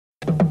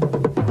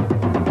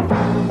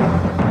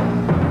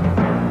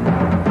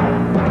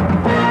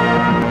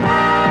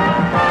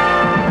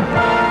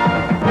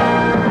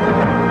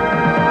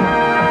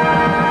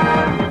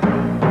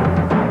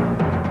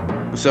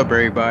What's up,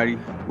 everybody?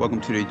 Welcome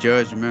to the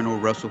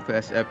Judgemental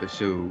Wrestlefest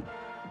episode.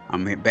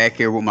 I'm back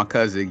here with my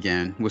cousin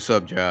again. What's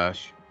up,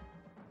 Josh?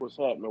 What's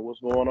happening?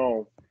 What's going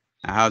on?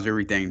 How's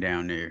everything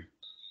down there?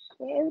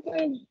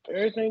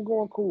 Everything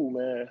going cool,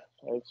 man.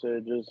 Like I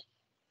said, just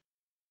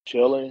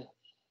chilling.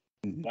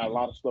 Got a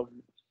lot of stuff,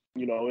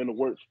 in the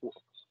works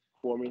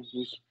for me.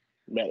 Just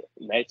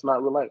Max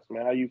not relaxed,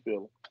 man. How you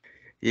feeling?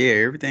 Yeah,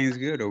 everything's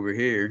good over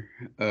here.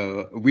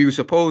 We were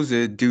supposed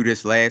to do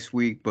this last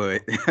week,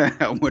 but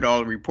with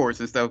all the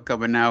reports and stuff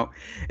coming out,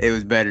 it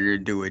was better to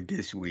do it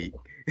this week.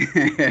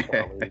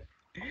 Sorry.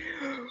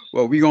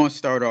 Well, we're gonna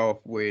start off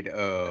with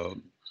WWE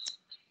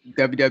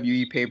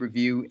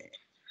pay-per-view,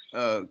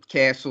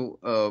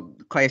 Castle,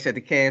 Clash at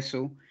the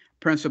Castle,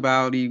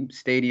 Principality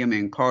Stadium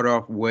in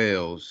Cardiff,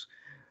 Wales.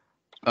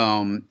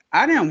 I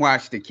didn't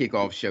watch the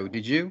kickoff show.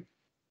 Did you?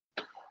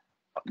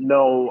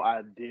 No,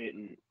 I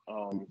didn't.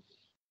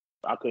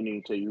 I couldn't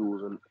even tell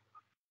you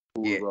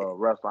who Yeah, was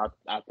wrestling.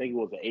 I think it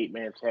was an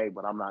 8-man tag,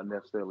 but I'm not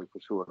necessarily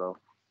for sure though.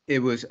 it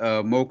was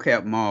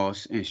Mocap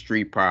Moss and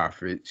Street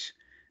Profits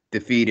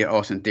defeated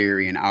Austin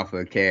Theory and Alpha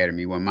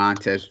Academy when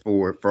Montez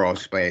Ford,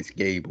 Frost Splash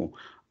Gable.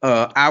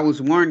 I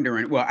was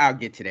wondering. Well, I'll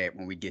get to that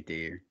when we get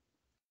there.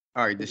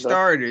 All right, Okay. the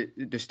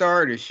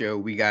start of the show,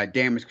 we got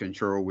Damage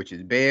Control, which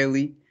is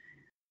Bailey,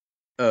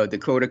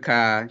 Dakota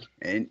Kai,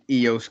 and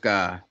Io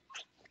Sky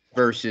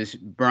versus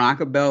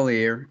Bronca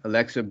Belair,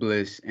 Alexa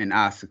Bliss, and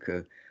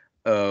Asuka.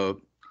 Uh,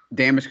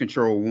 Damage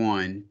Control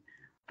won.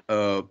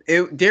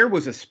 There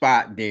was a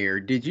spot there.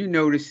 Did you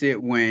notice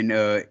it when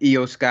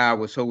Io Sky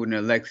was holding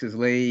Alexa's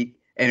leg,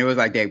 and it was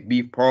like that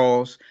beef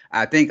pause?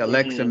 I think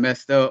Alexa Mm-hmm.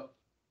 messed up,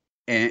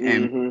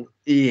 and Mm-hmm.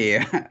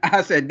 yeah,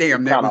 I said, It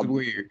 "Damn, that kind was of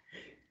weird."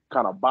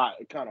 kind of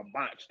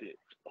botched it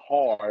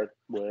hard,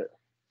 but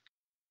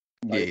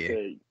like I Yeah.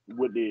 said,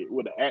 with the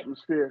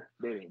atmosphere,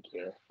 they didn't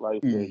care.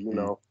 Like I said, Hmm.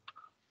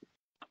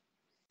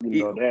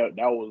 that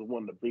was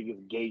one of the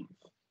biggest gates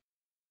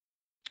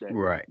that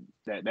Right.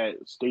 that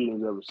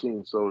stadium's ever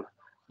seen. So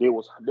there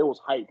was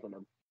hype from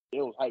them.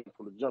 There was hype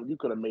from the jump. You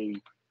could have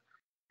made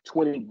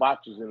 20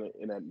 botches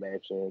in that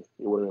match, and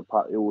it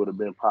would have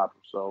been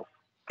popular. So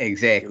you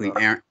Exactly.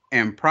 know,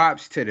 And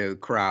props to the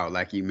crowd,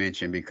 like you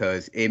mentioned,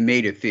 because it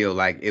made it feel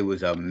like it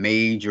was a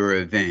major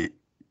event.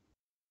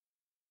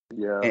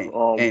 yeah. And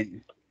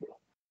and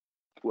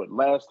What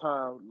last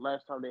time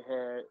they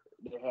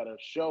had a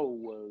show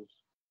was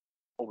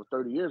over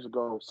 30 years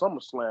ago.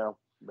 SummerSlam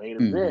main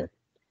mhm. event.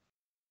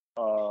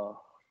 Uh,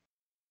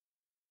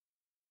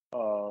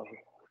 uh,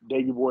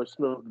 Davey Boy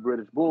Smith,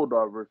 British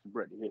Bulldog versus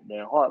Bret the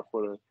Hitman Hart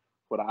for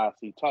the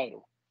IC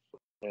title,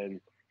 and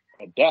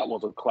that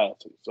was a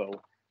classic. So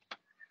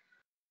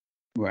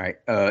Right.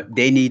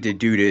 They need to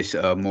do this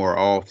more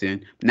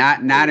often.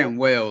 Not yeah, in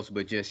Wales,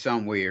 but just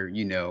somewhere,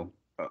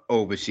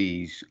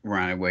 overseas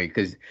around the way,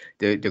 because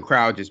the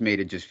crowd just made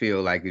it just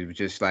feel like it was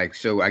just like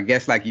so. I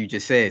guess like you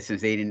just said,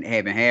 since they didn't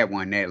haven't had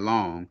one that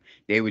long,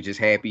 they were just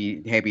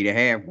happy to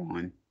have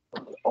one.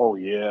 oh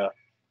yeah,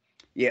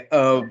 Yeah.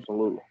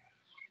 absolutely.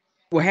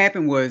 What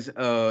happened was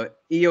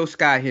Io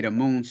Sky hit a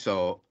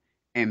moonsault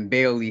and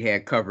Bailey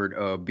had covered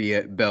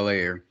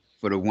Belair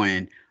for the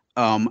win.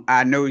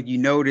 I know you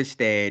noticed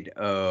that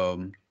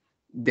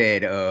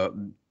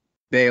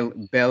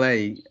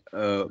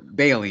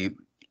Bailey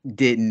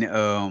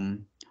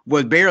didn't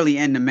was barely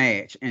in the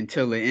match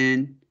until the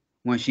end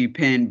when she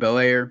pinned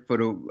Belair for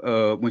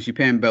the when she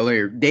pinned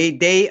Belair. They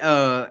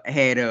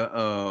had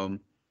a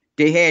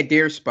they had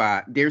their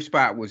spot. Their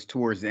spot was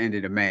towards the end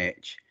of the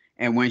match.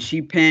 And when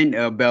she pinned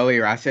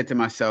Belair, I said to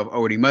myself,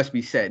 "Oh, they must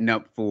be setting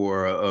up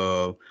for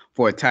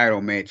a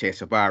title match at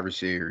Survivor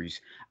Series."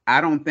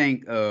 I don't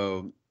think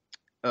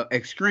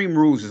Extreme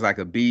Rules is like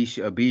a B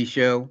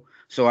show,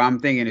 so I'm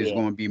thinking it's Yeah,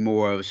 going to be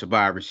more of a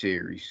Survivor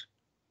Series.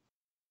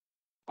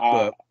 I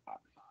But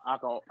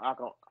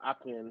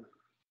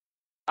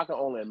I can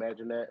only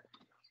imagine that.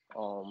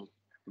 Um,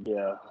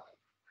 yeah,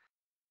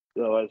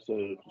 like I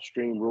said,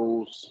 Extreme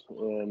Rules,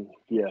 and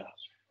yeah,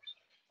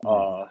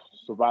 mhm,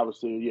 Survivor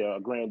Series, yeah,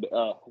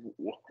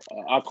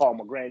 I call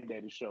them a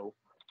granddaddy show,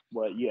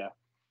 but yeah,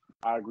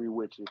 I agree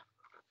with you,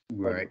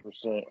 right,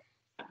 100%.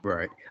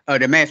 right.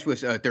 The match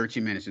was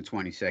 13 minutes and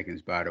 20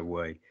 seconds, by the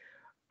way.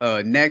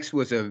 Next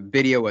was a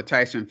video of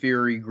Tyson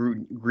Fury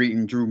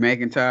greeting Drew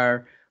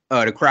McIntyre.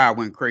 The crowd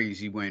went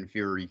crazy when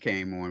Fury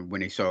came on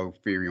when they saw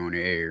Fury on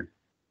the air.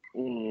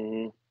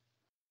 Mm-hmm.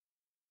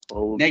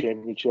 Old Next,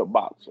 championship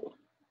boxer.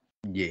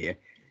 yeah.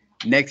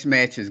 Next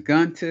match is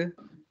Gunter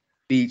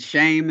beat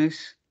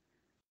Sheamus.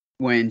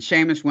 When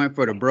Sheamus went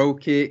for the bro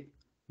kick,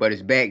 but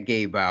his back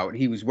gave out.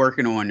 He was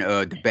working on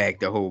the back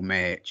the whole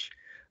match.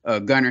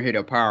 Gunner hit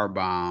a power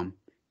bomb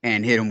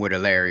and hit him with a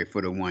lariat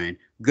for the win.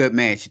 Good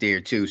match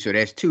there too. So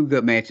that's two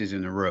good matches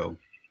in a row.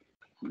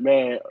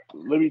 Man,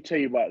 let me tell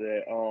you about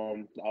that.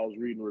 I was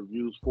reading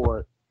reviews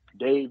for it.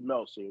 Dave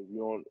Meltzer.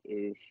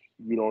 If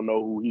you don't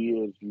know who he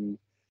is, you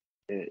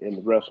in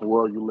the wrestling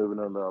world, you living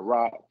under a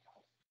rock.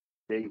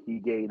 He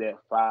gave that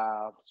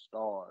 5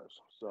 stars.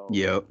 So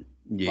Yep.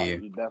 like Yeah.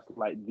 that's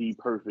like the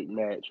perfect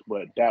match.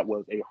 But that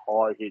was a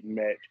hard hitting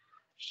match.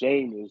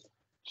 Sheamus.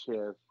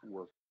 chest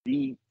was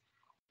deep,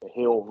 the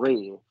hell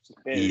red.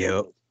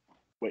 Yep.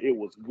 But it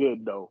was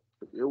good though.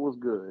 It was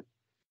good.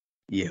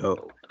 Yep.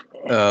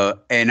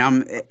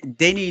 And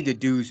they need to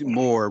do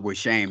more with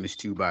Sheamus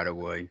too, by the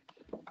way.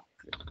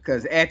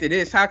 Because after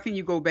this, how can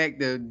you go back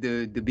to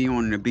be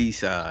on the B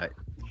side?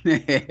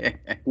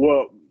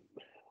 Well,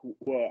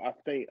 I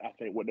think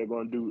what they're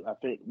gonna do. I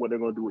think what they're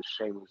gonna do with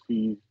Sheamus.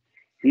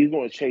 He's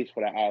gonna chase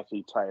for the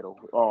IC title.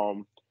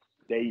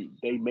 They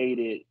made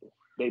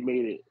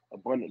it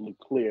abundantly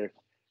clear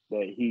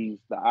that he's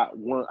the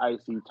one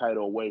IC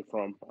title away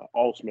from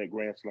ultimate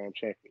Grand Slam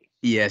champion.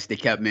 Yes, they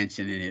kept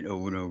mentioning it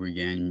over and over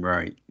again.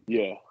 Right.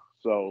 Yeah.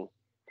 So,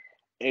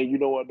 and you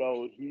know what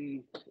though,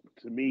 he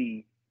to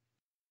me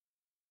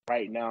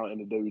right now in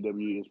the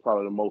WWE is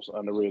probably the most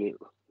underrated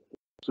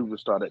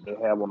superstar that they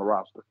have on the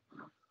roster.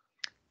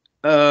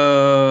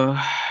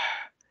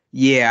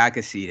 Yeah, I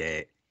could see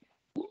that.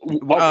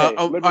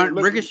 Okay,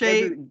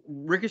 Ricochet.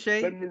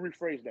 Let me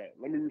rephrase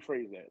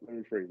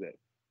that.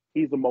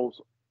 He's the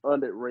most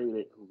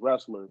underrated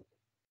wrestler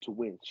to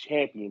win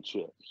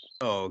championships.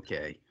 Oh,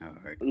 okay. All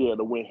right. Yeah,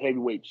 to win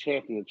heavyweight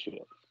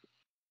championships.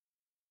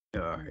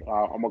 All right.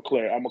 I'm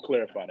gonna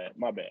clarify that.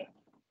 My bad.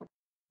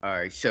 All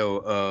right.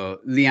 So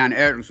Leon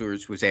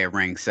Edwards was at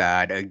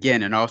ringside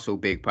again, and also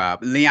Big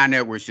Pop. Leon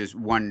Edwards just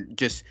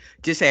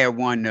had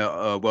won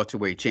the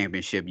welterweight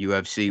championship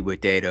UFC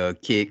with that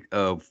kick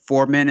of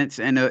 4 minutes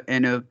and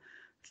a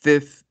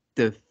fifth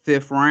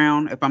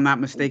round, if I'm not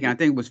mistaken. I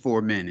think it was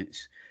 4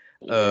 minutes.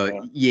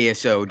 Yeah.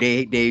 So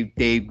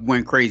they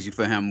went crazy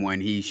for him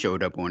when he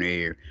showed up on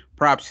air.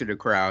 Props to the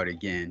crowd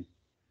again.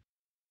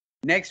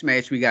 Next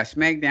match, we got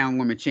SmackDown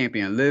Women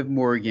Champion Liv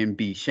Morgan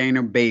beat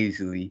Shayna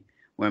Baszler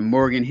when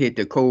Morgan hit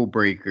the code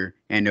breaker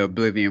and the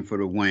Oblivion for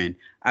the win.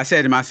 I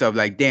said to myself,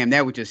 like, damn,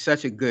 that was just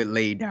such a good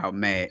laid out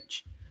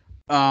match.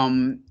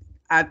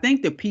 I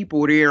think the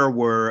people there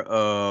were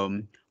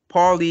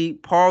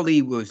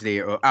Paulie was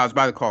there. I was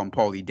about to call him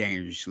Paulie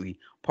dangerously.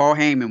 Paul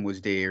Heyman was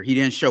there. He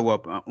didn't show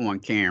up on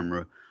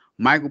camera.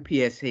 Michael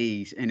P.S.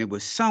 Hayes, and it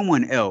was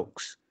someone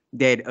else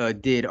that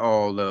did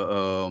all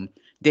the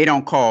they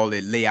don't call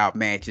it layout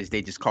matches.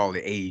 They just call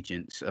it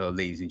agents,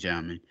 ladies and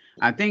gentlemen.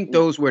 I think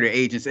those were the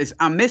agents.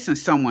 I'm missing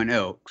someone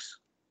else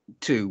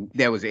too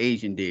that was an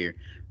agent there.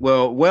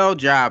 Well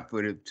job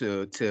for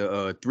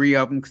to three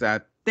of them,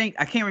 because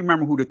I can't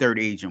remember who the third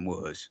agent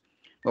was.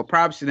 Well,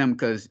 props to them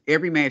because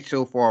every match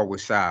so far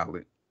was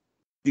solid,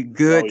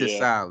 good to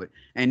solid.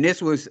 And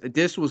this was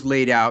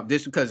laid out.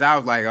 This because I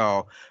was like,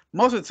 oh,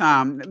 most of the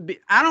time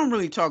I don't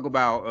really talk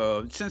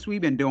about since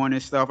we've been doing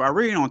this stuff. I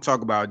really don't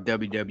talk about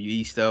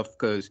WWE stuff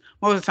because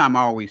most of the time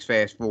I always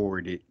fast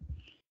forward it.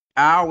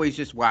 I always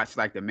just watch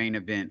like the main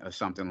event or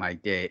something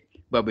like that.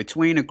 But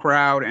between the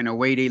crowd and the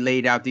way they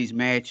laid out these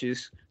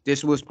matches,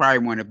 this was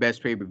probably one of the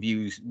best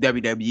pay-per-views,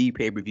 WWE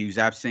pay-per-views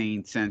I've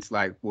seen since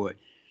like what?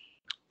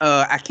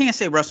 I can't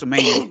say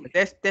WrestleMania, but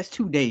that's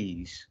 2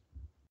 days.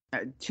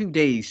 2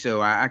 days,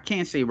 so I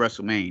can't say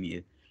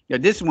WrestleMania. Yeah,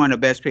 this is one of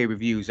the best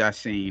pay-per-views I've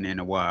seen in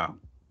a while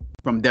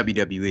from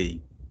WWE.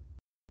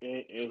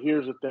 And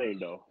here's the thing,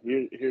 though.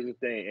 Here's the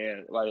thing,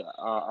 and like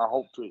I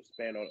hope to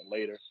expand on it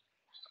later.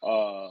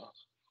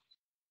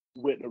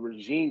 With the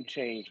regime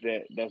change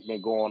that's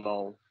been going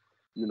on,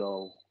 you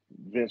know,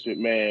 Vince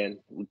McMahon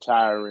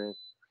retiring,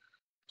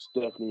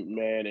 Stephanie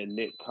McMahon and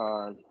Nick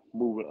Khan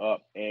moving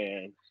up,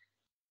 and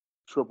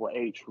Triple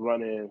H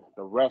running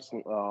the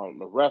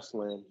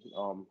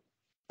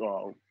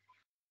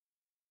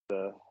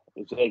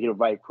executive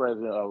vice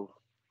president of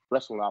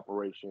wrestling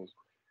operations.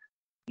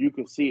 You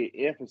can see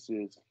an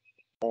emphasis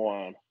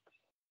on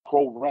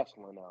pro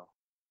wrestling now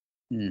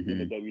in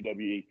the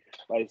WWE.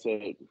 Like I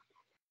said,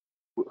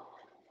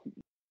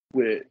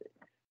 with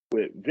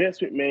Vince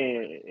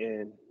McMahon,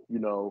 and you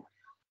know,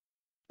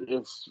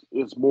 it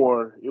was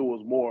more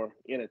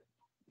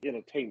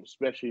entertainment,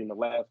 especially in the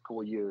last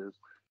couple of years.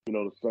 You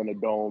know, the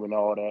Thunderdome and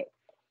all that.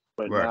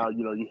 But now,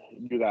 you know, you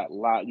got the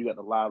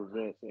live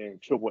events,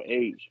 and Triple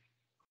H,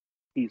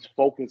 he's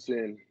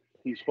focusing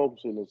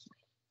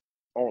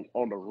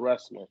on the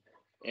wrestling,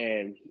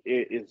 and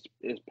it's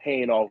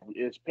paying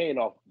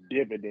off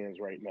dividends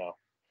right now.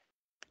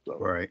 So.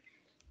 Right.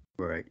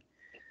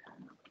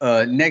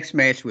 Next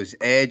match was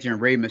Edge and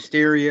Rey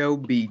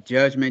Mysterio beat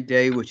Judgment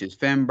Day, which is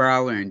Finn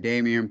Balor and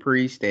Damian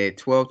Priest at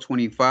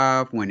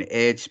 12:25 when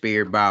Edge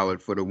spared Balor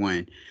for the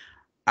win.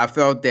 I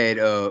felt that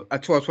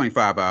at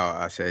 12:25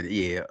 I said,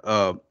 yeah.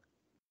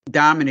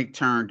 Dominic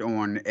turned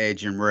on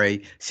Edge and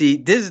Ray. See,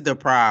 this is the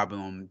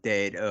problem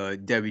that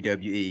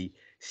WWE.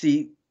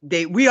 See,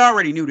 we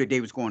already knew that they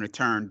wanted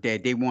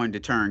to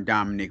turn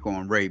Dominic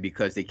on Ray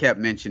because they kept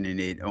mentioning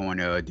it on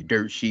the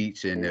dirt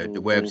sheets and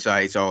the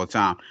websites all the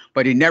time,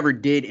 but he never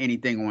did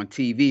anything on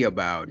TV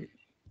about it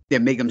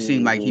that make him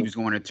seem like he was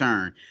going to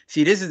turn.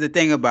 See, this is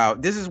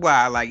why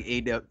I like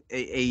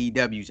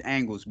AEW's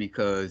angles,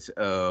 because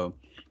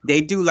they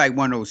do like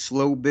one of those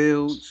slow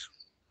builds.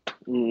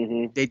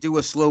 They do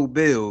a slow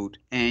build,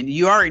 and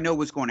you already know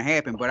what's going to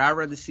happen. But I'd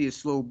rather see a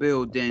slow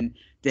build than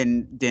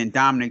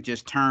Dominic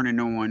just turning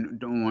on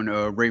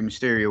Rey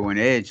Mysterio and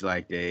Edge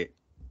like that.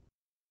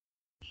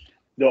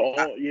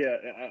 Yeah,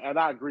 and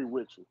I agree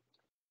with you.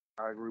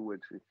 I agree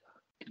with you.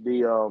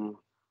 The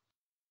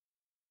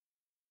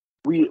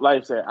we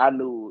like I said, I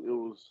knew it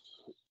was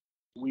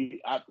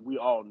we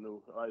all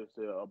knew. Like I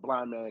said, a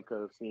blind man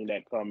could have seen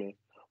that coming,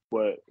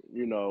 but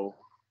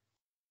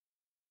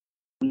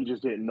we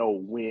just didn't know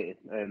when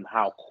and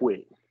how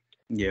quick.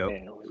 Yep.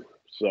 And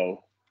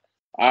so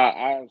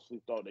I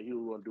honestly thought that he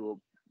was going to do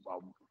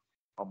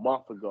a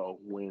month ago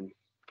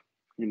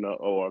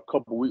or a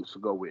couple weeks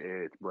ago with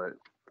Edge, but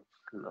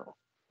you know,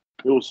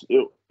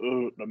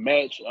 the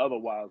match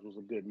otherwise was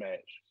a good match.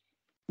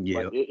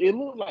 Like Yep. it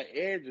looked like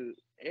Edge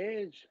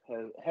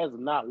has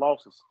not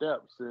lost a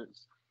step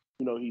since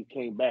he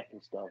came back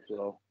and stuff.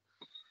 So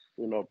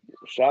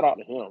shout out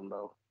to him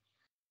though.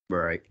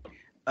 Right.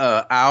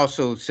 I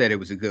also said it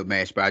was a good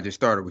match, but I just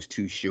thought it was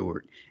too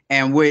short.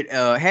 And with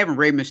having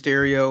Rey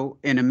Mysterio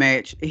in a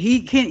match, he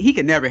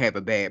can never have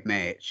a bad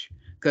match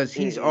because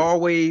he's Mm-hmm.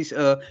 always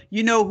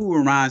who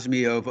reminds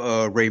me of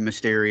Rey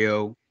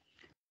Mysterio,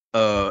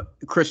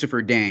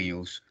 Christopher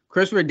Daniels.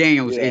 Christopher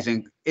Daniels Yeah.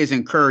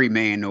 isn't Curry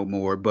Man no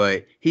more,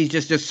 but he's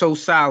just so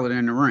solid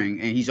in the ring,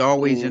 and he's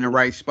always in the Mm-hmm.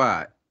 right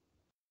spot.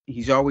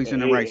 He's always in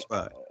the right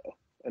spot.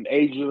 An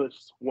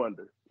ageless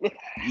wonder.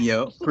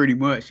 Yep, pretty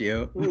much,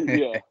 yep.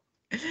 Yeah.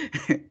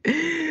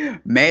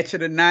 Match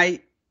of the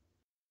night.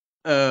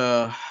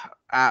 Uh,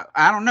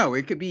 I don't know.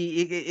 It could be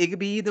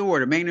either or.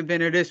 The main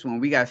event of this one,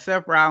 we got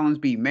Seth Rollins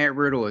beat Matt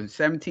Riddle in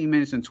 17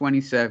 minutes and 20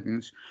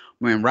 seconds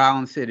when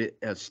Rollins hit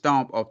a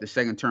stomp off the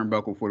second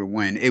turnbuckle for the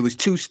win. It was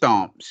two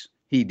stomps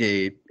he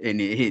did, and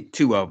it hit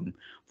two of them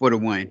for the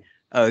win.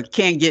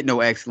 Can't get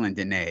no excellent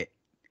than that.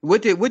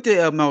 What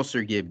did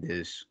Meltzer give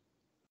this?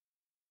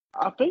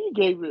 I think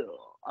he gave it.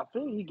 I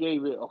think he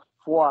gave it a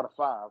 4 out of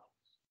 5.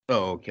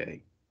 Oh,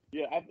 okay.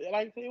 Yeah,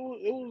 like I said, it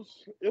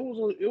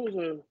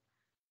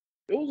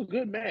was a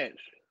good match.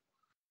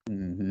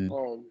 Mm-hmm.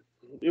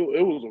 It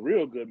was a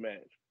real good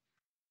match.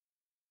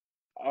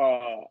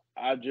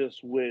 I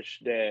just wish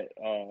that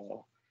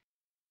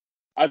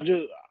I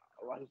just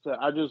like I said,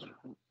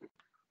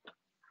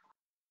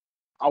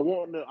 I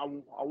want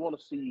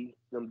to see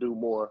them do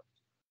more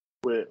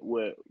with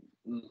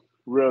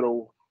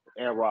Riddle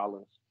and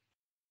Rollins.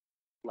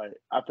 Like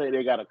I think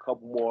they got a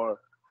couple more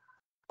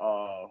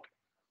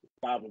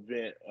live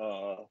event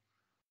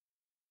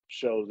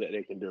shows that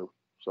they can do.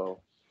 So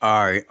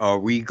All right. Are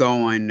we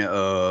going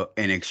an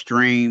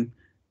extreme?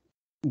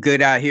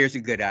 Here's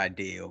a good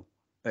idea.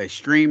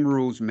 Extreme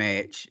rules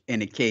match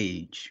in a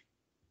cage.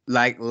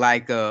 Like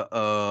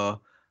well,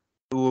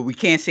 we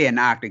can't say an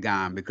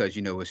octagon because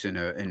it's in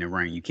the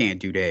ring. You can't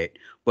do that.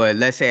 But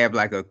let's have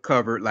like a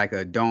covered like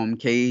a dome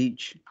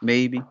cage,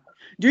 maybe.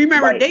 Do you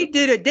remember like they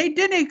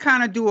didn't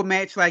kind of do a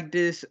match like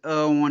this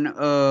on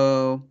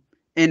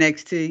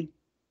NXT?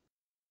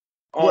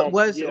 What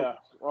yeah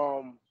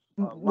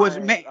was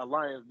Matt?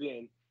 Lions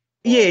Den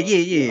Yeah, or yeah,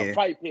 yeah yeah. a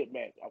fight pit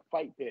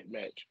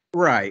match.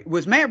 Right.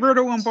 Was Matt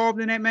Riddle involved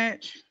in that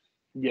match?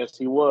 Yes,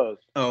 he was.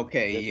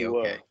 Okay, Yes, he yeah,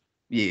 was. okay.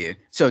 Yeah.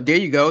 So there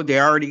you go. They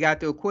already got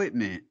the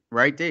equipment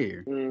right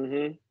there.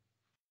 Mm-hmm.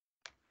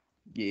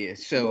 Yeah.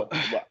 So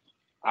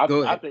But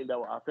go I ahead. think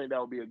that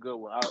would be a good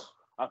one.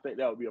 I think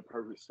that would be a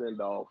perfect send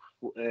off.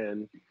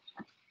 And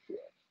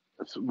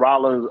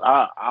Rollins,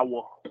 I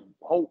will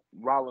hope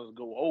Rollins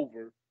go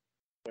over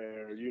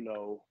where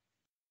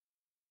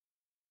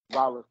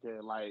Rollins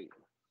can like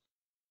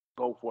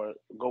go for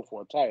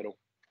a title.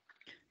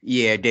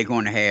 Yeah, they're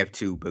going to have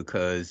to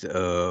because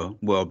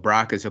well,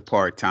 Brock is a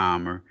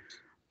part-timer.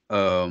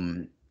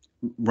 Um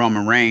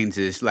Roman Reigns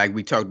is like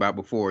we talked about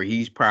before.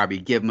 He's probably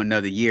give him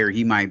another year,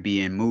 he might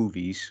be in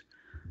movies.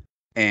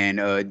 And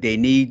they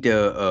need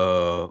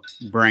to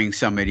bring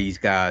some of these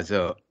guys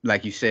up.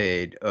 Like you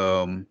said,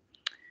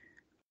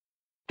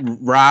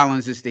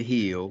 Rollins is the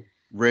heel,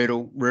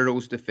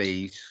 Riddle's the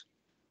face.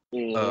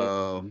 Mm-hmm.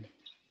 Um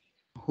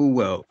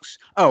who else?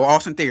 Oh,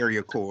 Austin Theory,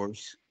 of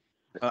course.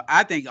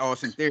 I think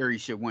Austin Theory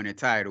should win a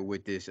title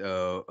with this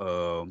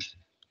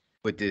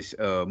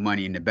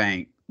Money in the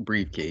Bank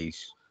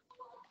briefcase.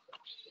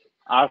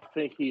 I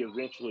think he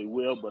eventually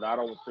will, but I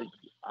don't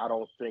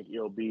think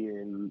he'll be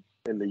in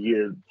the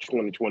year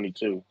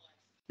 2022.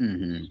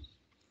 Hmm.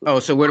 Oh,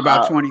 so what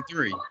about I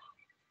 23?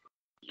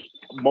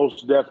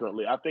 most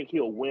definitely. I think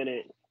he'll win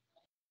it.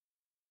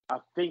 I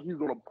think he's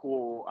gonna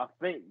pull. I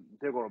think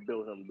they're gonna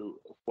build him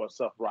for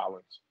Seth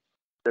Rollins.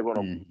 They're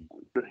gonna Hmm.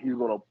 He's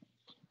gonna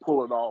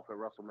pull it off at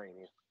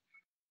WrestleMania.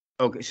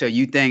 Okay, so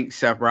you think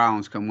Seth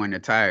Rollins can win the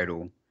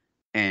title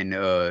in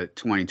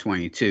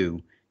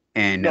 2022,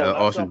 and No,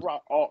 not Seth Austin?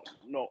 Rollins.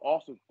 No,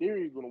 Austin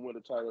Theory is gonna win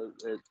the title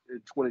in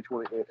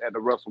 2020 at the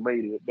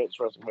WrestleMania, next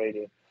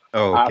WrestleMania.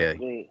 Oh, I okay.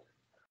 think.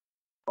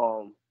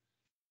 Um,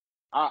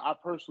 I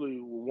personally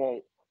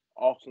want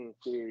Austin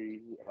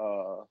Theory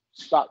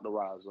stock to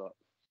rise up.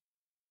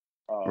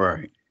 Uh,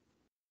 Right.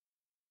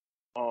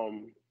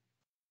 um,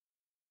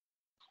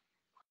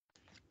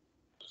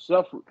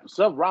 Seth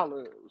Seth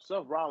Rollins,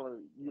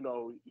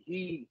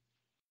 he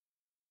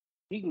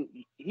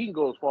can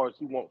go as far as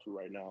he wants to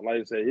right now.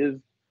 Like I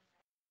said,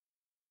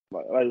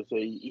 like I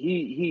say,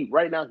 he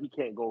right now he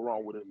can't go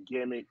wrong with his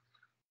gimmick,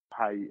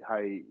 how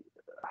he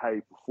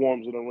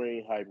performs in the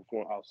ring, how he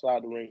performs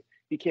outside the ring.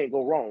 He can't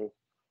go wrong.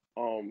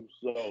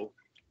 So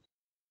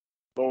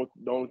the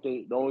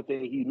only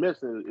thing he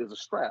missing is a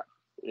strap,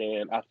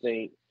 and I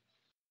think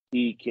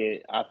he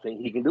can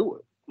do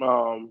it.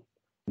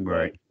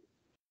 Right.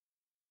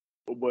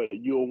 But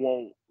you'll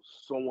want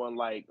someone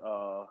like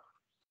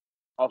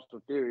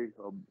Austin Theory,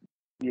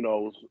 you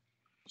know,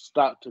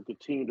 stock to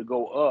continue to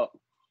go up,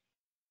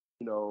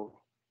 you know,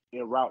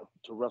 en route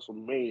to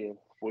WrestleMania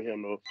for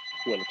him to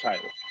win the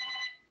title.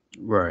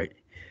 Right.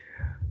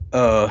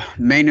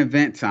 Main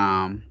event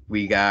time.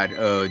 We got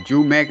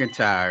Drew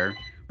McIntyre.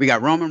 We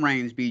got Roman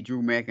Reigns beat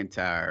Drew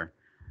McIntyre.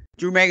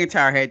 Drew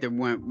McIntyre had the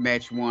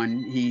match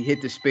one. He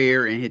hit the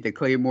spear and hit the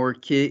Claymore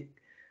kick.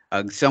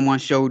 Someone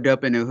showed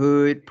up in the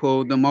hood,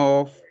 pulled them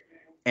off,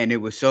 and it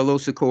was Solo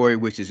Sikoa,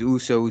 which is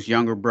Uso's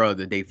younger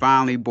brother. They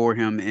finally brought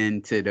him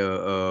into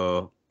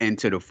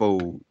the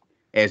fold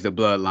as the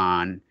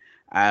bloodline.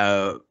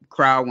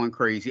 Crowd went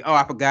crazy. Oh,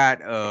 I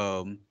forgot.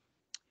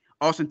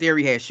 Austin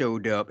Theory had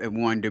showed up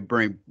and wanted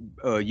to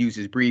use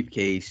his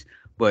briefcase,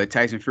 but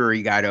Tyson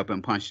Fury got up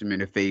and punched him in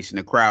the face, and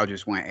the crowd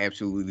just went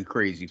absolutely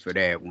crazy for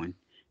that one.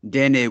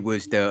 Then it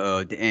was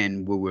the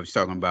end what we were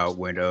talking about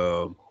when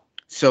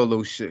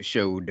Solo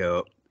showed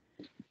up.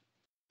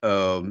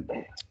 Um,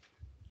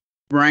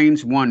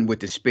 Reigns won with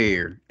the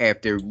spear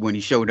after when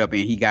he showed up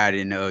and he got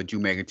in Drew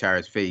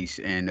McIntyre's face,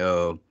 and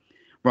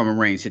Roman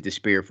Reigns hit the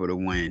spear for the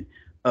win.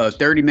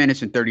 30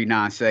 minutes and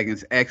 39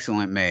 seconds.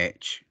 Excellent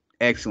match.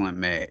 Excellent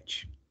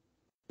match.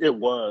 It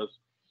was.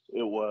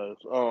 It was.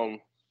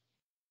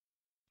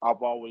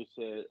 I've always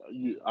said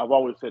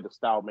the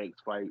style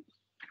makes fights.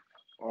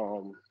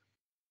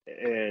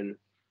 And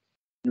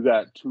you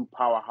got two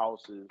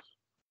powerhouses.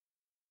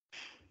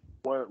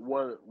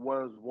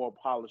 One's more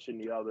polished than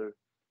the other,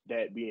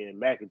 that being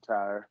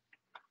McIntyre.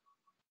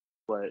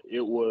 But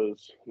it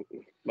was,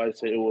 like I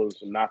said, it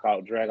was a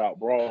knockout, drag out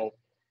brawl,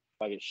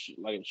 like it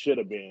should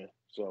have been.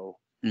 So,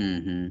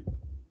 I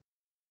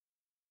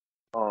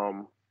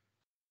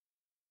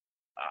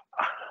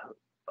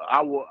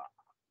will.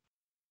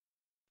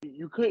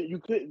 You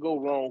couldn't go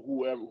wrong.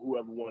 Whoever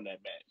won that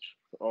match.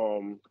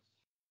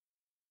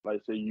 Like I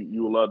said,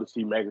 you would love to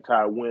see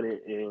McIntyre win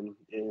it in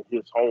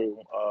his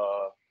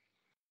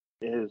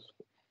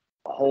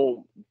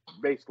home,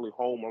 basically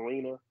home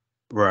arena,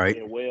 right,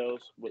 in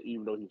Wales. But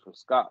even though he's from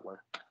Scotland,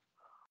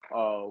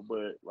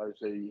 but like I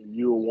say,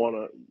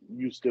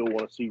 you still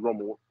wanna see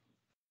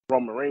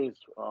Roman Reigns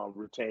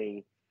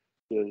retain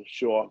to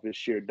show off his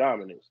sheer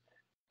dominance.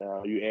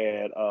 You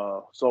add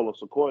Solo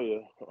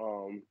Sikoa,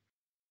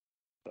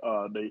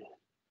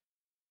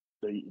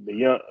 the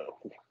young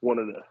one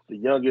of the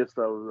youngest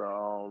of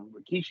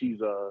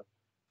Rikishi's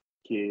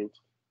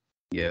kids.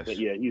 yes,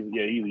 Yeah, he's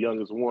the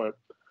youngest one,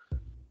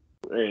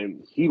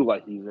 and he looked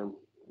like he's in.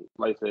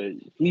 Like I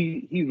said,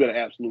 he's been an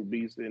absolute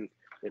beast in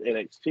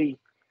NXT.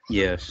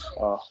 yes,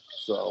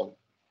 So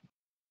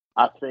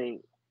I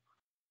think,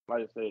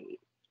 like I said,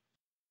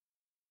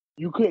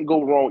 you couldn't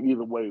go wrong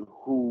either way.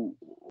 Who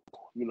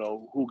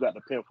got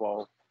the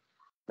pinfall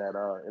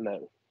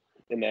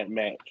in that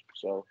match?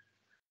 So,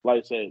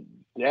 like I said,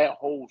 that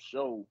whole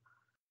show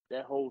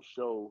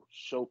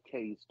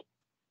showcased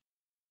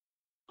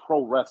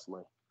pro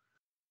wrestling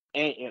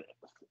and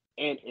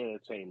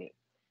entertainment,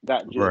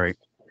 right,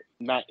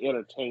 not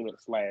entertainment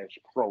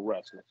 / pro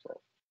wrestling. So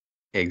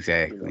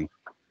exactly.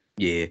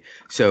 Yeah.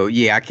 So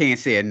yeah, I can't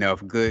say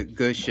enough.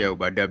 Good show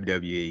by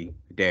WWE.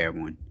 That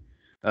one.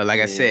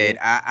 Like I said,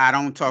 I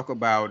don't talk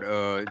about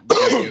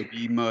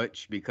WWE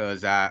much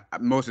because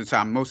most of the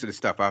time, most of the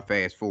stuff I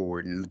fast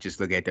forward and just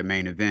look at the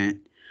main event.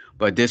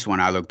 But this one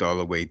I looked all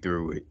the way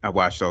through it. I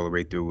watched all the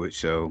way through it.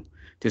 So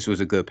this was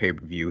a good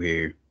pay-per-view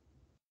here.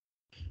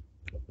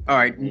 All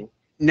right.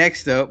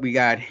 Next up, we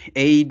got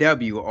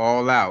AEW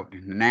All Out,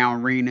 Now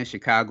Arena,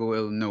 Chicago,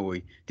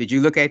 Illinois. Did you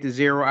look at the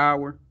 0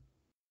 hour?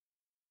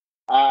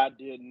 I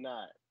did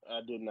not.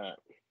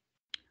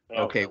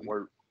 Okay.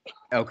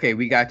 Okay,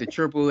 we got the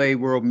AAA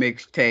World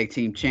Mixed Tag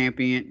Team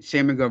Champion,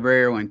 Sammy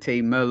Guevara and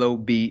Tay Mello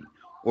beat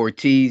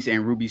Ortiz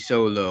and Ruby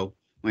Solo.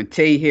 When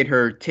Tay hit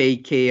her Tay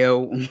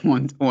KO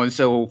on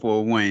Soho for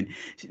a win,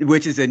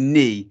 which is a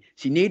knee.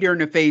 She kneed her in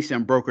the face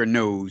and broke her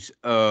nose.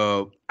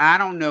 I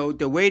don't know.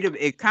 The way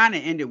it kind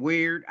of ended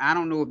weird. I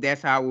don't know if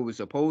that's how it was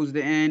supposed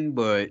to end,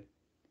 but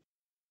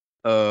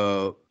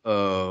uh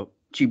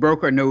she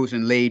broke her nose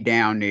and laid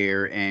down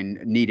there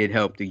and needed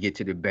help to get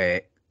to the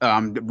back.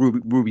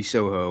 Ruby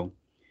Soho.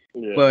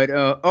 Yeah. But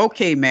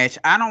okay, match.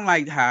 I don't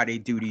like how they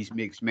do these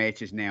mixed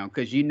matches now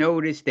because you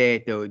notice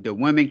that the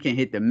women can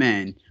hit the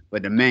men,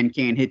 but the men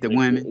can't hit the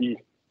women.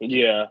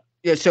 Yeah.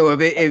 Yeah. So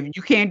if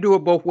you can't do it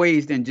both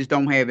ways, then just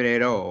don't have it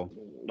at all.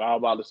 I was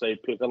about to say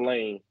pick a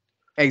lane.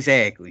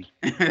 Exactly.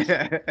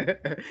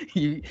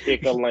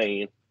 Pick a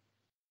lane.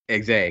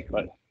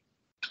 Exactly.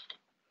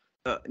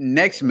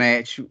 Next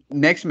match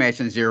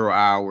in 0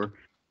 hour.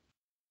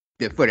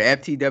 For the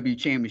FTW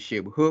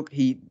Championship, Hook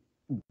he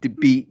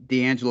beat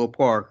D'Angelo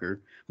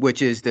Parker,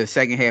 which is the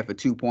second half of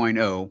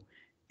 2.0.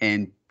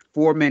 and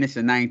 4 minutes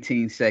and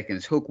 19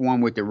 seconds. Hook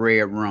won with the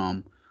red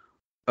rum.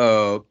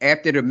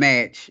 After the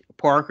match,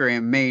 Parker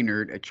and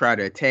Maynard try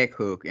to attack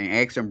Hook, and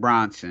Axe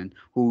Bronson,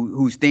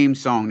 whose theme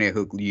song that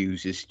Hook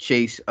uses,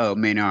 chase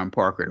Maynard and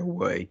Parker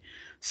away.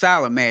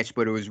 Solid match,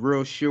 but it was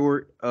real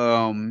short.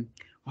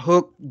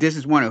 Hook, this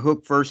is one of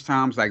Hook's first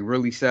times like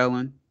really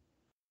selling.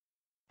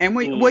 And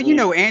well, you Mm-hmm.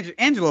 know,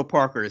 Angelo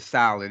Parker is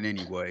solid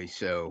anyway,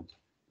 so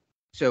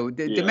the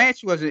Yeah.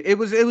 match wasn't. It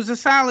was a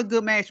solid,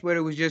 good match, but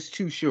it was just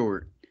too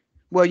short.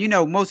 Well, you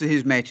know, most of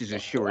his matches are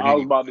short I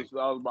was anyway. about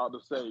to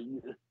say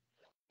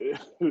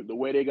the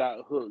way they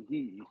got Hook,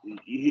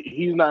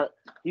 he's not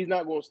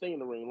going to stay in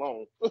the ring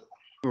long.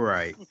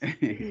 Right.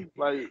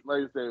 like I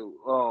said,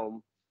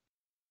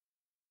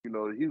 he's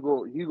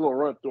gonna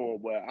run through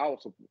him. But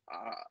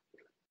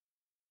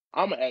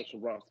I'm an Action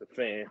Bronson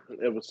fan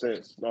ever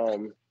since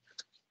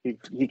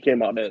he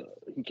came out with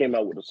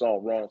the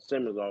song Ron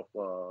Simmons off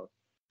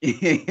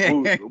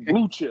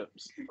Blue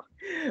Chips.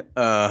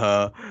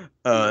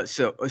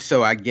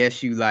 So I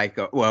guess you like.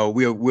 Well,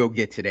 we'll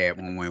get to that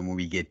one when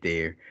we get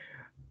there.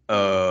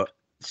 Uh,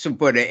 so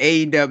for the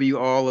AEW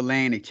All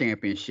Atlantic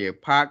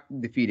Championship, Pac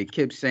defeated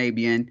Kip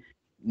Sabian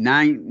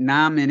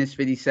 9 minutes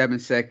 57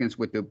 seconds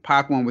with the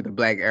Pac one with the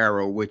Black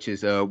Arrow, which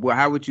is well,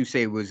 how would you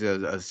say it was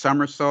a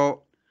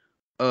somersault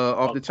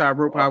off A, the top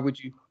rope? a, How would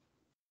you?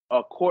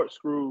 a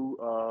corkscrew,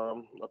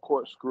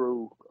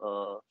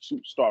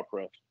 shoot star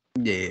press.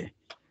 Yeah.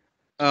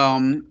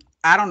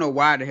 I don't know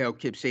why the hell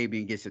Kip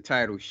Sabian gets a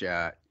title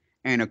shot,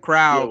 and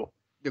Yeah,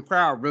 the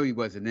crowd really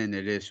wasn't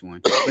into this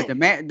one. But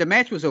the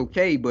match was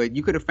okay, but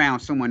you could have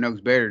found someone else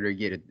better to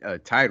get a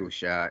title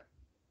shot.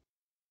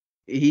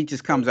 He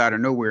just comes out of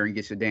nowhere and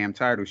gets a damn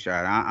title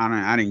shot.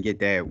 I didn't get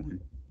that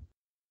one.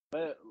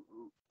 let,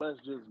 let's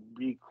just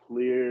be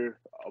clear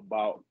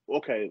about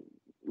okay.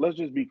 Let's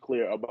just be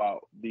clear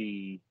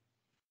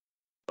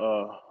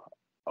uh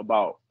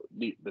about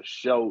the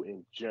show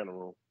in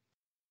general.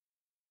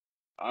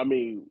 I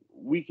mean,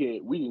 we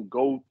can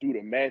go through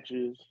the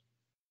matches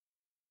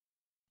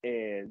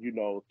and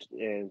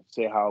and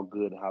say how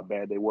good and how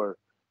bad they were,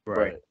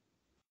 Right. but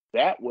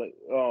that was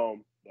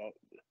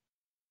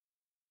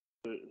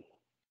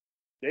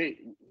they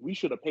we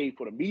should have paid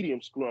for the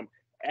medium scrum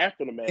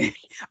after the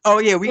match. Oh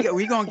yeah, we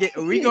gonna get to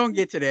that. We gonna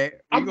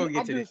get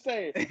I'm to just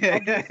saying.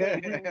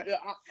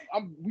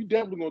 that. We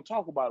definitely gonna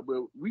talk about it,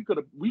 but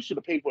we should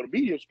have paid for the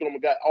medium scrum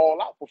and got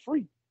all out for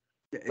free.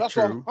 That's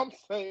all True. I'm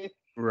saying.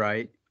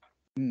 Right.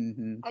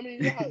 Hmm. I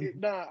mean, yeah,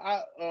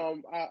 nah,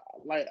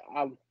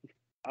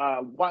 I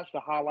watched the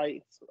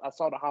highlights. I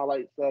saw the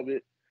highlights of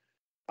it.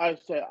 I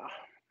said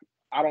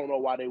I don't know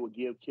why they would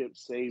give Kip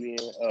Sabian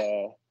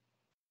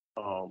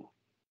a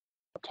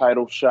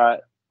title shot.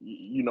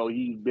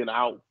 He's been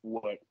out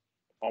for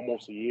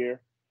almost a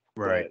year,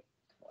 Right.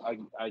 but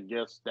I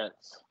guess that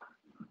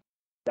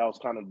was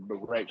kind of the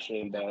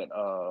direction that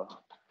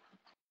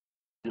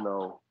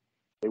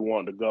they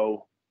wanted to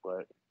go.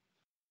 But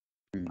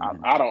Hmm.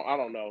 I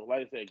don't know.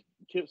 Like I said,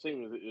 Kip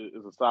Sabian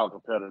is a solid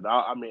competitor.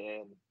 I mean,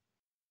 and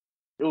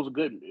it was a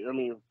good. I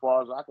mean, as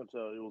far as I can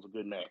tell, it was a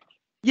good match.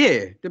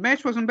 Yeah, the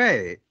match wasn't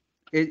bad.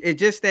 It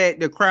just that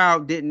the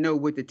crowd didn't know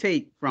what to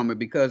take from it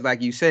because,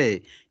 like you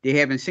said, they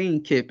haven't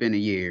seen Kip in a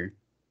year.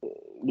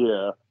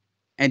 Yeah,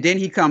 And then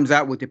he comes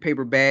out with the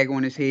paper bag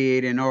on his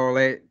head and all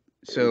that.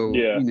 So,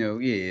 yeah.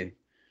 yeah.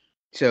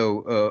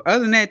 So, other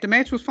than that, the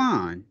match was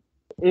fine.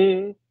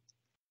 Mm,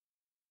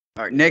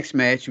 All right, yeah, next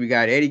match, we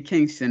got Eddie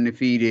Kingston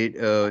defeated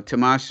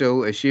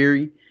Tommaso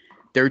Ashiri,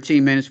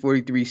 13 minutes,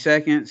 43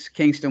 seconds.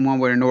 Kingston won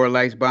with a Northern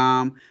Lights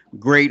bomb.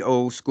 Great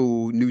old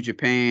school New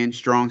Japan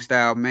strong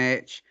style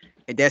match.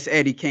 And that's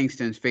Eddie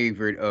Kingston's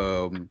favorite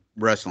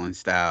wrestling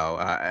style.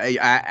 I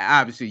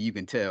obviously you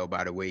can tell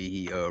by the way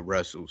he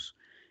wrestles.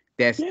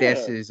 That's yeah.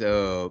 his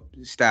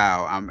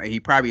style. He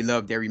probably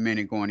loved every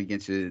minute going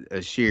against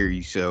a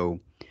Sherry. So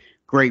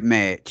great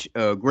match.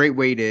 Great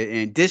way to,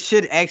 and this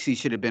should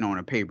have been on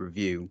a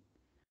pay-per-view.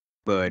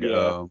 But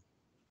Yeah.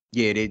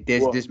 yeah,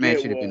 Well, this yeah.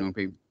 match should have been on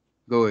pay.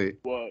 Go ahead.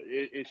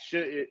 It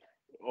should.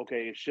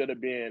 Okay. It should have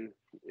been.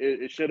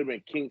 It should have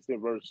been Kingston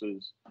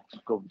versus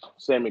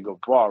Sammy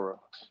Guevara.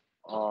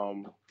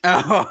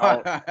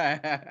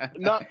 I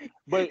don't, not,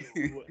 but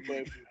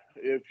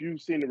if you've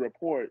seen the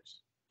reports,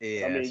 I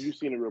mean, Yes. you've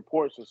seen the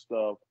reports and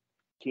stuff.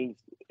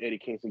 Eddie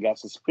Kingston got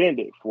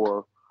suspended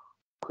for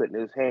putting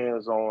his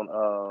hands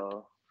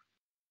on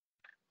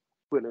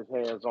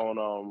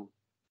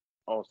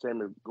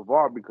Sammy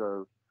Guevara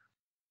because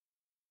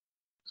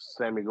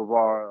Sammy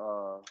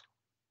Guevara,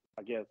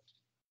 I guess,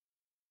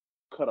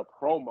 cut a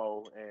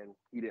promo and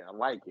he didn't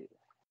like it.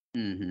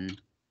 Mm-hmm.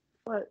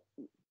 But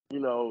you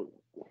know,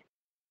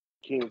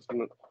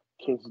 Kingston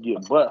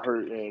get butt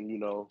hurt and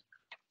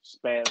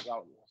spaz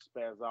out,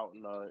 and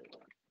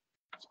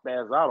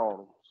spaz out on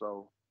him.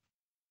 So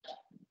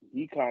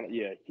he kind of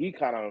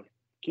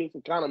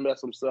Kingston kind of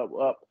messed himself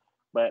up,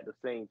 but at the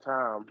same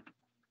time,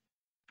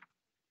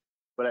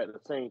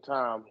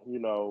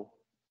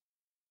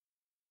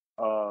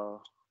 uh,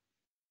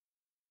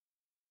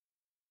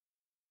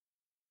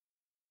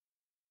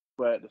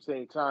 but at the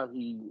same time,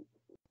 he,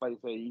 like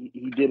I say,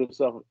 he did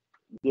himself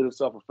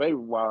a favor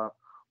by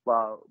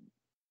by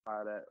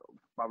that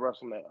by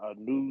wrestling a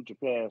New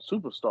Japan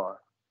superstar.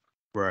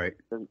 Right.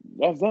 That's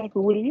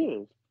exactly what he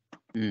is.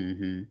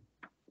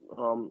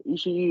 Mm-hmm.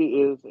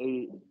 Ishii is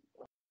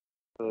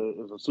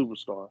a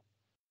superstar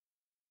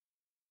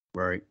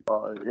Right.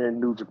 in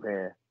New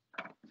Japan.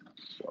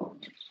 So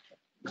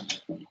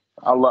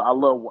I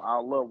love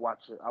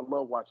watching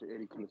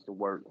Eddie Kingston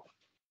work.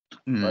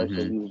 Like I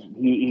said,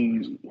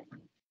 Mm-hmm.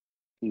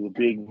 he's a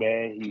big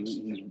man.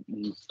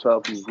 He's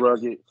tough. He's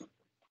rugged.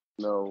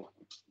 You know,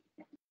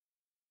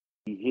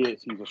 he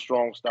hits. He's a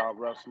strong style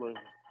wrestler.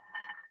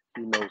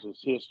 He knows his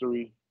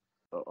history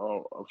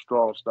of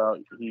strong style.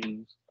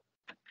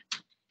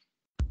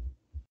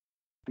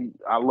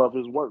 I love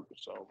his work.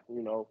 So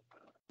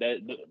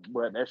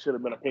but that should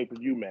have been a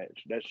pay-per-view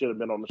match. That should have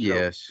been on the show.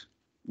 Yes.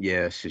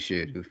 Yes, it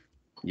should have.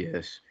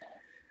 Yes.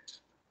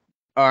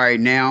 All right,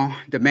 now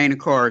the main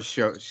card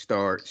show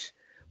starts.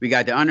 We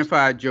got the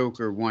Unified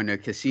Joker won a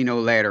casino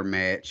ladder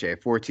match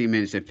at 14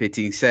 minutes and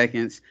 15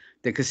 seconds.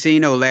 The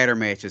casino ladder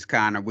match is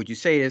kind of, would you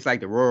say it's like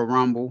the Royal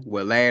Rumble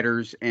with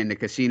ladders and the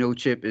casino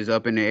chip is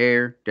up in the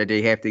air that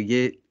they have to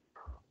get?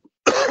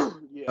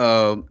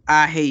 Yeah.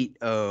 I hate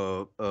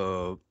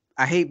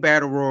I hate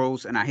battle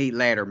royals and I hate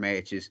ladder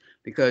matches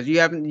because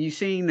you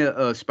seen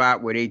the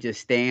spot where they just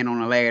stand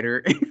on a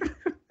ladder.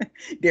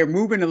 They're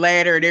moving the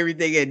ladder and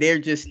everything, and they're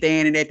just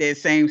standing at that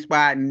same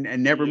spot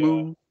and never Yeah.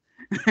 move.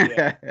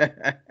 Yeah.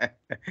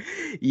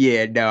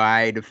 Yeah, no,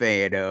 I ain't a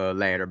fan of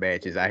ladder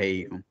matches. I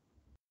hate them.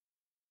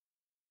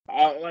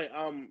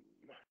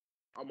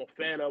 I'm a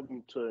fan of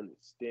them to an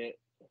extent,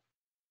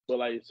 but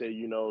like you said,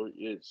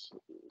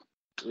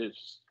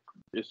 it's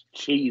it's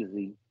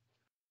cheesy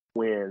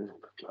when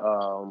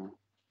um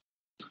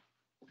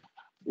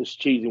they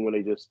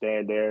just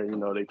stand there.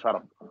 They try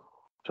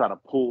to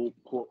pull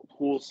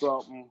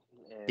something,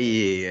 and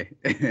Yeah.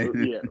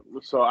 yeah.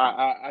 So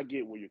I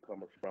get where you're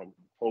coming from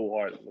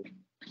wholeheartedly.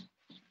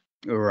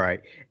 All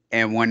right.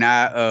 And when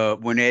that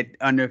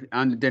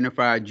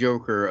unidentified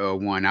Joker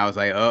won, I was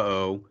like,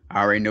 I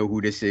already know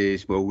who this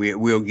is, but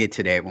we'll get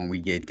to that when we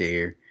get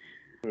there.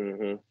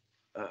 Hmm.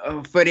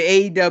 For the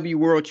AEW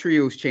World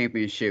Trios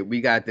Championship,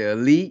 we got the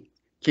Elite,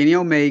 Kenny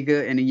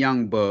Omega, and the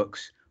Young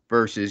Bucks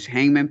versus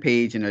Hangman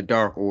Page and the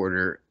Dark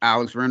Order,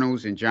 Alex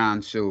Reynolds and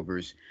John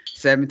Silvers.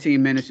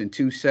 17 minutes and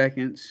 2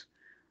 seconds.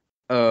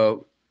 Uh,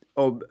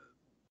 oh,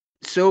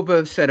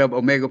 Silva set up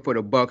Omega for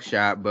the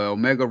buckshot, but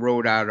Omega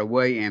rolled out of the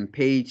way and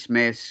Page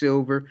smashed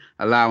Silver,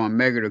 allowing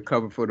Omega to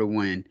cover for the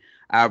win.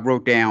 I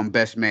wrote down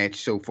best match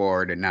so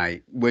far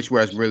tonight, which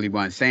was really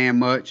wasn't saying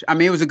much. I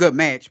mean, it was a good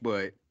match,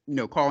 but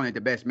calling it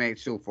the best match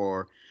so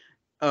far.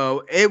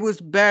 It was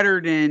better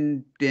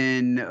than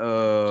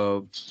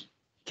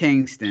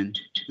Kingston.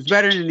 It's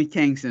better than the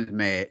Kingston's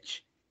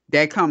match.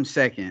 That comes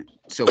second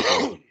so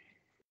far.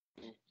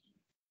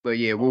 But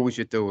yeah, what was um,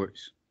 your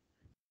thoughts?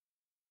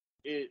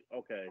 it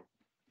okay.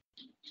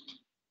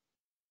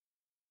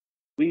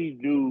 We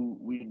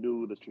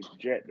knew the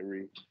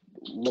trajectory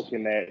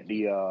looking at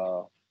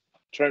the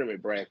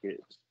tournament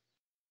brackets,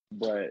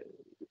 but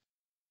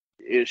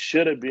it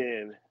should have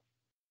been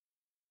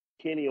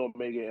Kenny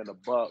Omega and the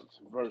Bucks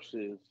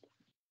versus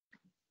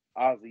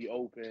Ozzy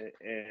Open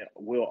and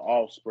Will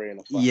Ospreay in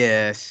the finals.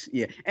 Yes,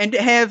 yeah. And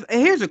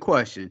here's a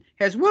question: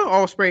 has Will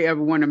Ospreay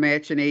ever won a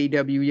match in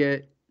AEW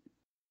yet?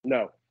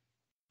 No.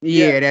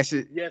 Yeah, Yes. that's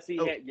it. Yes, he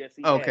Oh, had. Yes,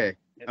 he has. okay.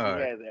 Yes, All he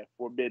right. has at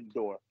Forbidden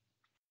Door.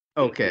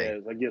 Yes, he Okay.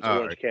 has against All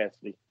Orange right.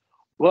 Cassidy.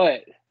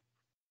 But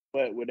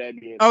with that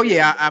being Oh said,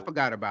 yeah, I though,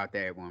 forgot about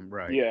that one.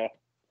 Right. yeah,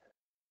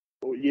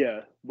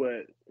 yeah.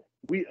 But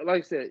like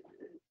I said,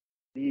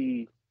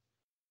 the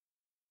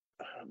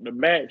the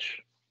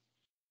match.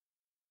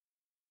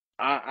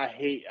 I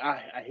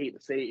hate to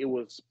say it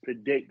was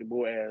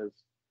predictable as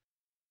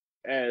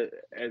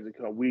it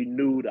come. We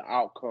knew the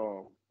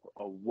outcome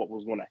of what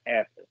was going to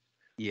happen.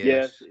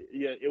 Yes, Yes.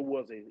 yeah, it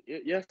was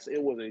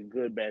a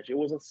good match. It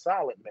was a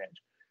solid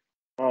match.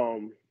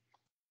 Um,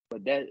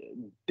 but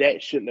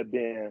that shouldn't have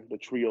been the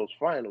trios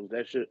finals.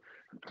 That should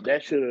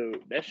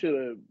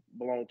have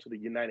belonged to the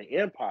United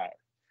Empire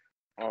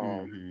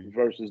Hmm.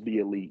 versus the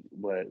Elite.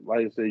 But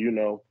like I said,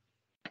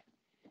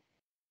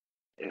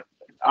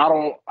 I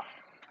don't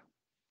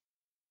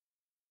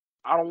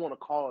I don't want to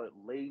call it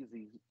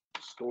lazy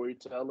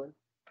storytelling,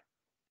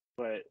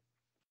 but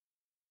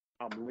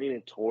I'm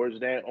leaning towards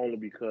that only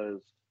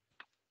because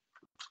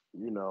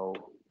you know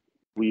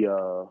we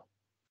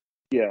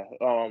yeah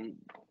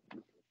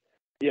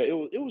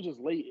it was just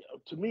late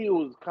to me. It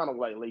was kind of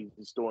like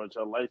lazy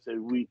storytelling. Like I said,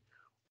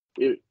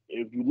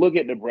 if you look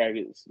at the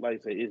brackets, like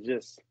I said, it's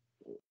just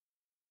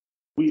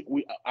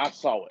we I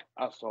saw it,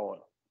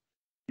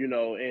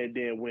 and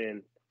then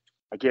when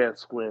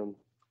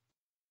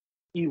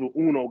either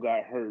Uno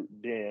got hurt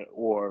then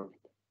or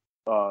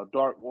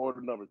Dark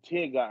Order number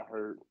 10 got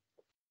hurt,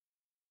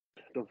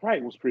 the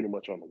fight was pretty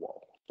much on the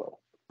wall. So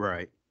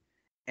Right.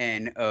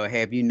 And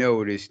have you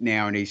noticed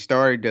now? And they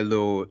started the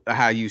little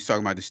how you was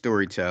talking about the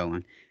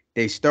storytelling.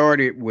 They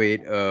started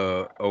with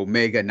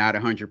Omega not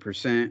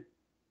 100%.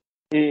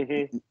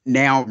 Mm-hmm.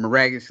 Now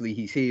miraculously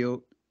he's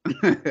healed.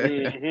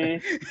 Mm-hmm.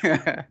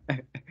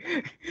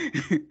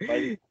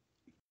 Like,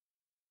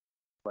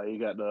 like you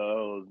got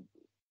the,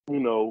 you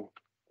know,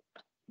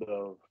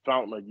 the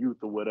fountain of youth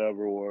or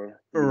whatever, or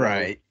you know,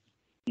 Right.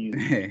 he's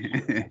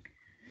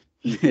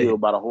he's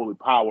healed by the holy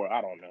power.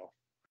 I don't know,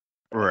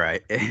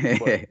 Right.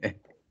 but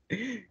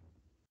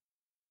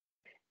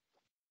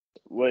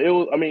well, it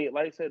was. I mean,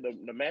 like I said,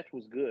 the match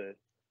was good.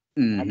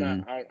 I'm not.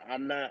 Hmm.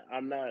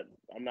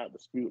 I'm not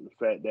disputing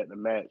the fact that the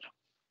match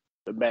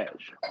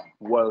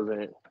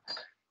wasn't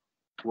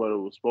what it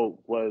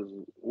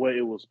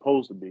was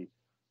supposed to be.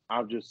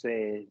 I'm just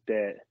saying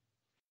that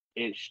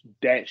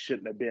that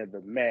shouldn't have been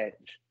the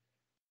match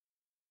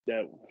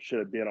that should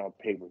have been on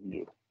pay per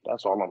view.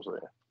 That's all I'm saying.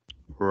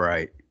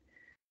 Right.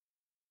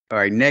 All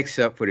right. Next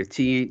up for the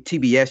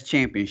TBS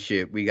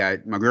Championship, we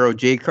got my girl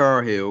Jay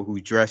Carhill,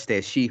 who dressed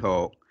as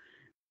She-Hulk,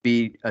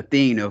 beat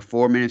Athena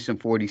 4 minutes and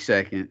 40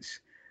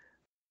 seconds.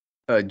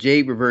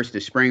 Jade reversed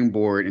the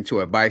springboard into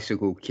a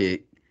bicycle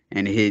kick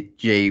and hit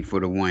Jade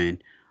for the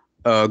win.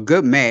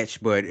 Good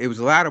match, but it was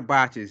a lot of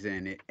botches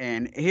in it.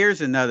 And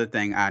here's another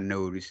thing I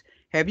noticed.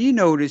 Have you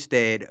noticed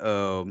that?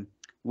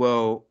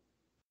 Well,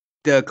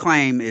 the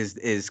Acclaim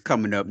is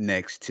coming up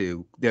next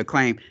too. The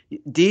Acclaim,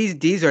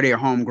 these are their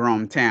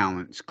homegrown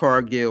talents,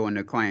 Cargill and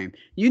Acclaim.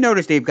 You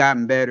notice they've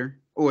gotten better,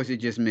 or is it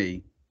just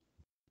me?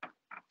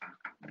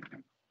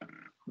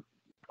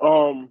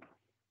 Um,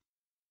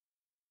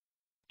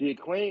 the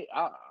acclaim,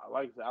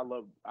 like I said,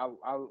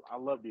 I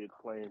love the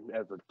acclaim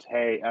as a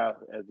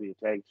as the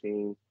tag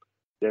team,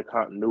 their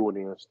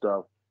continuity and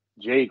stuff.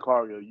 Jade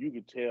Cargill, you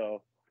could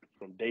tell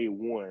from day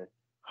one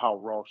how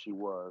raw she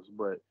was,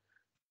 but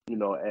you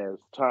know, as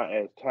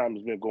time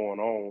has been going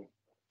on,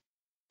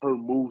 her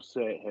move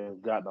set has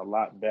gotten a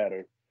lot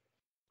better.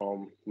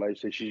 Like I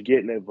said, she's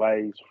getting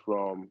advice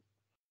from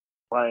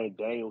Brian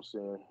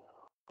Danielson,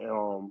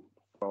 from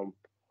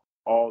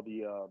all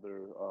the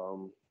other,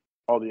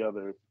 all the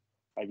other,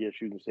 I guess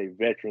you can say,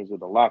 veterans of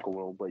the locker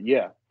room. But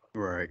yeah,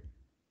 Right.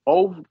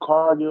 both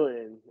Cargill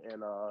and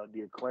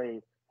the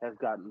acclaim has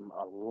gotten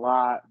a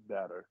lot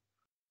better.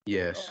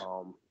 Yes.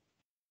 Um,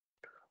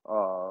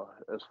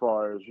 as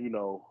far as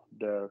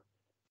their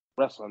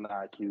wrestling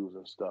IQs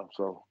and stuff.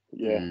 So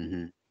yeah,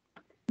 Hmm.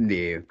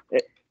 Yeah.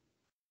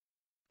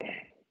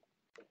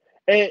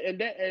 and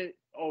that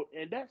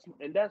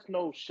and that's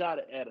no shot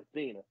at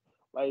Athena.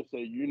 Like I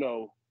said,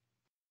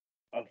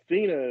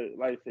 Athena,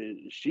 like I said,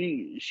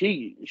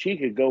 she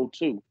could go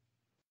too.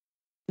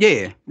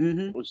 Yeah.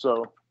 Hmm.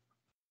 So,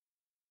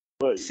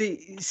 but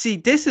See,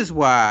 this is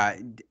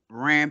why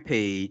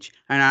Rampage,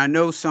 and I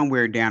know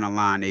somewhere down the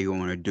line they're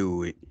going to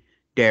do it.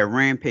 That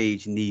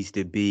Rampage needs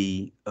to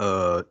be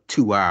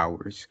 2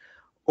 hours,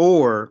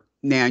 or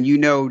now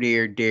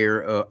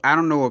they're I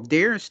don't know if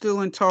they're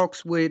still in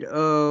talks with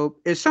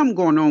is something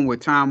going on with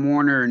Time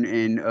Warner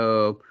and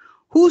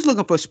who's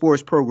looking for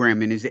sports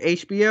programming? Is it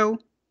HBO?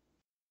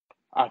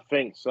 I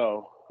think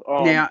so.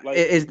 Now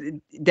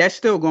Like that's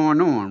still going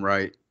on,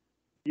 right?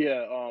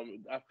 yeah,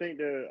 I think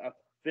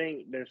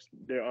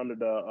they're under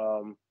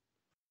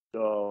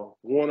the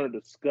Warner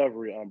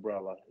Discovery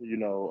umbrella.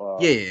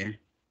 Yeah.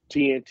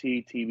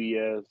 TNT,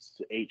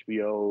 TBS,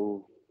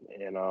 HBO,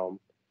 and all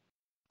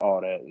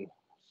that and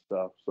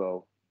stuff.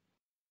 So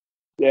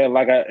yeah,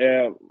 like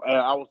I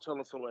was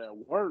telling someone at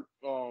work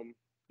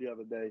the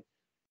other day,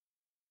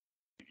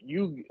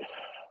 you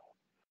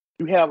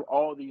you have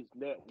all these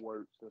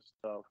networks and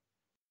stuff.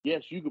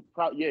 Yes, you could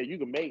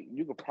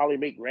probably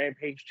make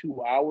Rampage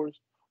 2 hours,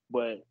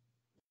 but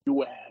you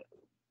would have,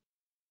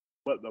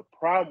 but the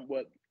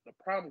problem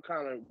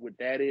kind of with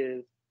that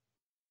is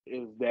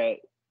that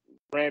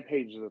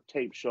Rampage is a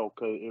tape show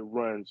because it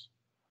runs.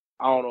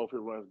 I don't know if it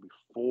runs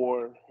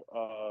before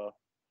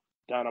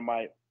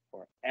Dynamite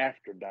or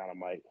after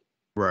Dynamite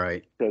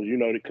Right.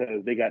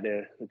 because they got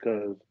their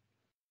because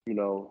you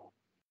know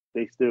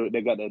they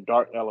got that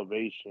dark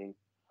elevation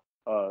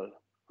uh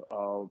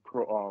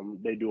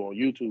they do on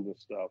YouTube and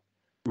stuff.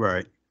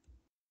 Right.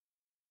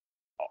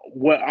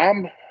 What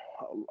I'm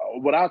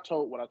what I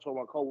told my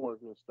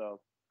coworkers and stuff,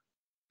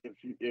 if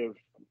you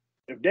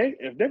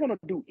if they're gonna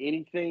do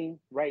anything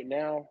right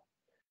now,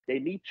 they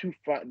need to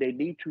find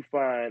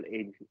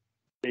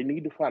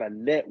a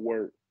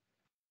network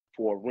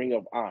for Ring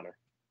of Honor.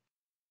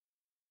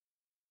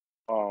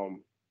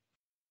 Um,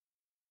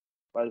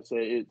 like I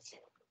said,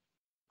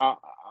 I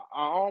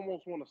I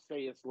almost want to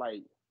say it's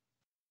like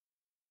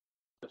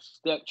the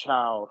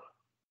stepchild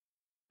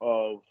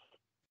of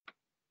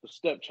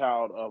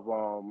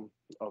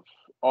of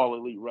All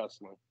Elite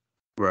Wrestling.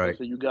 Like I Right.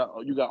 said, you got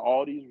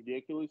all these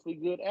ridiculously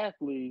good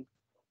athletes,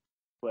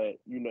 but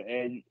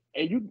and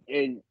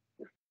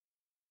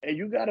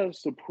you got a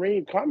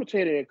supreme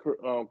commentator in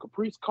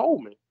Caprice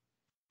Coleman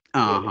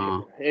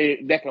Uh-huh.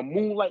 that can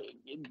moonlight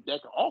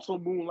that can also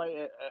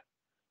moonlight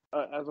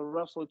as a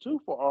wrestler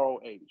too for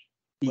ROH.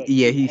 But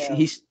Yeah, you have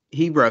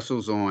he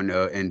wrestles on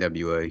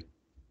NWA.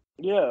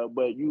 yeah,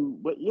 but you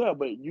but yeah,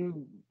 but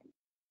you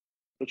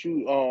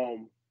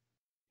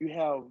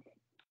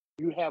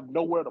you have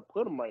nowhere to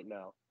put them right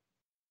now.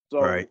 So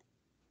Right.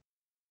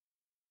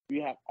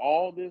 you have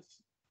all this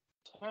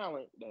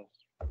talent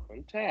that's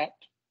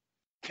untapped,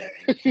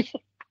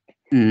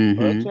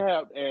 Mm-hmm.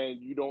 untapped, and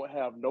you don't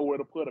have nowhere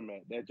to put them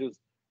at. That just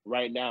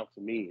right now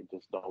to me, it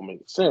just don't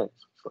make sense.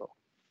 So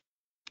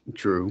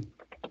True.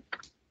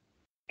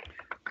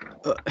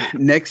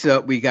 Next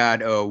up, we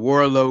got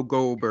Warlow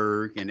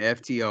Goldberg and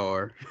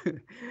FTR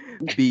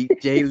beat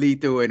Jay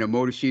Lethal and the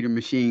Motor City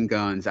Machine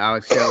Guns,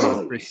 Alex Shelley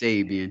and Chris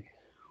Sabian.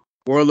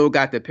 Warlow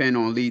got the pin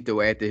on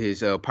Lethal after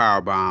his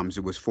power bombs.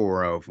 It was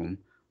 4 of them.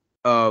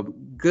 Uh,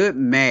 Good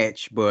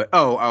match, but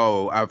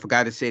I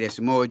forgot to say that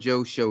Samoa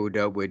Joe showed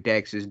up with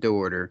Dax's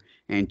daughter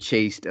and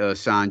chased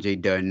Sanjay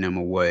Dutt and them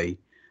away.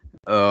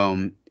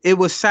 It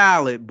was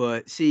solid,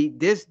 but see,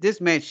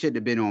 this match should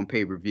have been on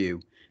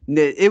pay-per-view.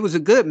 It was a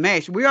good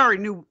match. We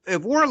already knew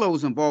if Warlow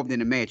was involved in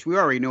the match, we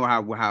already know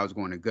how it's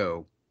going to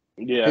go.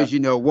 yeah. Because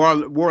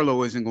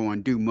Warlow isn't going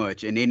to do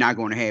much, and they're not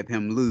going to have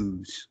him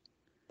lose.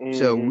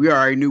 So Mm-hmm. we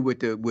already knew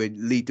what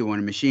Lethal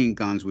and the Machine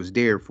Guns was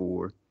there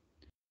for,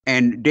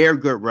 and they're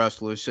good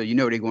wrestlers, so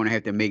they're going to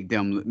have to make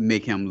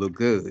him look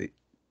good.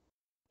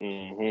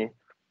 Mm-hmm.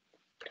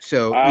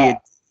 So yeah,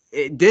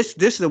 Uh, this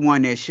is the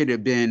one that should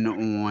have been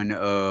on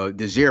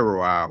the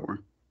 0 hour.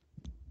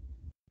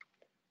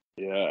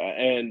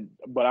 yeah,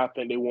 but I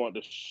think they want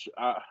to.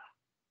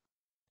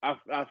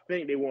 I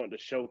think they want to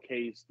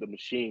showcase the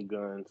machine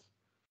guns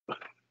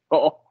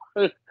on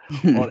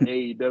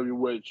AEW,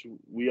 which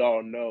we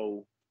all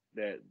know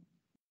that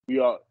we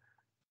all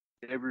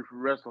every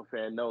wrestling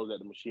fan knows that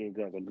the machine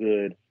guns are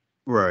good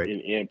Right. in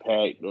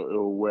Impact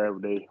or wherever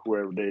they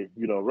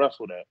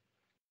wrestled at.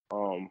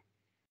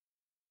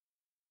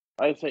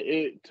 I say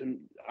it to.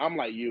 I'm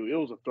like you. It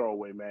was a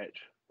throwaway match.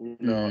 I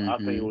think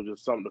it Hmm. was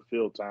just something to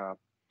fill time.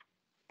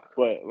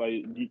 But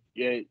like,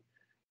 yeah,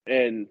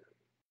 and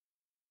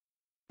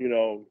you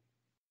know,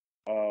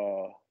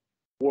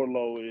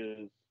 Warlow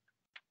is.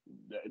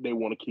 They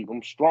want to keep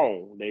him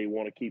strong. They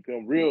want to keep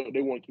him real.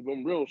 They want to keep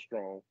him real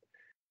strong.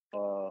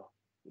 Uh,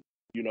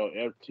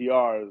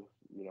 FTR.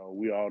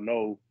 We all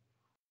know.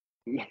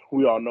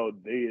 We all know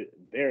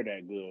they're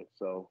that good.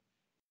 So,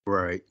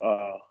 Right.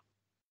 uh,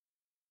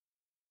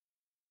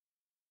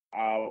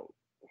 I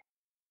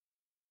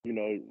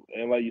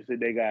and like you said,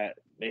 they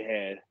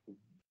had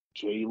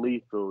Jay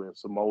Lethal and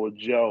Samoa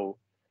Joe.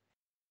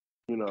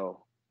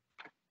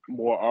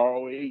 More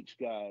ROH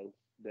guys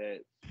that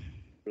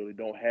really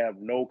don't have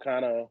no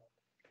kind of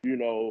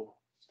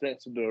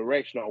sense of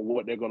direction on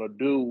what they're gonna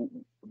do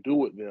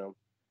with them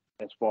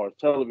as far as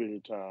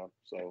television time.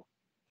 So,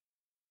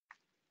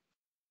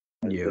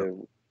 like I Yeah.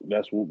 said,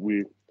 that's what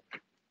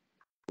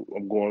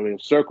I'm going in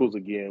circles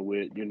again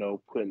with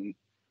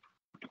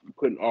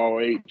putting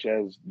ROH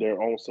as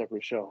their own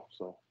separate show.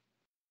 So,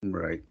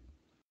 Right.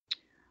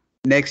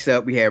 Next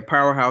up, we have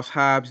Powerhouse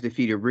Hobbs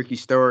defeated Ricky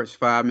Starks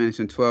 5 minutes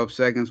and 12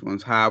 seconds.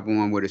 Once Hobbs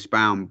won with a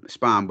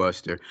spine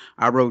buster.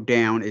 I wrote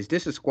down, "Is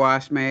this a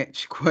squash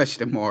match?"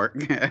 Question mark.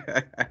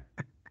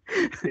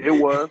 it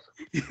was.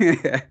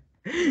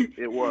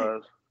 It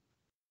was.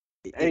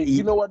 And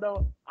you know what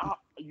though?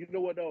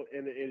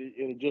 And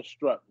it just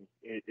struck me.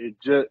 It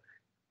just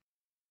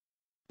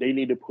they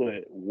need to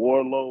put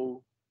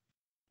Warlow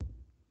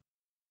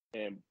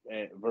and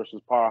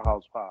versus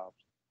Powerhouse Hobbs.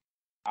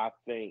 I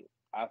think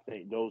I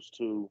think those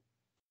two.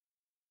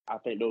 I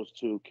think those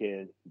two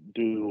can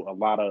do a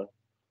lot of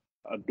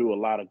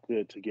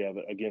good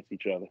together against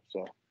each other.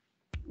 So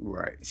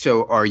Right.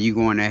 So, are you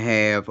going to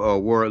have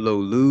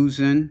Wardlow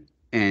losing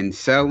and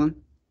selling?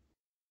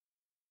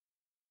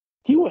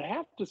 he would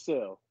have to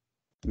sell.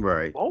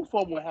 Right. Both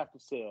of them would have to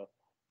sell.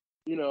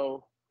 You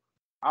know,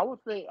 I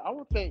would think.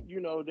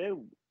 They.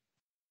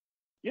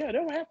 Yeah, they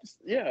would have to.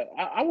 Yeah,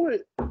 I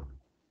would.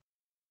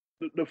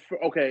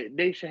 Okay,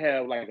 they should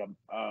have like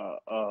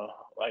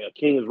a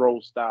King's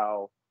Road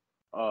style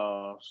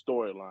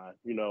storyline.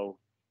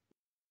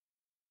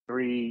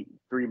 Three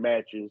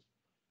matches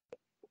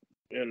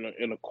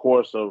in the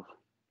course of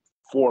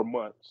 4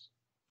 months,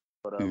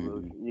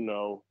 whatever.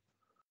 Mhm.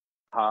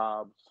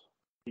 Hobbs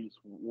beats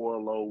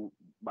Warlow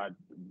by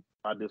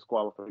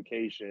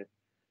disqualification.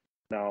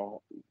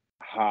 Now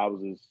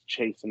Hobbs is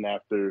chasing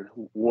after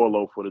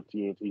Warlow for the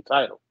TNT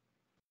title.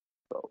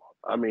 So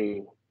I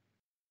mean,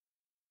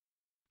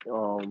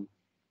 um,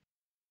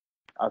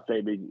 I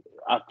think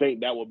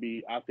that would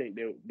be. I think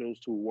those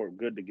two work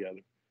good together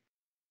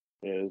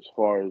as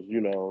far as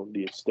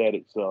the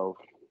aesthetics of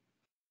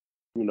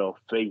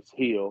face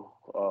heel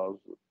of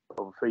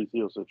a face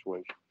heel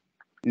situation.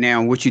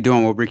 Now, what you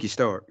doing with Ricky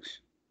Starks?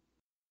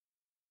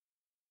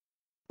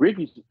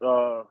 Ricky's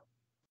I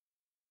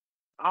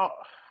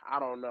I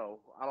don't know.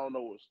 I don't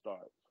know what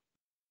starts.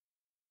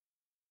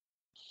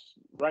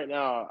 Right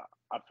now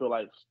I feel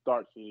like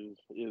Starks is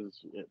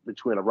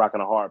between a rock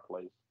and a hard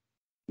place.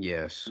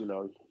 Yes.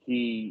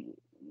 He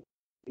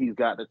he's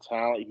got the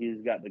talent,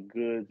 he's got the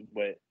goods,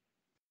 but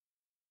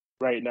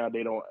right now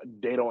they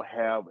don't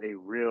have a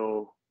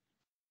real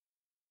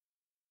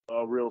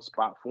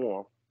spot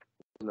for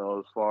him.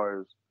 As far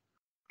as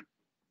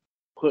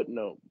putting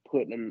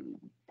them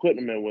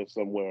in with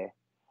somewhere.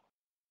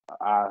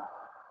 I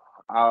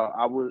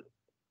I would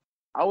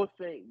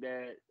think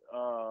that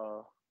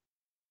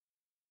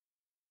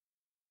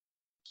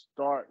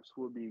Starks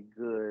would be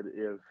good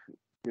if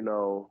you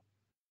know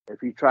if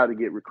he tried to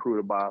get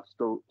recruited by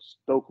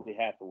Stokely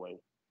Hathaway.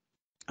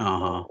 You Uh-huh.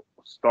 know,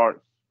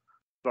 Starks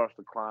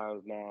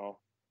declines now.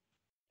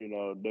 You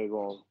know, they're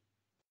gonna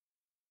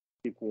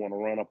people want to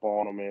run up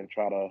on him and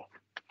try to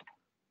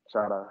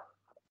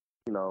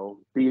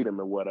beat him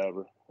or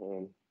whatever.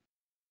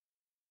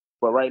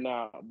 But right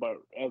now,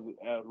 as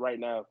right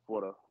now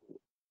for the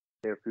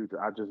near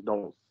future, I just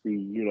don't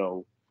see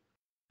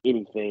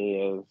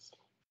anything as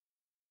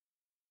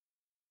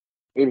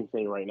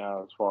anything right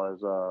now as far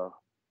as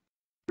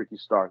Ricky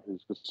Stark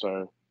is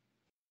concerned.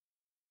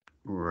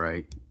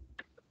 Right.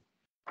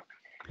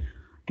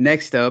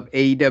 Next up,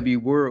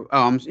 AEW World.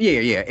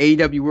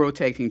 AEW World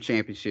Tag Team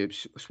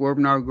Championships. Swerve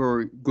and Our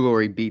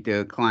Glory beat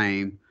the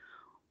Acclaim.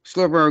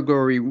 Swerve and Our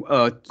Glory,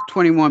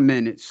 21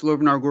 minutes.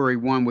 Swerve and Our Glory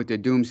won with the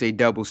Doomsday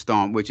Double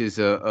Stomp, which is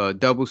a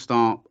double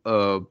stomp.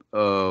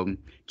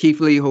 Keith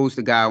Lee holds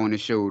the guy on the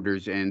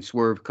shoulders, and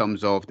Swerve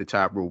comes off the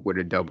top rope with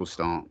a double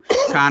stomp.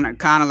 Kind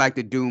of like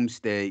the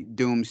Doomsday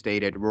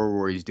that the Road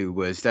Warriors do,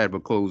 but instead of a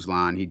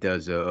clothesline, he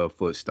does a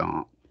foot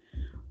stomp.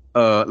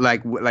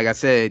 Like I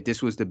said,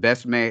 this was the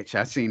best match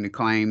I seen the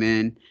Claim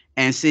in.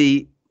 And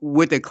see,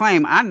 with the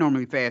Claim, I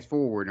normally fast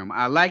forward them.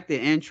 I like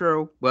the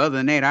intro, but other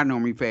than that, I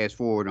normally fast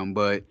forward them.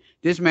 But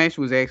this match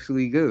was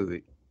actually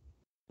good.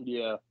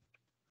 Yeah,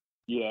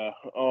 yeah.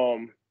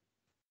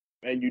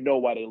 And you know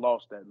why they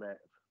lost that match?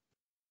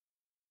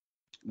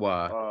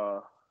 Why?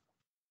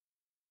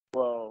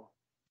 Well,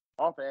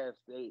 Austin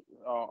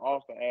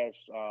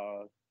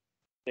Ash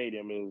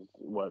Stadium is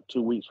what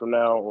 2 weeks from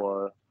now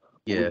or a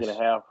week and a Yes.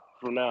 half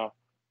from now.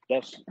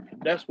 That's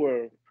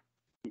where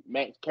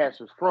Max Cash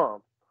is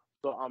from.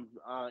 So I'm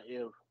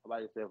if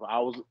like I said,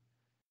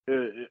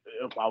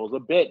 if I was a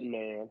betting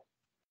man,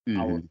 I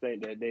Mm-hmm. would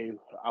think that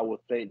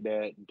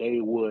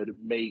they would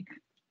make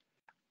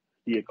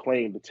the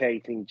Acclaim the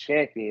tag team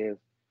champions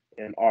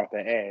and Arthur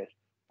Ashe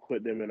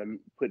put them in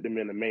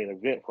the main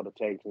event for the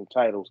tag team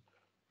titles.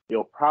 I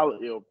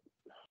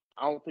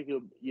don't think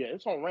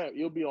it's on Ramp.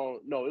 It'll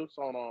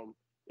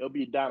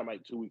be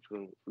Dynamite 2 weeks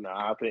from now.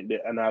 I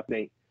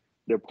think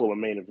they're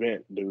pulling main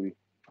event duty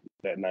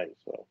that night.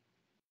 So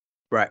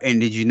Right.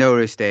 And did you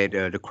notice that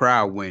the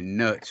crowd went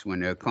nuts when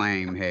the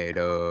Acclaim had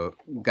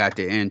got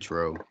the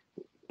intro?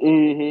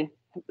 Yeah,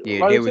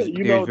 like I said,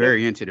 they was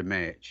very into the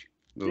match.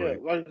 Go yeah,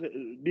 ahead. like I said,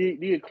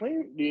 the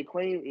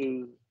acclaim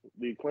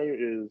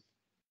is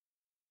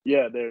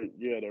yeah,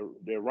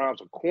 their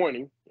rhymes are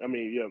corny. I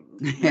mean,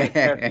 Matt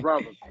Cash's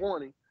rhymes are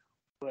corny,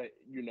 but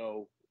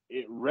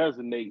it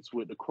resonates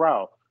with the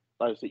crowd.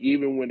 Like I said,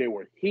 even when they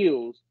were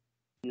heels,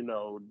 you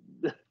know,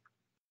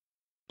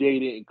 they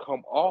didn't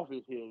come off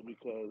as heels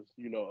because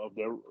of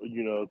their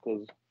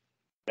because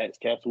Max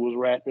Castle was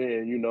rapping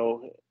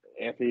and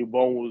Anthony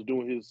Bone was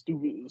doing his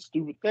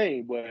stupid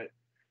thing, but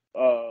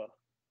uh,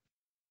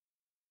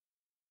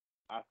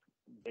 I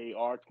they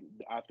are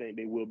I think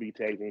they will be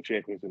tag team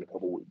champions in a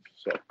couple weeks.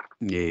 So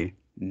Yeah.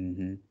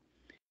 Hmm.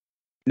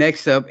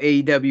 Next up,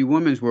 AEW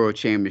Women's World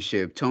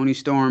Championship. Tony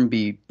Storm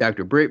beat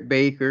Dr. Britt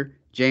Baker,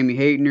 Jamie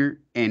Hayter,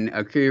 and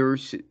Akira.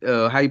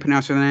 How you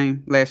pronounce her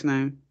name? Last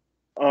name?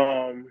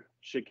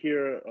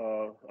 Shakira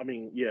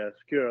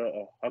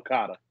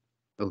Hakata.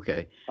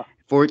 Okay.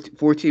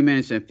 14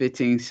 minutes and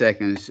 15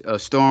 seconds.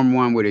 Storm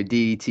won with a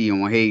DDT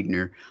on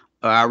Hayter.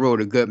 I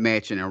wrote a good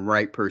match and the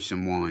right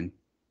person won.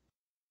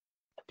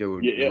 The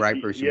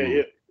right person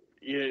won.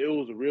 It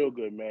was a real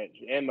good match,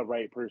 and the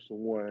right person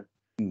won.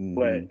 Hmm.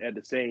 But at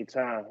the same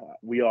time,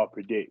 we all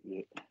predicted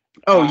it.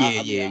 Oh I, yeah,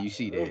 I mean, yeah. You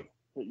see that?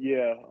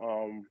 yeah,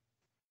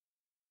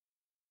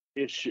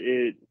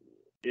 it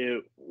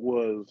it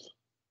was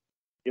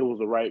it was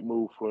the right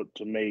move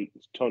to make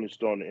Tony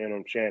Storm the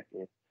interim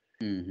champion.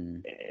 Hmm.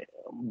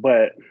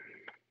 But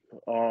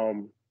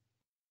um,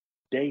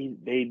 they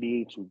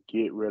need to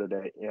get rid of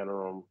that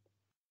interim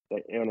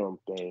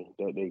thing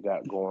that they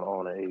got going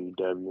on at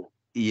AEW.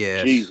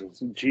 Yes.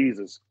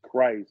 Jesus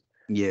Christ,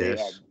 they are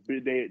Yes.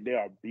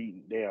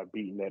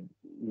 beating that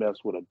mess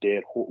with a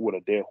dead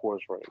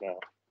horse right now.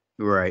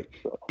 Right.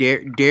 So,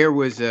 There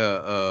was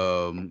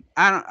a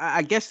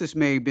I guess this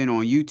may have been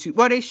on YouTube.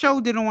 Well, they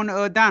showed it on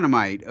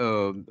Dynamite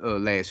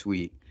last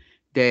week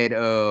that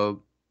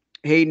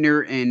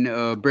Hayner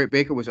and Britt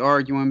Baker was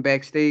arguing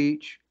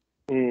backstage.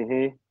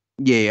 mm-hmm.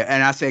 Yeah,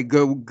 and I said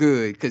good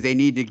because they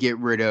need to get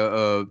rid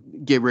of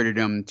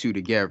them two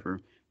together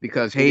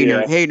because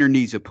Yeah, Hayner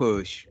needs a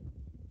push.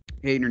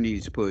 Hayner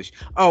needs a push.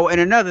 Oh,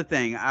 and another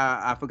thing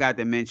I forgot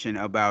to mention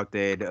about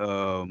that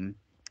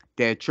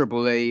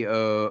AAA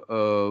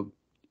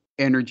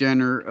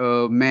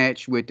intergender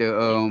match with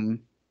the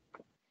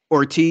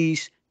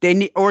Ortiz.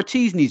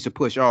 Ortiz needs to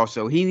push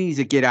also. He needs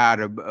to get out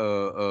of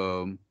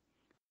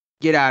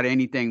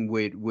anything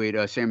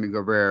with Sammy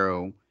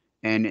Guevara,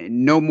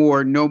 and no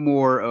more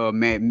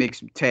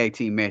mixed tag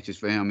team matches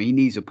for him. He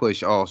needs a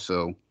push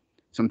also,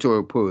 some sort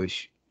of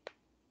push.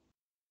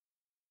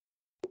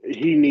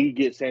 he need to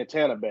get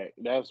Santana back.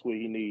 That's what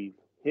he needs.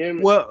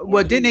 Him. Well,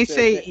 didn't Between they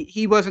say Santana,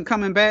 he wasn't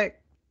coming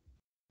back?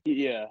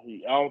 yeah,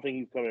 I don't think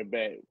he's coming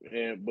back.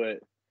 But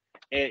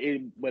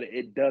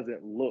it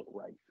doesn't look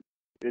right.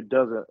 It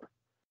doesn't.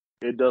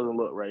 It doesn't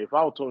look right. If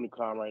I was Tony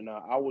Khan right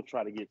now, I would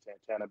try to get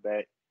Santana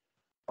back,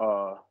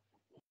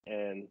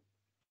 and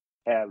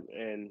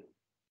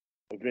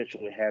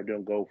eventually have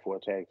them go for a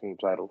tag team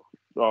titles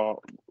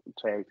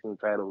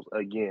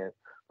again,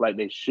 like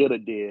they should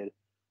have did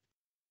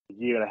a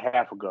year and a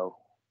half ago.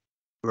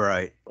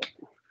 Right.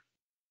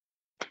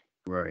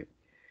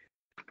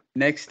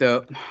 Next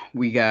up,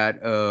 we got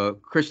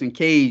Christian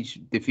Cage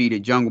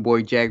defeated Jungle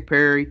Boy Jack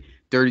Perry,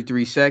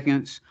 33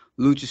 seconds.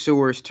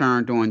 Luchasaurus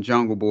turned on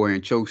Jungle Boy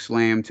and choke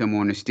slammed him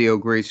on the steel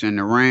grates in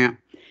the ramp.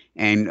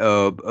 And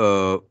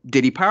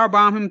did he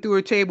powerbomb him through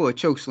a table or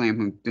choke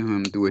slam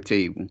him through a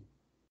table?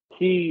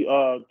 He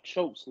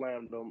choke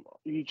slammed him.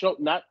 He choked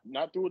not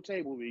through a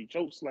table. But he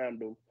choke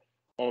slammed him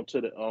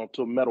onto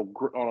the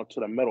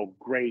metal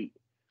grate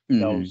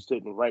that was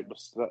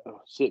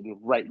sitting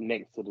right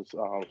next to the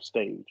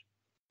stage.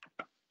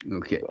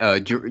 Okay.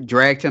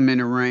 Dragged him in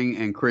the ring,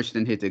 and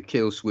Christian hit the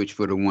kill switch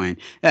for the win.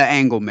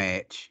 Angle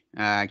match.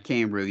 I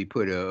can't really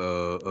put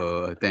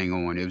a thing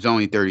on it. It was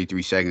only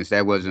 33 seconds.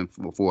 That wasn't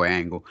for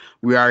Angle.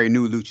 We already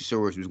knew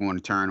Luchasaurus was going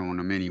to turn on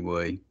him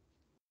anyway.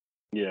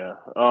 Yeah.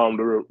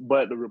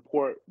 There's a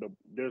report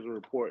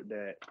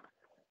that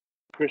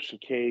Christian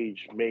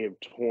Cage may have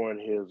torn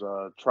his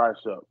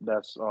tricep.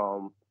 That's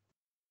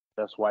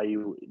why he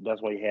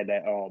had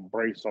that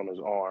brace on his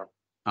arm.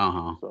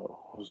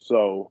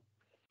 So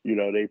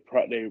they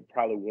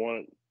probably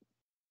want.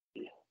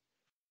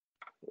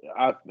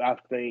 I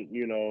think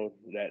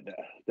that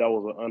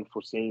was an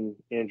unforeseen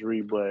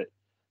injury, but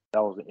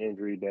that was an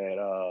injury that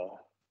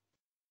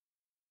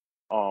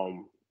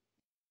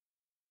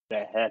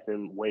that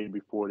happened way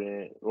before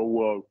then,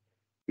 or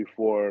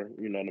before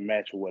the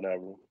match or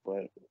whatever.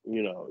 But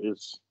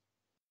it's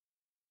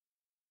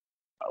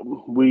I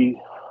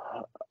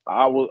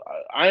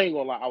ain't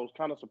gonna lie, I was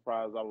kind of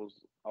surprised. I was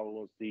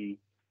gonna see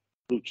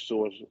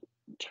Luchasaurus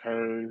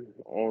turn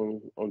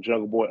on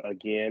Jungle Boy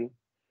again.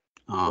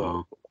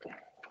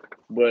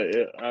 But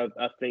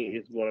I think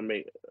it's going to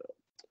make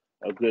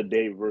a good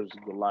David versus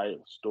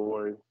Goliath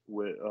story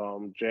with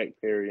Jack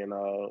Perry and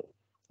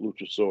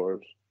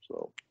Luchasaurus.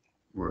 So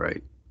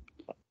right.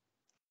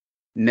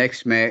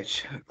 Next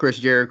match, Chris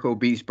Jericho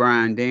beats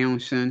Bryan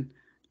Danielson.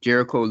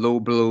 Jericho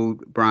low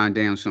blowed Bryan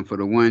Danielson for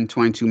the win,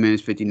 22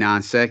 minutes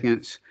 59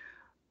 seconds.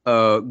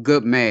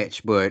 Good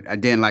match, but I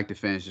didn't like the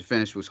finish. The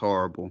finish was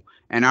horrible.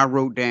 And I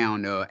wrote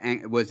down,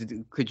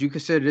 could you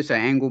consider this an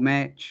angle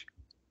match?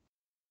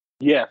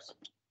 Yes.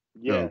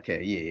 Yeah.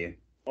 Okay. Yeah.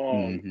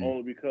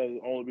 Only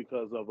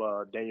because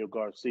of Daniel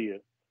Garcia,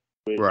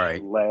 which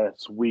right.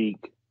 last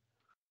week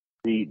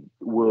beat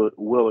Willa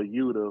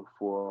Yuta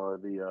for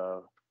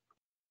the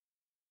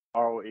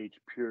ROH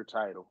Pure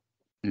title.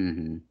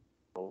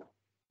 So,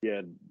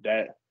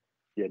 that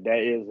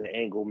is an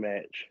angle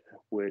match,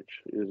 which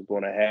is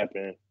going to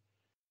happen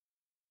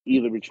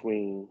either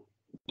between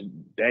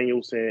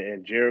Danielson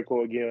and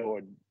Jericho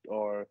again,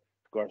 or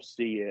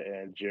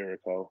Garcia and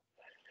Jericho.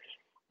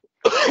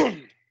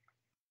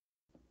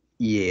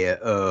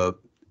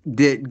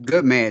 Did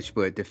good match,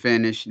 but the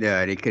finish,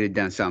 they could have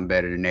done something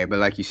better than that. But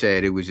like you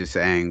said, it was just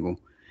an angle,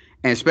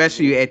 and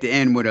especially at the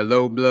end with a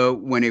low blow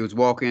when they was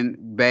walking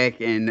back,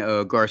 and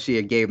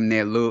Garcia gave him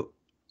that look,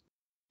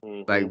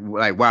 like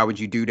why would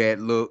you do that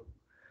look?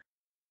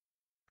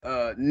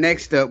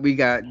 Next up, we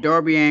got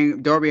Darby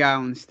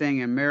Allin,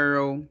 Sting, and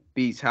Mero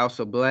beats House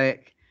of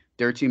Black,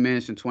 13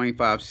 minutes and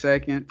 25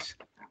 seconds.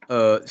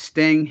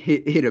 Sting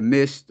hit a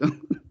miss.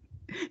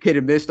 Hit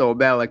a missed on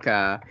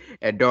Malachi,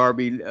 and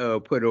Darby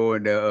put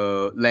on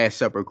the Last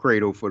Supper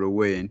cradle for the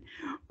win.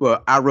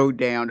 But I wrote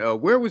down,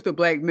 where was the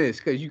black mist?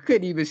 Because you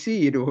couldn't even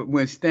see it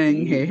when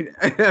Sting had.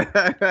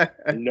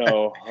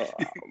 No,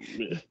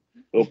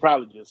 it'll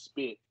probably just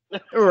spit.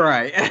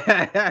 Right.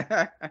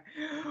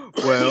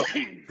 Well,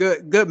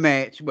 good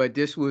match, but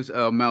this was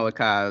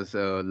Malachi's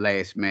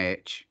last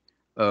match.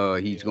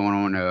 He's going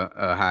on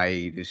a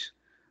hiatus.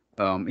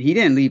 He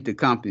didn't leave the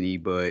company,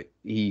 but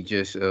he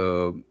just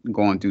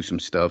going through some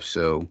stuff,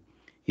 so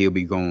he'll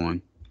be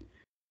gone.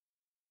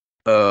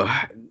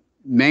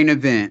 Main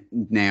event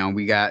now.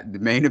 We got the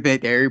main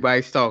event that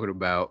everybody's talking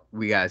about.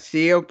 We got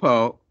CM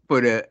Punk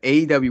for the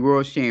AEW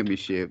World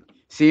Championship.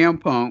 CM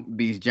Punk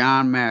beats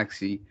John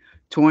Moxley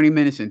 20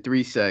 minutes and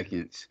 3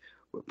 seconds.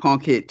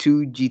 Punk hit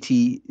 2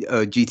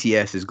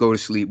 GTSs, go to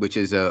sleep, which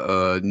is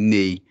a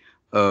knee.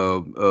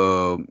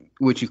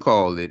 What you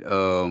call it?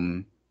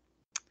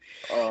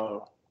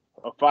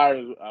 A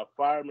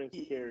fireman's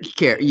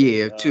carry.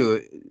 Yeah,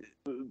 to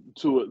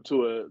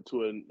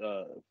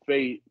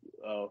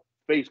a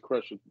face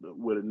crusher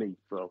with a knee.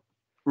 So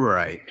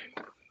right.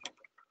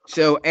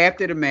 So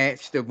after the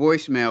match, the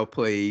voicemail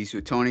plays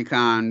with Tony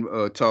Khan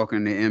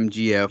talking to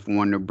MJF.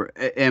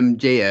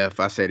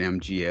 I said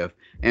MGF.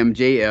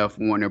 MJF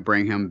wanted to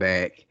bring him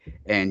back,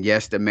 and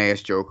yes, the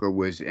masked Joker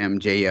was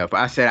MJF.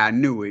 I said I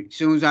knew it. As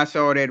soon as I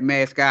saw that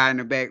masked guy in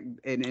the back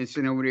and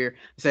sitting over there,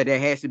 I said that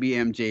has to be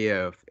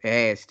MJF. It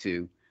has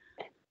to.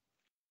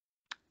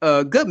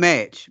 Good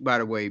match, by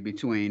the way,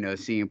 between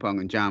CM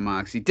Punk and John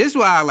Moxley. This is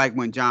why I like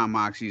when John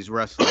Moxley is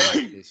wrestling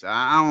like this.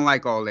 I don't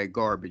like all that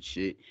garbage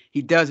shit.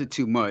 He does it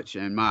too much,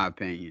 in my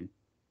opinion.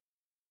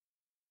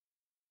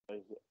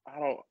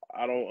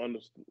 I don't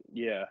understand.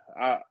 Yeah,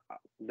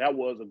 that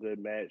was a good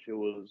match. It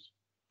was,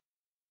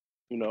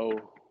 you know,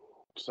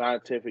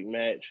 scientific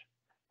match.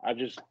 I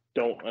just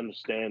don't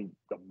understand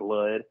the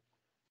blood.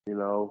 You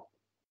know,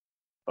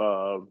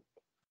 uh,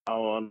 I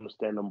don't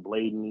understand them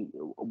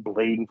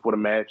blading for the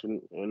match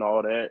and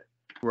all that.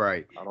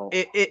 Right. I don't.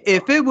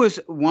 If it was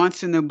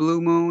once in the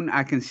blue moon,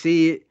 I can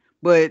see it.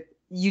 But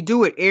you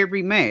do it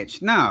every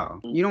match. No,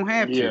 you don't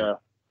have to. Yeah,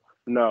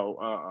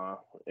 no,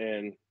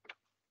 and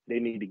they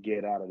need to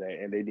get out of that,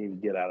 and they need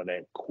to get out of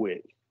that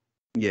quick.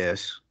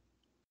 Yes.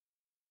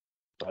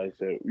 Like I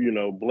said,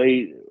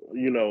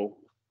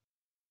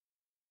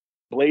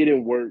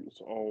 blading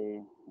works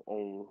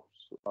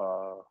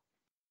uh,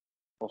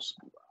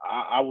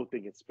 I would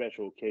think it's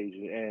special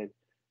occasion. And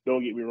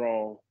don't get me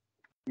wrong,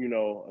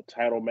 a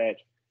title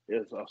match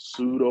is a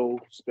pseudo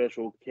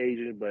special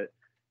occasion, but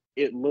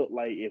it looked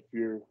like if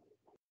you're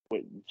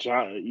with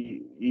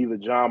either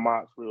John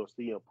Moxley or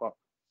CM Punk,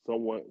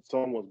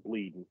 someone's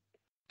bleeding,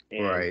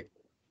 and Right.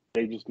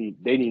 they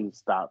need to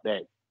stop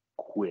that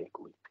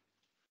quickly.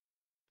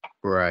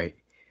 Right.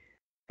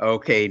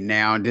 Okay,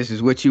 now this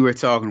is what you were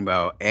talking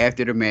about.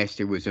 After the match,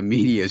 there was a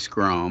media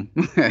scrum,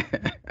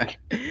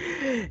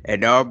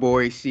 and our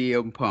boy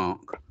CM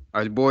Punk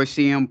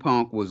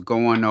was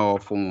going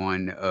off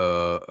on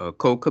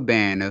Colt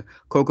Cabana.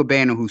 Colt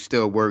Cabana, who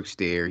still works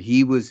there,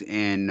 he was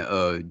in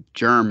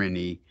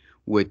Germany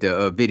with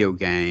the video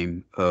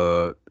game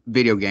show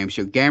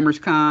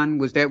GamersCon.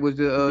 Was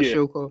the Yeah,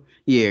 show called?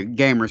 Yeah,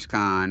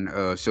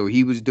 GamersCon. So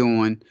he was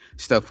doing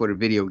stuff for the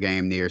video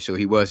game there, so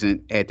he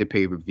wasn't at the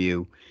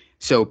pay-per-view.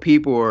 So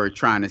people are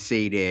trying to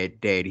say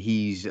that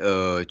he's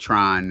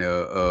trying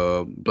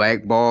to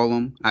blackball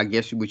him. I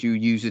guess would you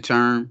use the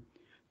term?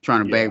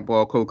 Trying to yeah.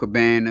 blackball Colt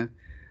Cabana.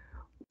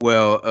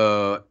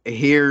 Well,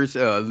 here's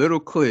a little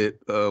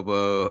clip of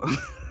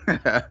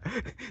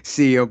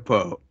CM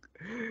Punk.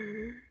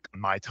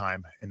 My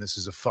time, and this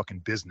is a fucking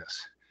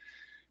business.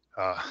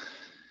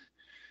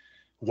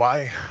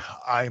 Why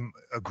I'm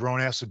a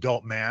grown-ass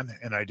adult man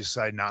and I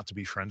decide not to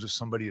be friends with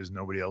somebody is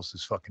nobody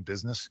else's fucking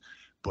business.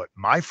 But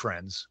my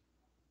friends,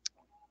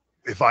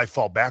 if I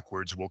fall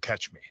backwards, will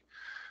catch me.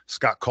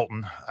 Scott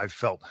Colton, I've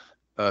felt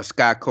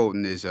Scott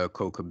Colton is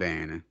Colt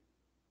Cabana.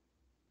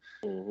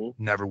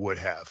 never would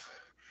have.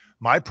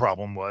 My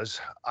problem was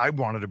I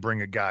wanted to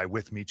bring a guy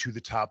with me to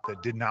the top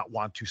that did not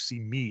want to see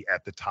me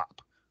at the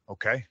top.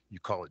 Okay? You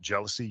call it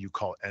jealousy, you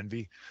call it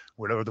envy,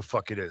 whatever the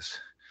fuck it is.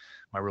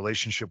 My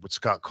relationship with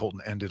Scott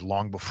Colton ended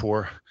long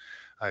before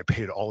I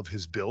paid all of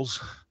his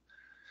bills.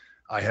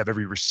 I have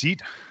every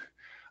receipt.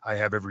 I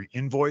have every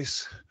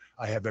invoice.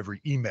 I have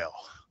every email.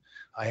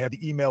 I have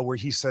the email where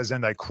he says,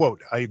 and I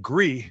quote, "I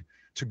agree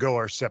to go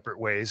our separate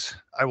ways.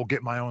 I will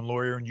get my own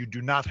lawyer and you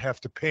do not have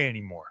to pay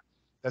anymore."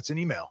 That's an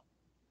email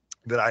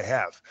that I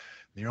have.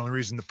 The only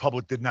reason the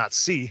public did not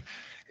see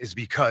is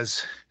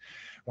because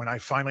when I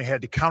finally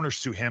had to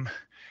countersue him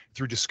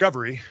through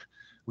discovery,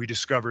 we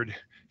discovered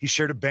he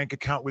shared a bank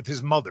account with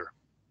his mother.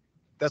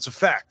 That's a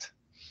fact.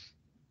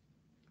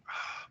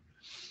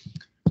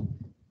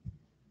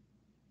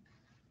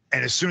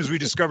 And as soon as we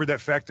discovered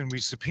that fact and we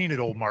subpoenaed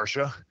old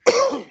Marcia,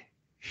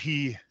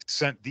 he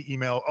sent the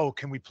email, "Oh,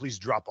 can we please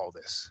drop all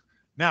this?"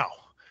 Now,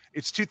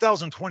 it's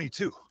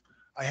 2022.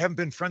 I haven't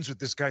been friends with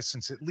this guy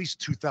since at least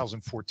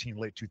 2014,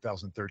 late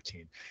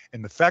 2013.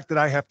 And the fact that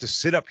I have to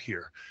sit up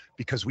here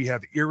because we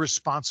have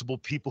irresponsible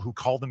people who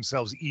call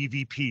themselves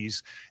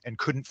EVPs and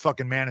couldn't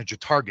fucking manage a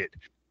target.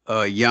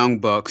 Young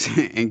Bucks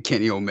and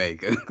Kenny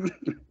Omega.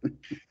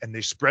 And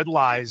they spread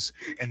lies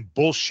and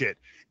bullshit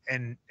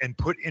and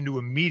put into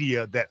a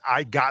media that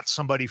I got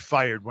somebody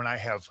fired when I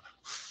have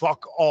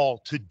fuck all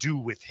to do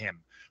with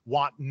him.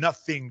 Want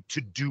nothing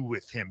to do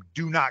with him.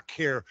 Do not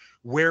care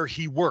where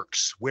he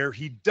works, where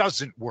he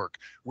doesn't work,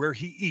 where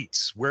he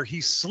eats, where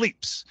he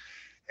sleeps.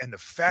 And the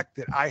fact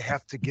that I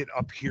have to get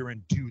up here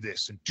and do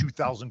this in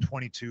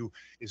 2022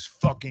 is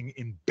fucking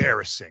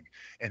embarrassing.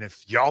 And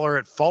if y'all are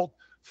at fault,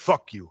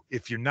 fuck you.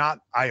 If you're not,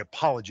 I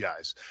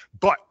apologize.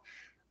 But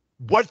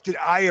what did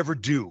I ever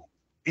do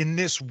in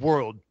this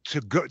world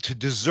to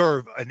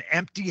deserve an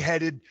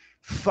empty-headed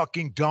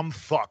fucking dumb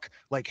fuck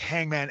like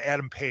Hangman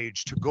Adam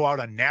Page to go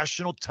out on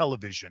national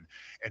television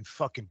and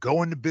fucking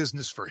go into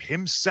business for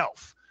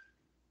himself?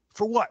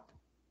 For what?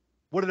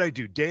 What did I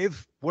do,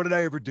 Dave? What did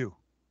I ever do?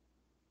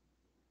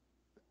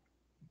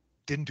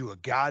 Didn't do a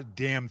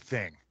goddamn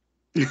thing.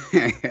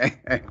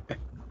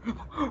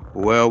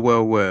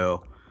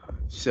 Well.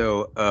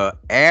 So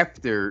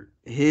after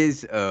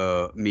his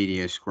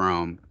media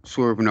scrum,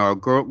 Swerve and Our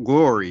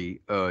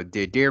Glory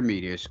did their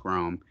media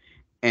scrum,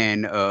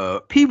 and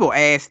people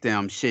asked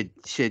them should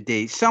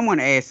they. Someone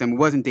asked them, it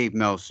wasn't Dave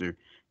Meltzer,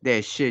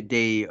 that should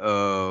they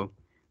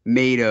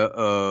made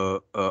a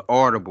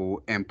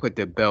audible and put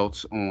the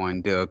belts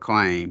on the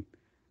Acclaim,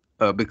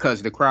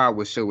 because the crowd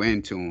was so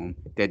into him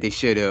that they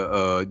should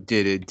have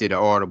did an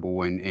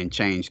audible and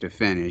changed the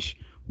finish.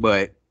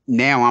 But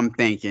now I'm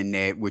thinking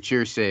that what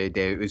you're saying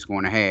that is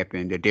going to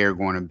happen, that they're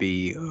going to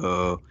be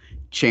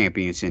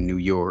champions in New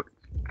York.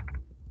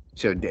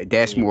 So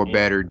that's more Mm-hmm.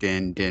 better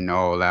than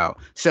All Out.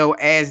 So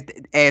as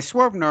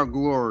Swerve in Our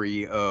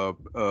Glory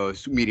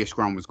media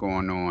scrum was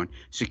going on,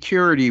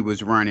 security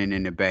was running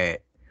in the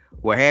back.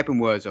 What happened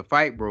was a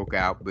fight broke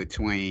out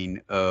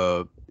between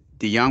the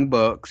Young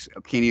Bucks,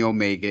 Kenny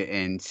Omega,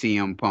 and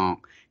CM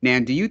Punk. Now,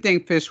 do you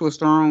think fist was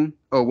thrown,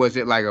 or was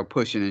it like a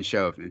pushing and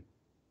shoving?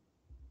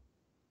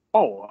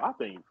 Oh, I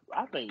think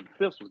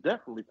Fist was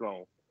definitely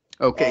thrown.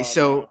 Okay, Now,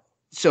 so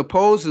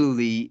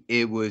supposedly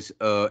it was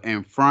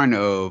in front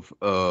of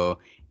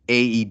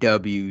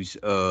AEW's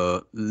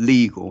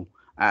legal.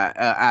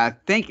 I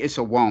think it's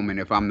a woman,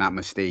 if I'm not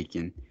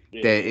mistaken.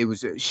 That yeah. it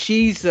was.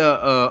 She's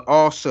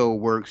also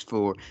works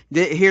for.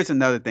 Here's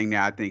another thing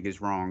that I think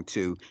is wrong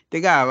too. They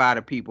got a lot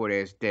of people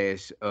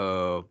that's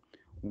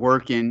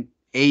working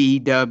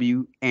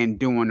AEW and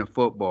doing the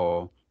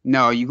football.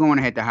 No, you're going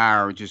to have to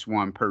hire just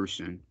one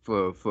person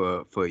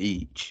for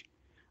each.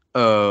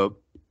 uh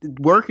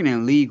Working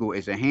in legal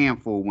is a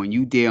handful when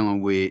you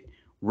dealing with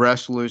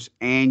wrestlers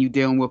and you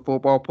dealing with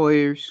football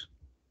players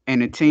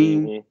and a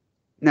team.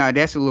 Mm-hmm. Now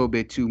that's a little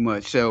bit too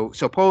much. So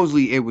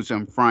supposedly it was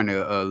in front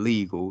of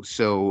legal.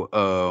 So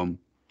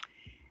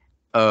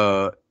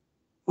uh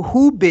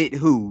who bit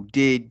who?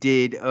 Did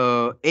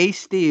Ace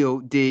Steel,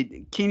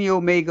 did Kenny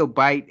Omega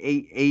bite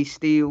Ace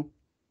Steel?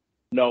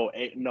 No,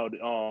 no.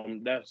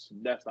 That's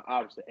the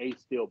opposite. Ace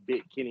still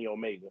bit Kenny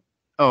Omega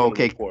Oh, in the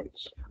okay.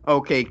 reports.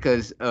 Okay,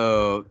 because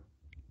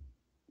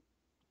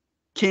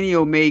Kenny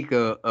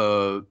Omega,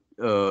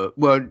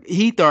 well,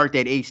 he thought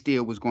that Ace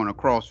Steel was going to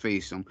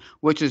crossface him,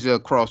 which is a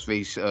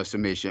crossface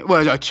submission.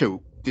 Well, it's a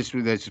choke. Let's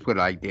just put it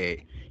like that.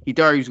 He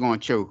thought he was going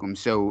to choke him,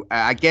 so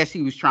I guess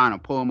he was trying to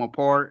pull him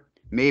apart.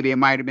 Maybe it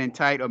might have been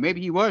tight, or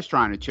maybe he was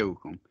trying to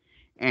choke him,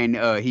 and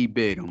he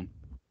bit him.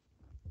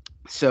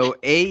 So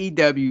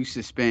AEW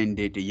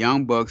suspended the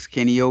Young Bucks,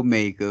 Kenny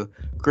Omega,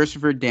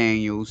 Christopher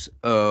Daniels.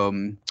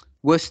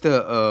 What's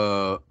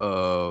the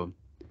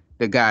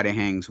guy that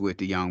hangs with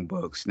the Young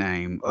Bucks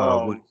name?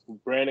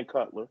 Brandon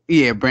Cutler.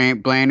 Yeah,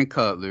 Brandon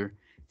Cutler.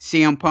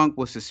 CM Punk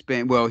was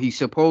suspended. Well, he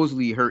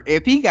supposedly hurt.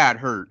 If he got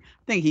hurt,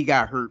 I think he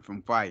got hurt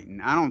from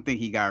fighting. I don't think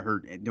he got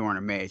hurt during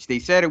a match. They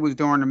said it was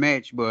during the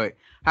match, but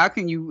how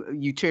can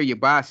you tear your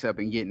bicep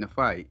and get in a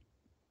fight?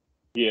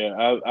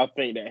 Yeah, I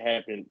think that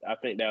happened. I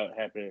think that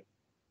happened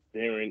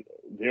during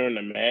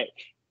the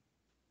match.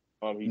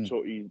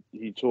 Mm.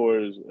 He tore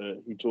his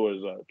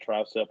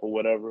tricep or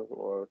whatever.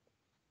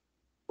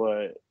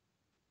 But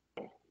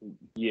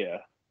yeah,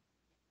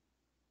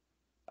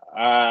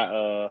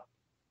 I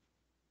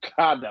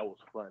God, that was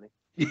funny.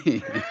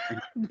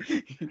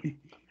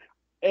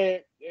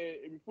 And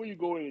before you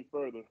go any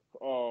further,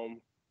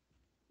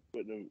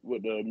 with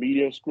the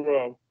medium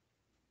scrum,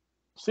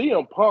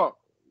 CM Punk,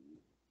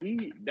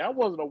 that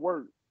wasn't a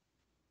work.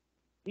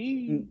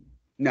 He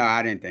No,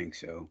 I didn't think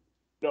so.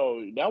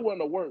 No, that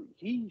wasn't a work.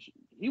 He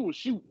was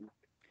shooting.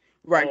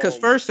 Right, because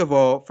Um, first of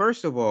all,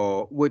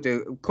 with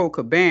the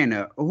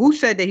Copacabana, who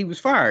said that he was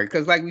fired?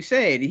 Because, like we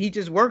said, he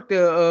just worked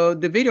the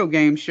video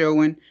game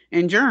show in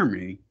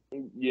Germany.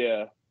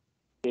 yeah,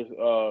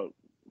 from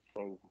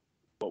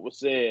what was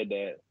said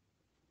that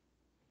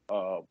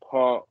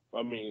Punk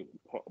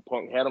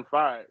had him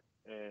fired,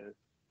 and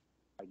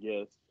I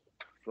guess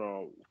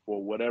for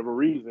whatever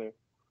reason,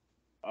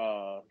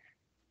 uh,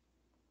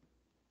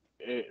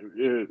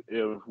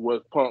 it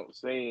was Punk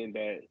saying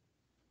that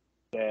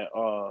that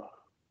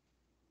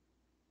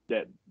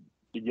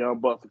the Young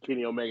Bucks and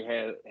Kenny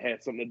Omega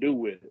had something to do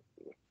with it,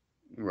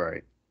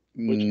 Right.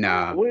 which I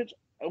Nah. which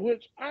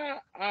which I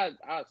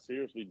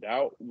seriously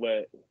doubt,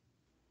 but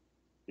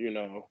you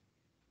know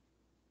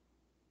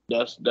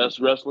that's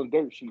wrestling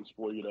dirt sheets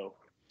for you though.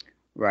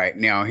 Right.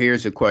 Now,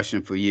 here's a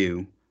question for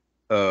you.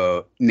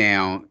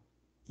 Now,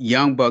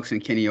 Young Bucks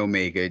and Kenny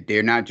Omega,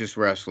 they're not just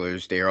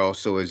wrestlers, they're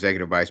also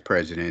executive vice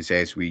presidents,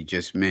 as we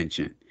just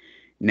mentioned.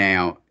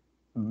 Now,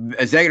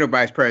 executive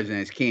vice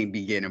presidents can't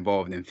be getting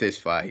involved in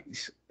fist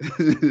fights.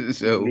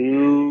 So,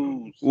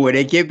 No, when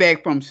they so get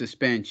back from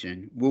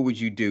suspension, what would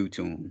you do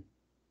to them?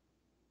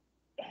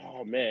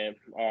 oh man,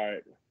 all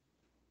right.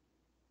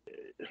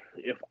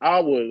 If I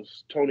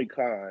was Tony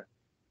Khan,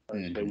 like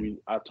I said, Hmm.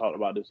 I talked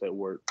about this at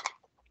work.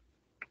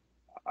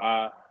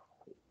 I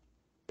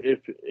if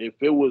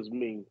it was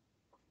me,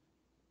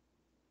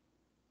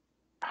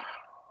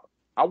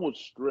 I would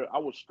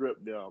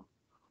strip them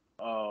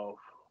of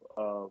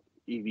of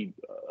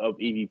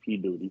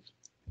EVP duties.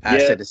 I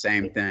said the Yes,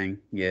 same thing.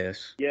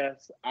 Yes.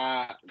 yes.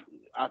 I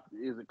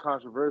is it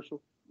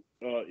controversial?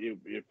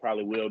 It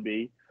probably will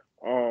be.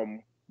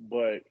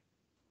 But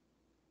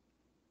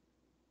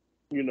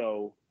you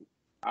know,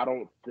 I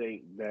don't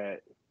think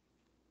that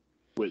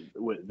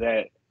with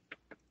that.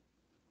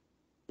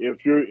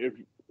 If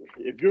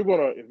you're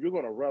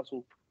gonna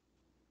wrestle,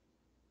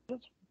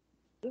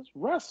 just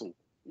wrestle,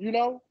 you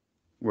know.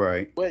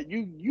 Right. But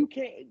you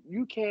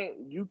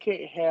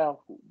can't have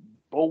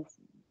both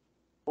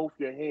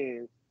your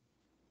hands.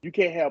 You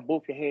can't have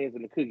both your hands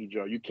in the cookie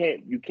jar. You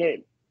can't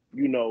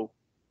you know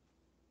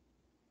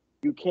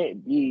you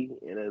can't be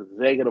an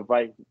executive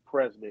vice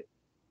president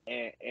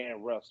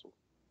and wrestle.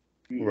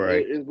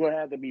 Right. It's going to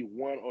have to be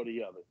one or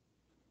the other.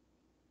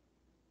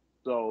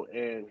 So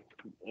and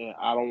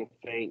I don't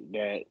think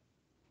that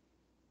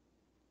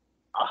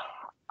I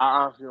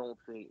honestly don't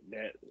think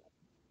that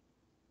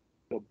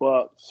the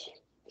Bucks.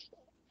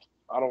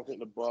 I don't think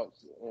the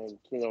Bucks and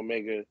King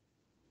Omega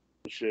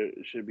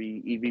should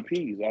be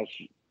EVPs. I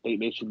think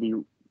they should be,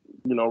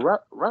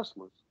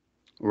 wrestlers.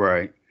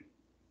 Right.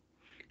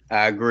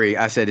 I agree.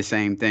 I said the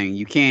same thing.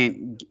 You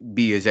can't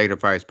be executive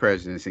vice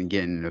president and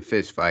get in a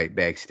fist fight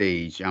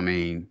backstage. I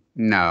mean,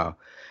 no.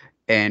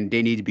 And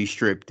they need to be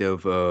stripped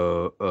of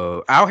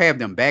I'll have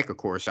them back, of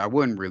course. I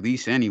wouldn't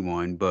release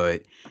anyone,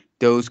 but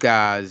those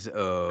guys,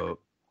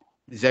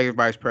 executive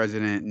vice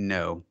president,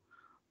 no.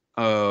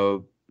 Uh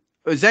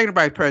executive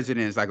vice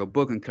president is like a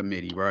booking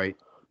committee, right?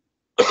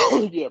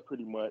 Yeah,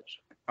 pretty much.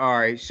 All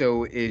right,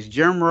 so is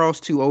Jim Ross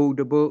too old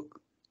to book?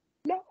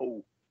 No,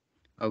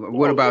 What no.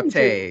 Let about me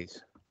tell you. Taz?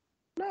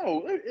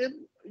 No,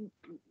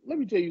 let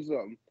me tell you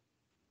something.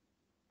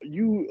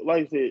 You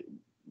like I said,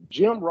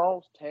 Jim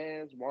Ross,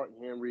 Taz, Mark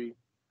Henry,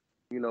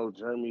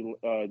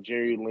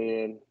 Jerry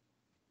Lynn,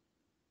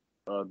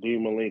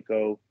 Dean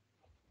Malenko.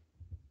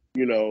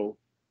 You know,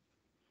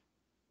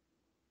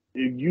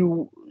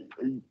 you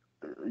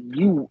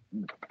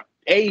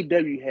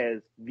AEW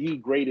has the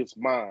greatest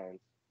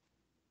minds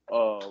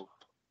of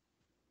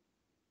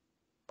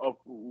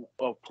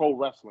of pro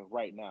wrestling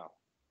right now.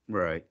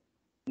 Right.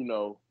 You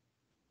know,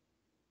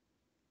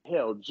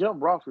 hell, Jim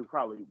Ross can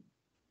probably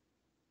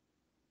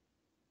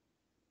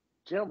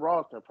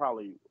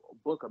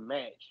book a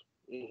match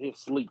in his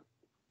sleep.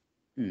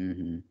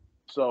 Mm-hmm.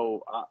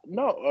 So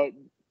no,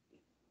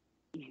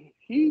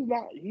 he's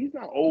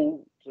not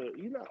old.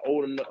 He's not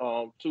old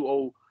enough, too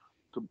old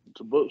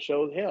to book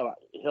shows. Hell,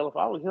 if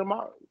I was him,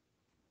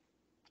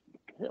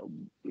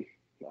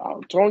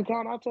 Tony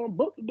Khan, I told him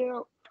book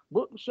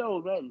the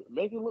shows, man,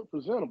 make it look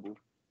presentable.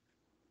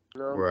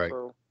 Right.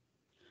 So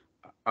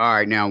All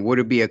right. Now, would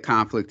it be a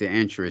conflict of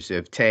interest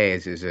if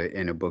Taz is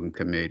in a booking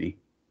committee?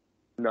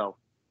 no,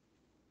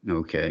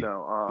 Okay.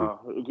 no.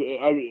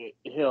 I mean,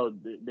 hell,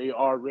 they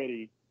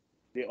already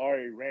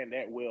ran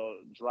that well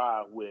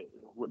dry with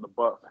the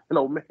Bucks and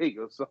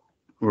Omega. So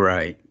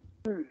Right.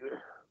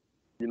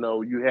 you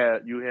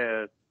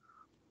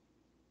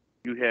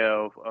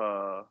have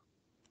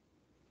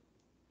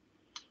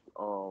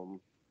um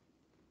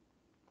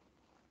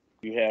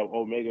you have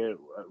Omega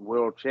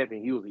world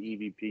champion. He was an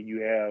EVP.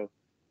 You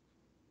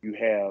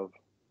have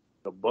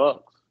the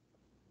Bucks.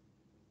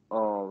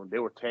 They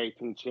were tag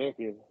team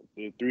champions.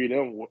 The three of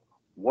them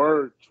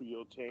were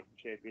trio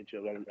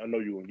championships. I know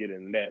you're gonna get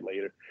into that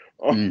later.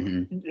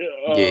 Mm-hmm.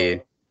 Yeah,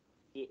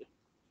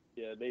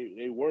 yeah,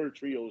 they were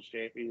trios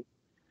champions.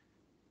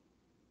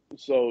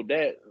 So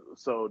that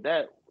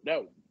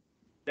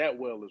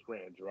well is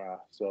ran dry.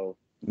 So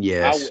I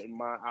Yes. wouldn't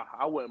mind.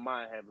 I wouldn't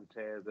mind having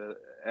Taz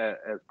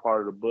as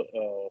part of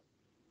the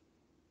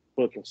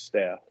booking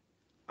staff.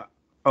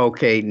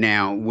 Okay.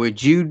 Now,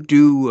 would you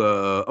do?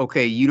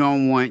 Okay, you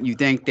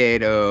think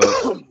that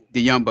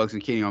the Young Bucks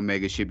and Kenny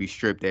Omega should be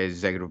stripped as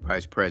executive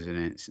vice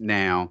presidents.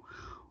 Now,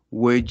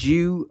 would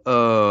you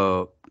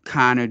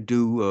kind of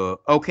do?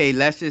 Okay,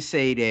 let's just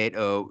say that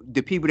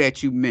the people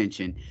that you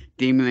mentioned,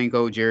 Dean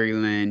Malenko, Jerry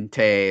Lynn,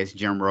 Taz,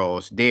 Jim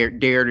Ross, they're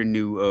the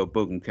new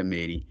booking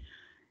committee.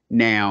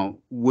 Now,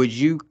 would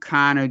you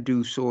kind of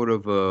do sort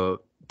of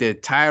the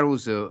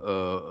titles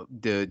of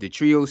the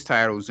trios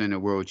titles and the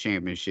world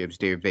championships,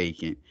 they're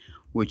vacant.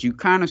 Would you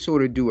kind of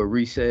sort of do a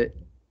reset?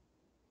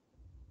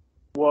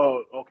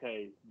 Well,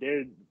 okay,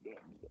 there.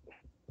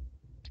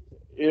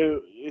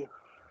 If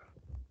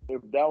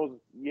that was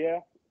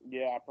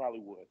I probably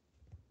would.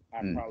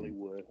 I probably Mm-hmm.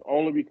 would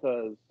only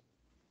because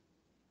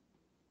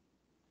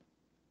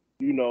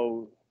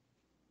the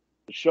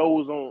show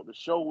was on. The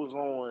show was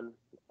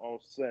on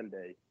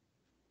Sunday.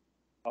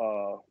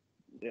 All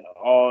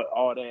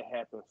that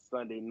happened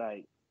Sunday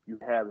night. You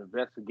have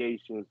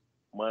investigations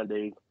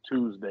Monday,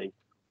 Tuesday,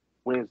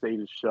 Wednesday.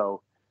 The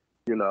show.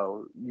 You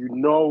know.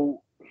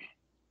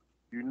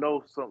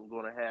 Something's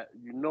gonna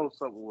happen.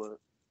 Something will.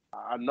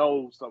 I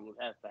know something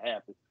has to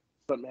happen.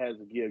 Something has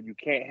to give. You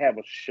can't have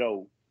a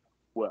show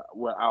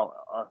without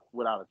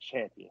a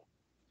champion.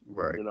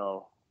 Right. You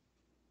know,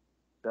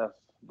 that's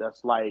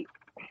that's like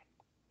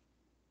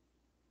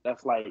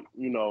that's like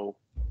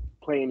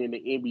playing in the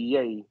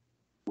NBA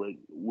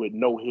with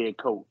no head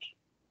coach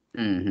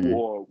Mm-hmm.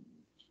 or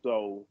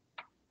so.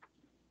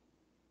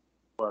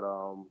 But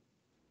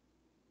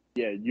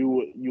yeah, you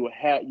would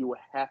have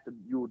to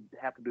do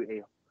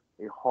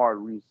a hard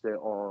reset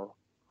on.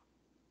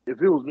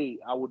 If it was me,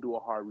 I would do a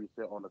hard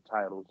reset on the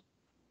titles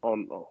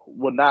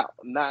well, not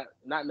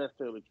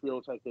necessarily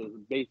trio type. It's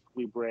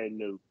basically brand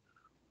new.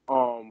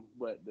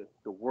 But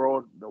the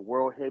world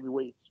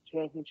heavyweight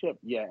championship,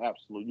 yeah,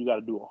 absolutely. You got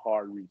to do a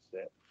hard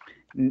reset.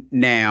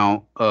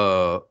 Now,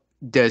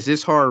 does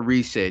this hard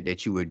reset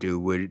that you would do,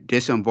 would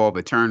this involve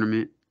a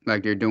tournament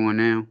like they're doing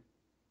now?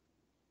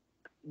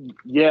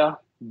 Yeah,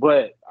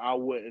 but I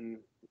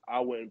wouldn't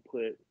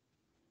put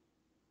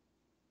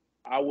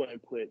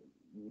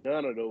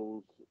none of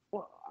those.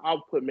 Well,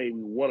 I'll put maybe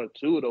one or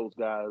two of those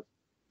guys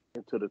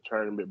into the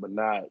tournament, but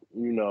not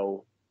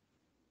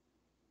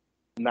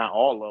not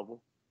all of them.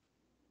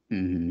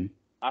 Mm-hmm.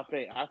 I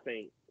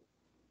think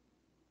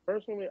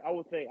personally, I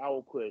would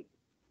put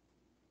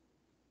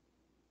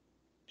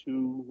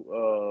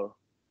two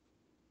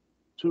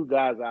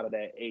guys out of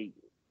that eight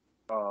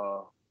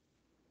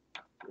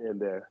in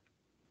there.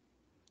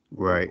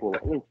 Right.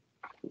 Let me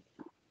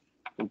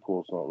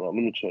pull something up.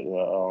 Let me check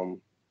that.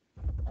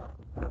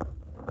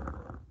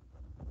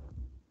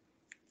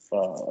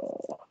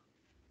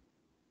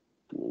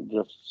 Give me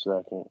just a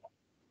second.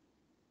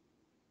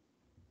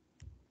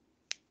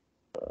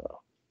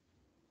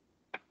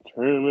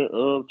 Tournament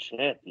of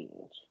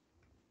Champions.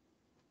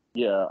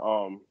 Yeah.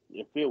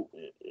 If it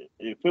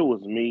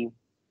was me,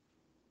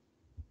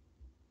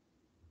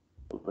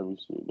 let me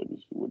see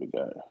what they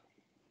got.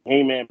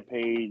 Heyman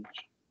Page,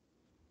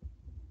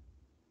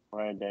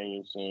 Bryan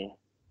Danielson.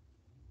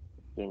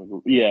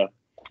 Yeah,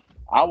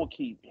 I would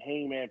keep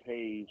Heyman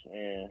Page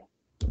and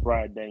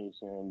Bryan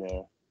Danielson in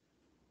there.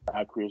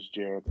 Not Chris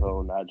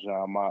Jericho, not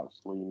Jon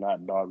Moxley,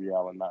 not Darby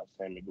Allin, not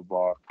Sammy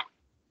Guevara.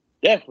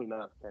 Definitely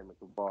not Sammy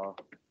Guevara.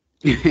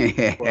 But,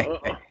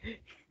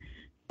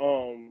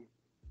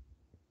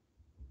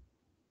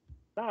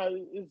 nah,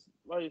 it's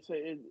like I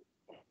said,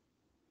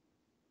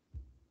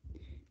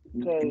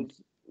 because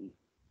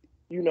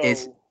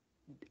it's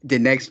the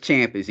next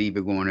champ is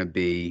either going to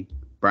be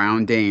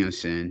Bryan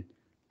Danielson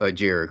or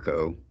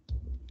Jericho.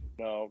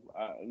 No.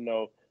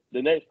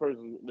 The next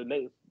person is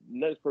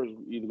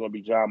either going to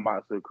be Jon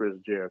Moxley or Chris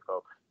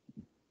Jericho.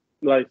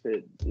 Like I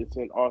said, it's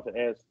in Arthur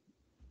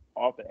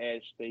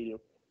Ashe Stadium.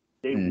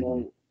 They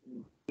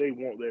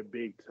want their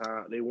big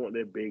time. They want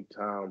their big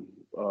time.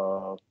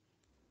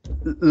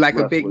 Like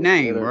a big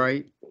name,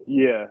 right?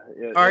 Yeah.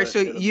 All right. So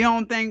you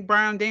don't think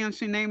Bryan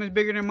Danielson's name is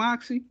bigger than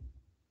Moxie?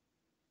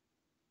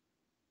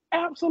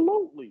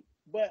 Absolutely,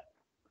 but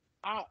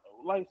I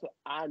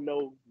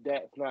know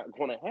that's not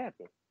going to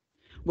happen.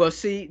 Well,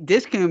 see,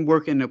 this can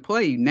work into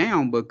play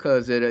now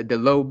because of the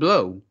low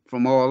blow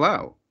from All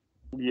Out.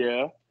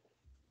 Yeah,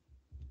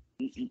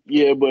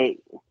 yeah, but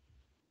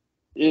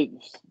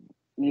it's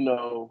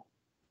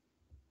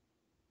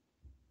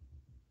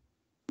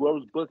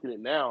whoever's booking it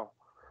now,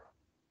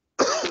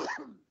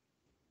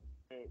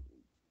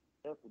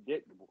 they're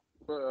predictable.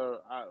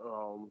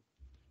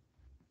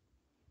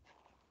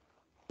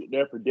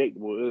 They're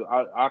predictable.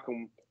 I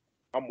can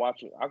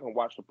watch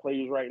the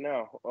plays right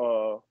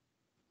now.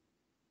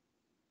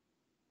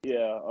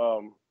 Yeah,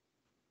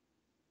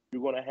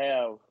 you're gonna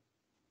have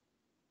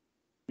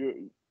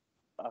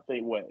I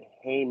think what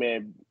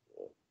Heyman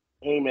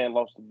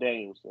lost to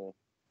Danielson.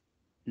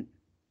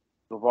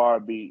 Guevara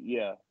beat,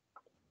 yeah.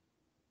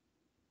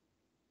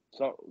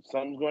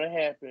 Something's gonna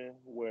happen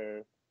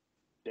where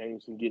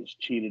Danielson gets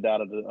cheated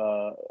out of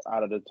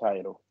the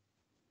title,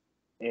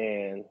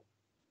 and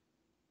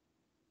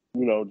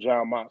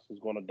Jon Moxley is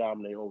gonna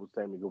dominate over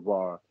Sammy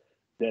Guevara.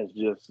 That's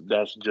just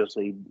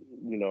a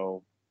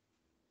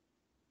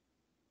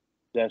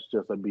that's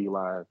just a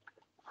beeline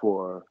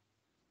for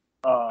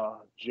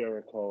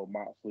Jericho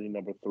Moxley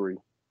number 3.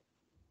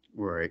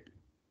 Right.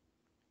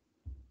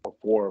 Or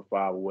 4 or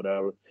 5 or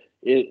whatever.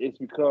 It's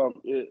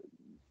become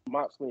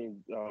Moxley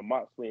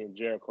and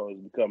Jericho is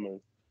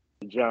becoming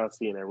the John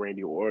Cena and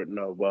Randy Orton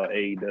of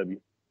AEW.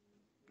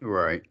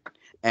 Right.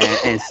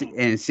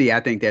 And see, I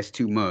think that's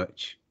too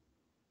much.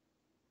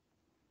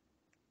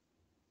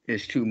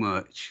 It's too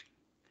much.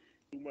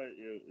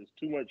 It's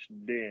too much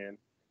then.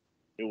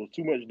 It was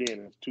too much then.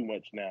 It's too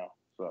much now.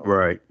 So.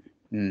 Right.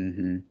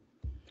 Mm-hmm.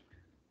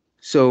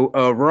 So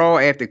Raw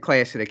after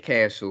Clash of the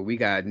Castle, we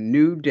got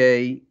New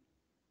Day,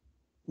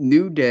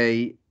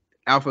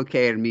 Alpha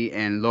Academy,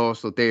 and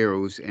Los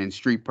Lotheros and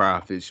Street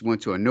Profits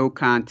went to a no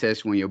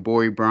contest when your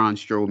boy Braun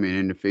Strowman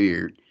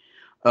interfered.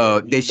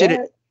 They should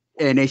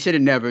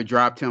have never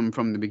dropped him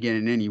from the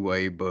beginning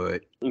anyway,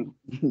 but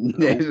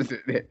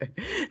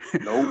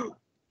nope.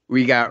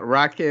 We got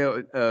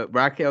Raquel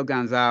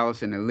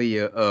Gonzalez and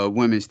Aaliyah,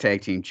 women's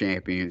tag team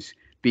champions,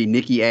 beat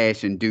Nikki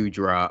Ash and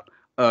Doudrop.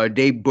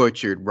 They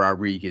butchered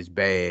Rodriguez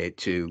bad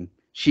too.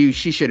 She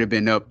should have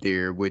been up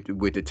there with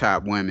the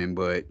top women,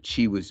 but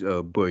she was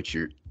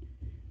butchered.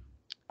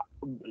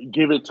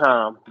 Give it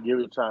time.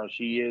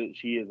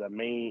 She is a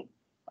main.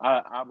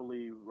 I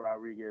believe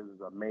Rodriguez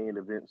is a main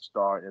event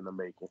star in the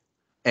making.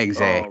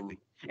 Exactly.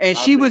 And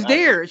she was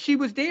there. She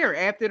was there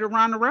after the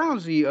Ronda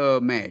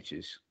Rousey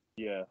matches.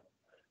 Yeah.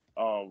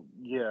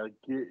 Give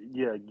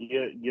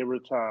her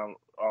time.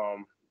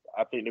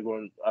 I think they're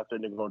going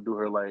to do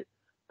her like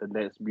the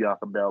next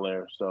Bianca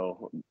Belair.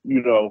 So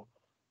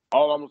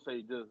All I'm gonna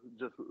say,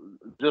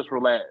 just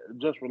relax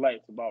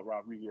about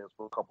Rodriguez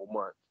for a couple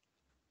months.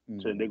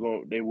 So they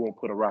won't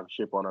put a rocket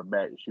ship on her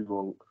back. She's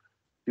gonna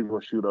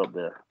shoot up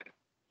there.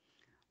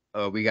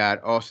 We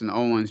got Austin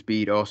Owens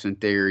beat Austin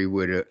Theory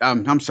with a.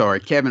 I'm sorry,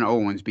 Kevin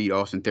Owens beat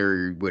Austin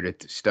Theory with a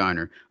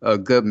stunner. A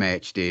good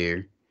match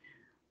there.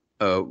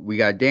 We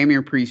got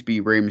Damian Priest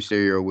beat Rey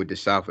Mysterio with the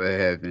South of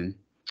Heaven.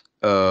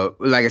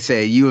 Like I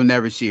said, you'll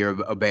never see a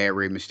bad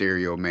Rey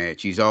Mysterio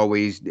match. He's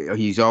always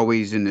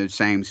in the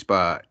same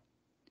spot.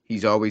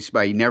 He's always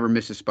spot. He never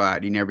misses a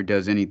spot. He never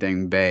does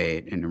anything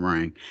bad in the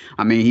ring.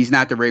 I mean, he's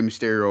not the Rey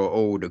Mysterio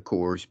old, of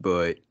course,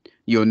 but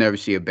you'll never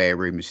see a bad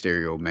Rey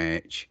Mysterio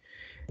match.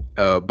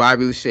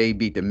 Bobby Lashley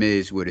beat The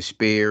Miz with a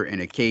spear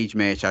in a cage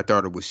match. I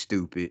thought it was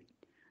stupid.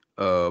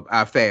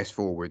 I fast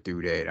forward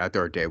through that. I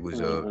thought that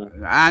was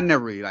I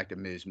never really liked The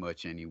Miz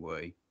much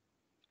anyway.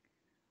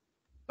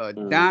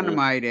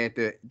 Dynamite at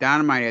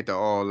the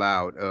All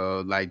Out.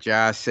 Like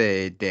Josh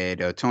said,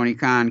 that Tony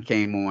Khan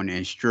came on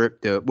and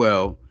stripped the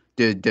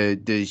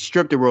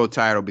stripped the world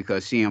title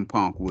because CM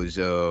Punk was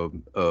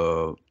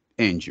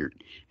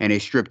injured, and they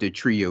stripped the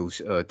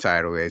trios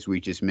title, as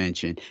we just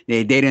mentioned.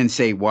 They didn't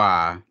say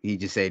why. He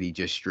just said he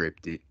just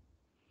stripped it.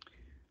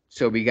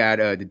 So we got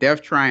the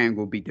Death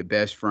Triangle beat the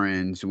Best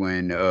Friends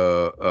when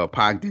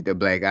Pac did the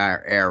Black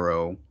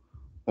Arrow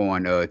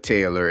on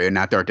Taylor, and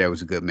I thought that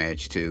was a good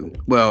match too.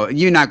 Well,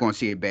 you're not going to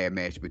see a bad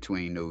match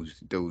between those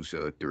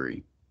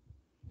three.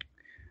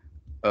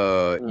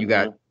 You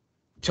got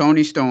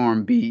Tony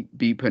Storm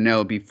beat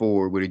Penelope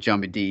Ford with a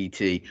jumping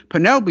DDT.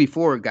 Penelope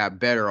Ford got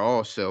better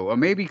also, or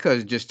maybe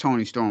because just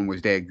Tony Storm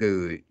was that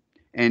good.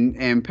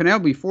 And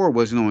Penelope Ford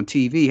wasn't on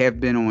TV, haven't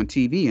been on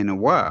TV in a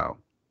while.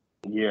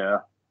 Yeah,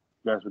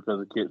 that's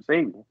because of Kid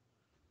Satan.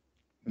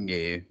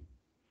 Yeah.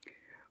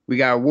 We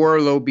got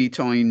Warlow beat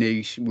Tony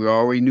Nese. We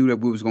already knew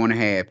that was going to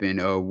happen.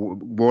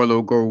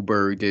 Warlow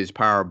Goldberg did his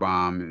power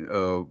bomb.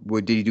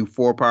 Did he do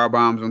 4 power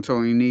bombs on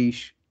Tony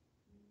Nese?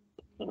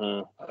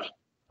 Yeah,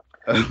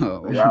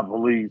 I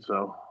believe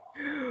so.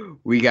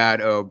 We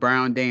got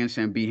Brown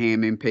Dancing beat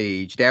Hammond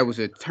Page. That was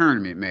a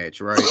tournament match,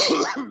 right?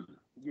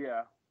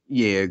 Yeah.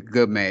 Yeah,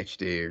 good match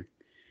there.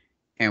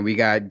 And we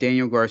got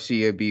Daniel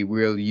Garcia beat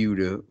Real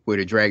Yuta with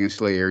a Dragon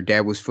Slayer.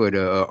 That was for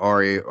the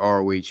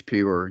ROH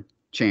Pure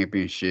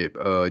Championship.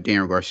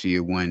 Daniel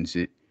Garcia wins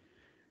it.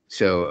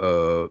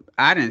 So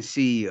I didn't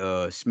see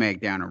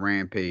SmackDown or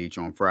Rampage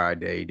on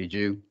Friday. Did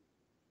you?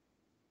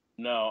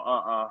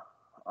 No,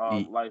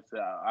 like I said,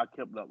 I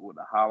kept up with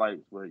the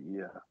highlights, but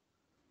yeah.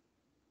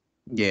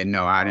 Yeah,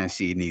 no, I didn't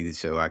see it neither,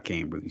 so I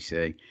can't really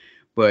say.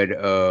 But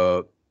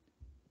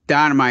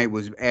Dynamite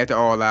was after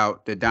All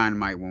Out. The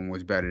Dynamite one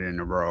was better than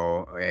the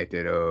Raw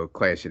after the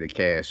Clash of the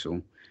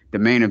Castle. The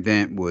main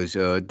event was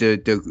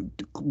the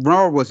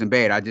Raw wasn't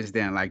bad. I just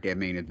didn't like that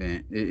main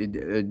event.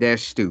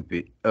 That's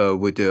stupid.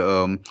 With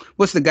the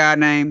what's the guy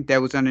name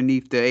that was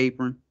underneath the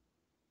apron?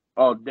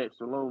 Oh,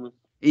 Dexter Lumis.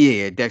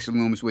 Yeah, Dexter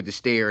Lumis with the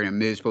stare, and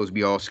Miz supposed to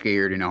be all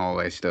scared and all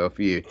that stuff.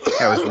 Yeah,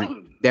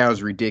 that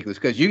was ridiculous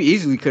because you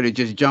easily could have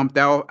just jumped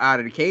out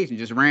of the cage and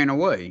just ran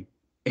away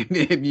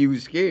if you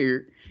was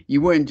scared.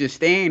 You wouldn't just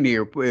stand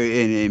there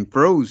and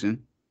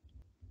frozen.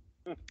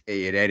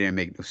 Yeah, that didn't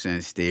make no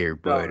sense there.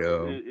 But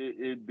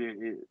it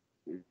did.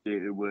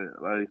 It went,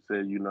 like I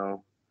said,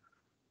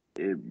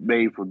 it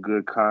made for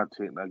good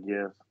content, I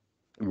guess.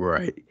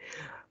 Right.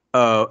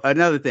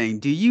 Another thing,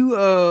 do you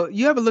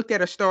ever looked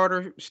at a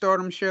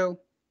Stardom show?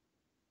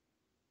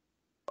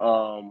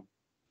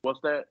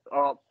 What's that?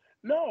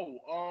 No.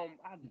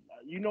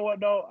 You know what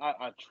though?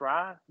 I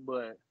try,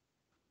 but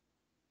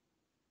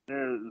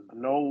there's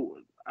no.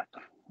 I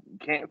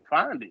can't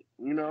find it.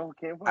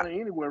 Can't find it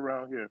anywhere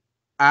around here.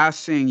 I'll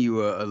send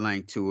you a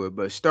link to it.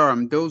 But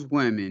Stardom, those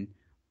women,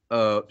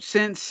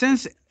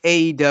 since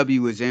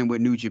AEW is in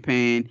with New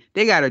Japan,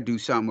 they got to do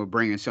something with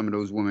bringing some of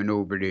those women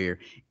over there.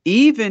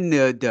 Even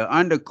the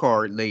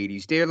undercard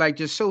ladies, they're like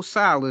just so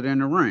solid in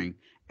the ring.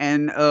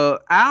 And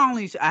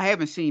I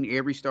haven't seen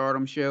every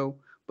Stardom show,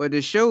 but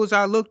the shows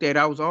I looked at,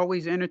 I was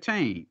always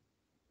entertained.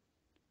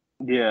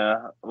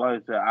 Yeah,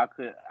 like I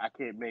said, I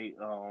can't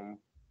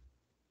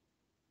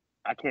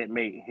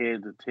make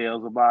heads or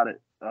tails about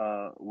it.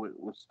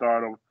 With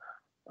Stardom,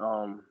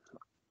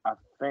 I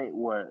think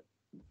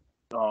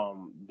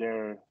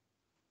they're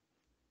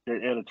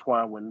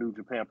intertwined with New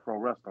Japan Pro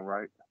Wrestling,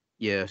 right?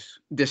 Yes,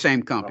 the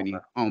same company,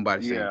 owned by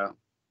the same company.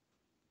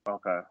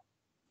 Okay.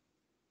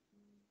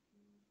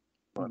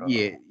 But,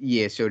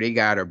 yeah. So they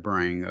gotta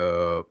bring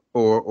or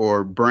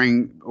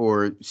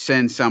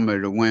send some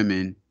of the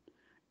women,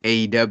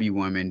 AEW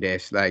women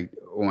that's like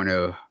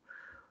on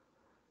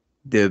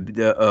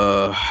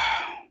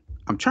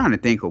I'm trying to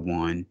think of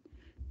one.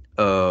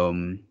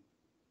 I'm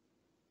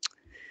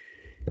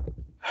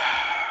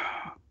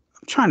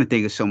trying to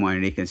think of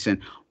someone they can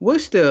send.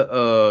 What's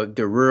the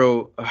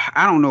real?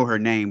 I don't know her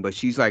name, but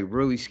she's like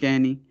really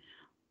skinny.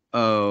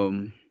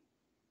 They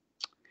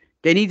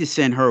need to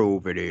send her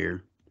over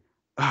there.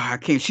 I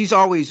can't. She's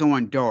always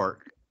on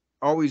Dark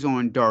or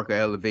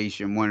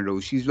Elevation. One of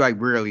those. She's like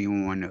rarely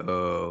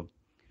on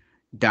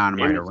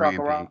Dynamite or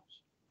Rampage.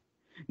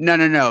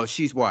 No.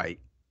 She's white.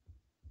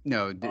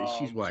 No,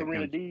 she's white.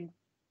 Serena D.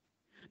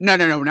 No.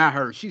 Not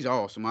her. She's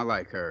awesome. I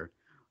like her.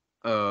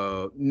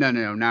 No,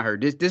 not her.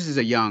 This is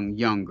a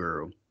young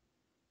girl.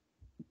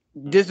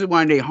 This is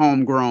one of their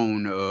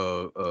homegrown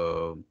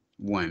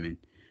women.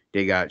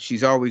 They got.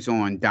 She's always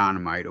on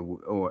Dynamite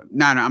or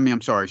not. I mean,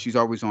 I'm sorry. She's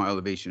always on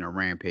Elevation or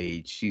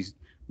Rampage. She's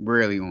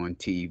rarely on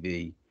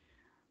TV.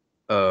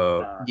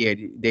 Nah. Yeah,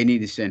 they need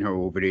to send her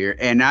over there,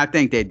 and I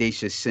think that they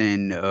should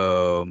send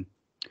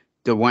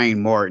Dwayne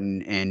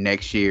Martin in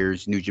next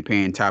year's New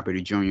Japan Top of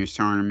the Juniors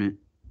tournament.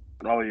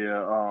 Oh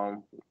yeah.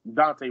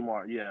 Dante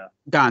Martin. Yeah.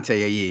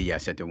 Dante, yeah, I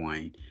said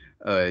Dwayne.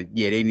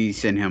 Yeah, they need to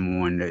send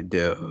him on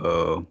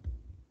the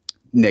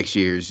next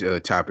year's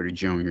Top of the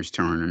Juniors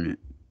tournament.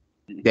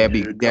 That'd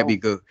be There you that'd be go.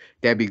 good.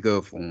 That'd be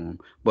good for them.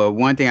 But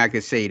one thing I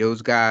could say,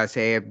 those guys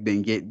have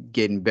been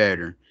getting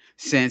better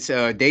since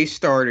they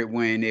started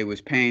when it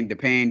was the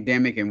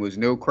pandemic and was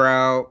no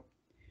crowd,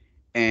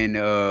 and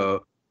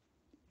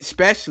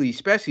especially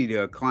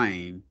the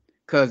Acclaim,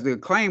 because the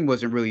Acclaim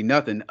wasn't really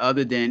nothing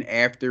other than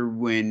after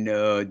when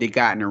they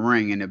got in the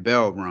ring and the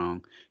bell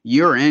rung.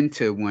 You're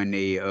into when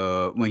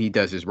he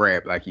does his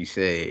rap, like you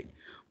said,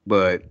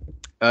 but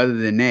other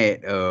than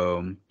that,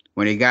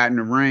 when they got in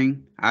the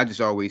ring, I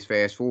just always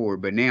fast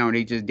forward. But now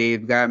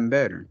they've gotten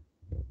better.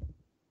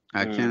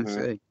 I can't Hmm.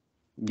 say,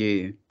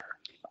 yeah.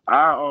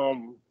 I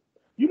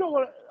you know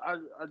what? I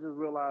just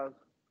realized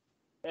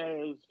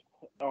as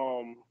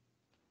um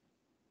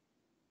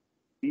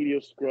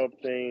media scrub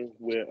thing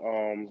with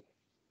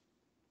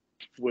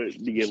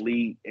the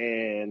elite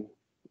and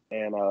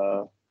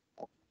uh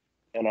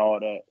and all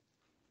that.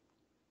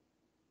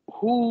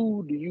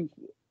 Who do you,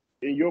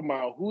 in your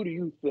mind, who do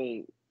you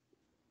think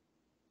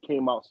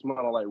came out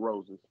smelling like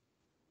roses?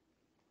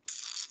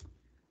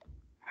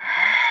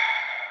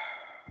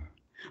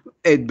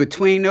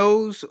 Between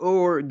those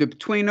or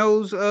between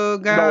those No,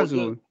 guys just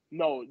or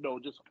no,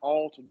 just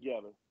all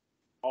together,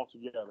 all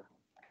together.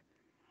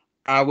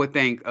 I would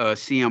think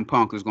CM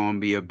Punk is going to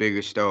be a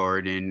bigger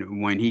star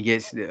than when he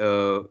gets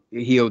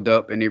healed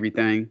up and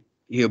everything.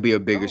 He'll be a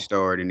bigger No,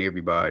 star than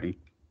everybody.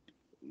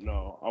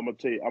 no. I'm gonna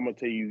tell you. I'm gonna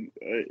tell you.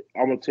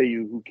 I'm gonna tell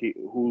you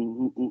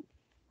who.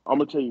 I'm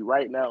gonna tell you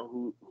right now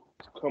who's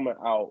coming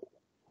out.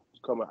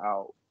 Who's coming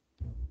out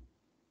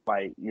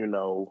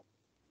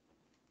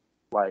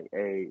like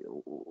a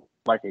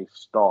like a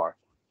star,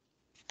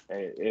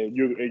 and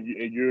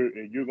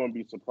you're gonna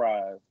be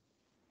surprised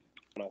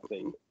when I say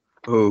it.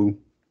 Who?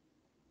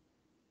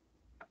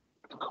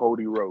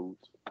 Cody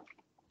Rhodes.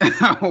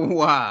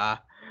 Why?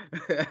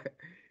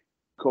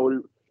 Cody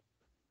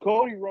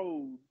Cody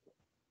Rhodes,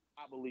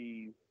 I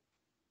believe,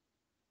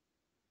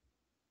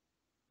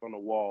 on the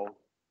wall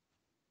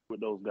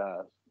with those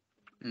guys.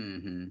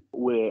 hmm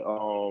With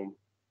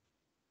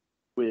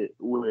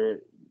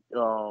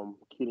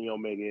Kenny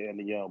Omega and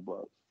the Young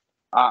Bucks.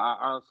 I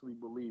honestly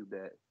believe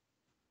that.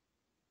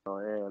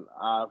 And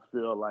I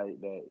feel like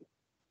that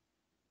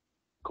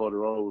Cody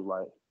Rhodes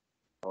like,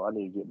 oh, I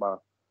need to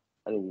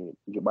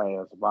get my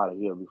ass up out of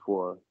here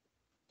before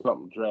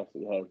something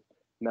drastic happens.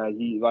 Now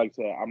he like I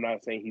said, I'm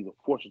not saying he's a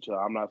fortune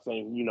teller. I'm not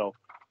saying,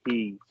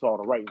 he saw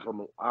the writing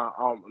from him.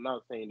 I'm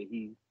not saying that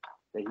he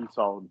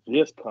saw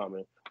this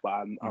coming, but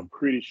I'm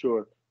pretty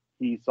sure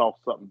he saw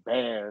something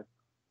bad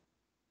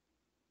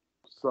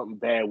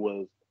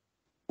was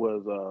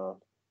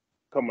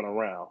coming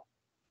around.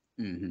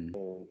 hmm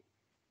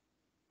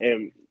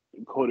And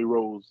Cody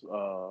Rhodes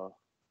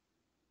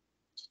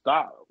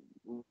stop,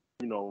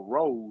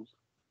 Rose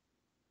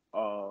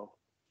uh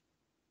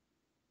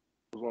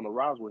was on the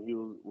rise when he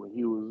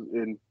was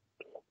in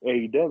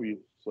AEW.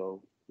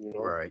 So,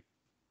 Right.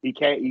 he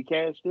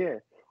cashed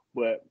in.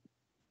 But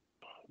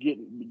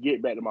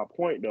get back to my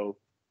point though,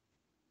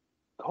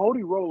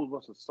 Cody Rhodes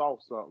must have saw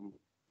something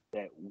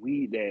that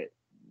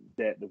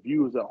the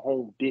viewers at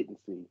home didn't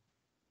see.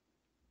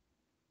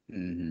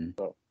 hmm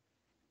So,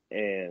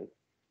 and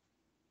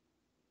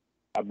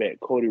I bet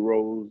Cody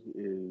Rhodes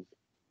is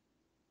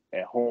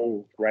at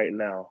home right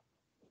now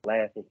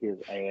laughing his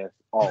ass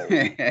off.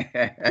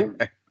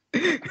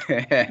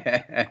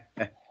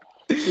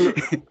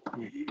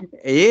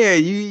 Yeah,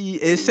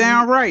 it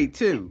sound right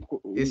too.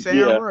 It sound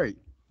Yeah, right.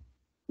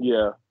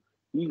 yeah.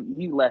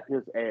 He laughed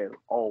his ass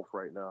off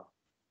right now.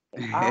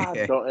 And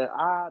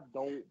I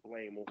don't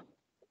blame him.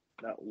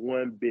 Not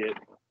one bit.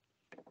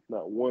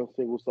 Not one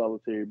single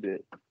solitary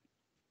bit.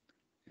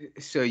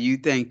 So you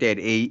think that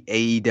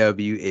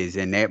AEW is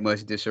in that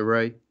much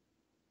disarray?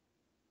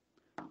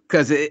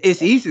 Because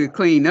it's easy to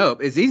clean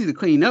up. It's easy to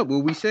clean up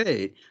what we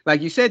said.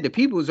 Like you said, the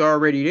people's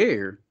already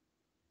there.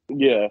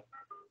 Yeah.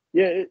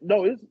 Yeah, you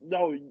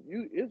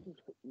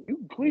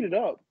can clean it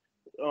up.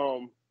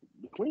 The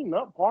cleaning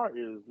up part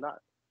is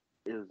not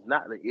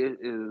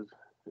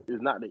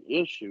the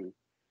issue.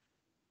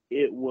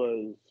 It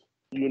was,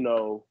 you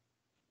know,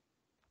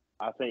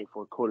 I think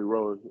for Cody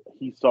Rhodes,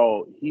 he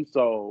saw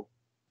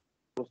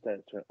what's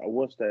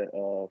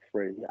that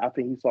phrase? I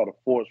think he saw the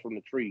forest from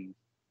the trees,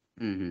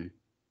 hmm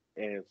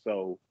and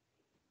so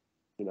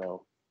you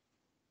know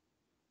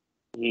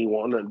he ain't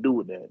want nothing to do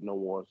with that no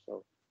more.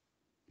 So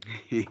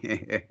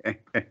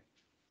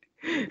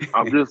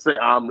I'm just saying.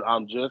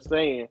 I'm just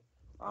saying.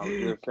 I'm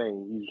just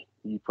saying.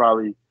 He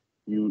probably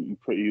you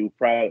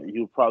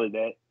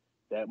probably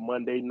that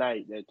Monday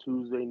night, that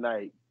Tuesday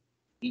night,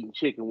 eating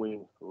chicken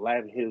wings,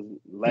 laughing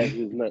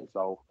his nuts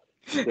off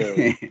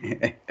because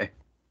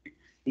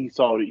he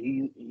saw it.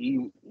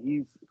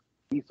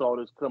 He saw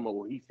this coming,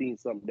 or he seen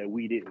something that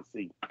we didn't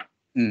see.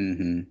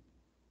 Mm-hmm.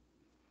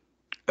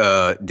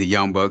 The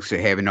Young Bucks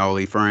are having all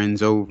their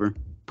friends over,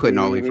 putting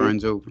all their Mm-hmm.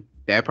 friends over.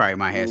 That probably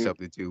might have Mm-hmm.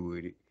 something to do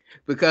with it.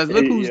 Because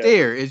look who's Yeah,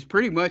 there. It's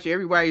pretty much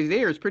everybody's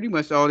there. It's pretty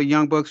much all the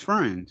Young Bucks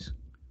friends.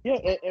 yeah.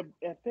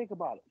 And think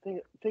about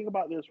it. Think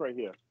about this right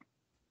here.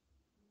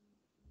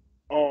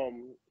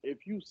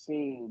 If you've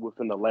seen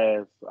within the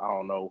last, I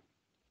don't know,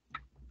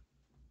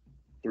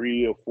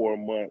 3 or 4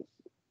 months,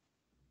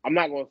 I'm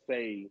not gonna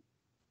say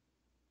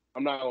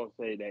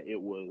that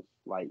it was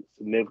like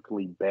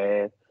significantly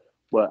bad,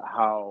 but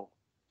how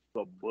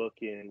the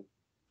booking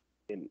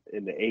in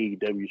the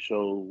AEW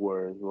shows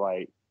were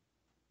like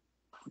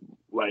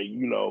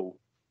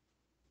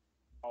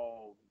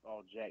all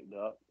jacked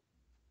up.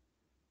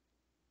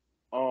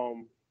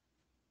 Um,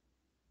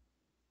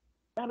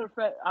 Matter of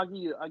fact, I'll give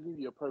you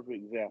a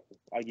perfect example.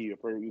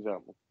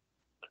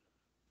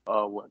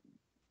 What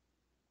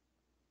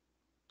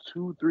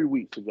 2 3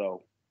 weeks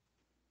ago,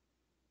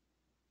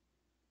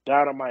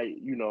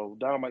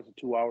 Dynamite's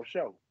a 2 hour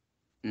show.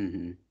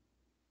 Mm-hmm.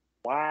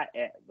 Why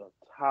at the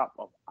top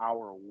of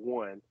hour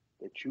one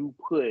that you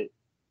put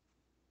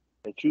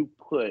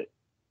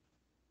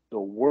the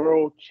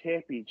world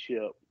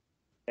championship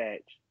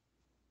match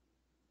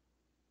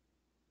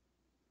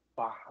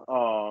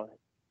uh,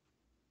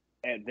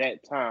 at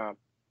that time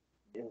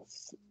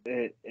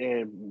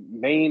and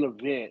main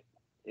event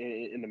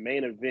in the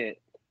main event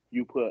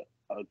you put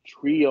a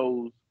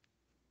trios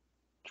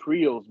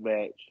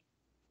match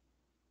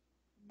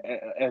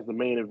as the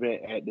main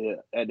event at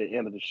the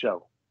end of the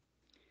show.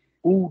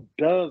 Who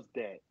does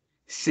that?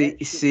 See, That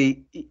should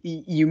see,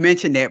 you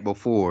mentioned that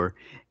before,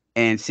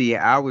 and see,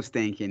 I was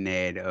thinking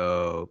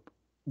that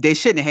they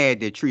shouldn't have had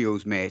the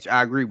trios match.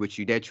 I agree with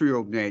you. That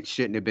trio match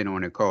shouldn't have been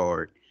on the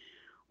card.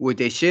 What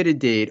they should have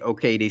did,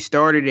 okay, they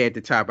started at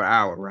the top of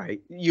hour,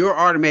 right? You'll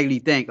automatically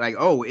think like,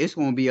 oh, it's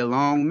gonna be a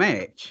long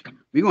match.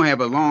 We're gonna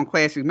have a long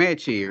classic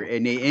match here,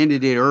 and they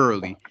ended it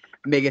early.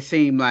 Make it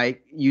seem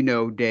like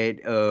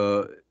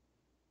that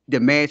the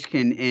match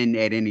can end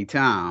at any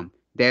time,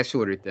 that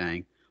sort of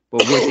thing.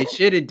 But what they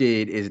should have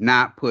did is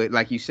not put,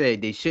 like you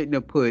said, they shouldn't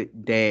have put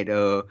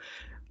that.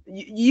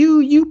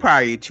 You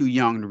probably too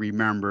young to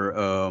remember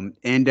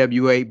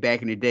NWA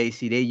back in the day.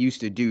 See, they used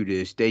to do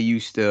this. They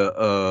used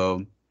to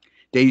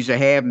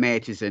have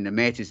matches and the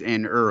matches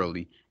end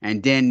early.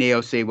 And then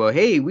they'll say, well,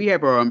 hey, we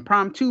have an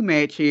impromptu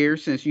match here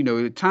since,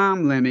 the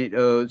time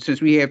limit,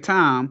 since we have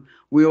time,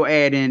 we'll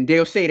add in,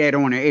 they'll say that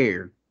on the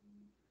air.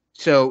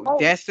 So oh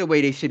that's the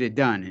way they should have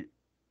done it.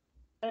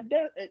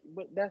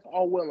 but that's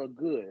all well and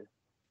good.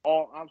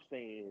 All I'm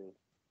saying is,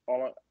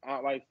 like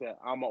I said,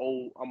 I'm an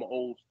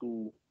old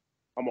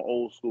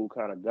school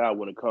kind of guy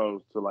when it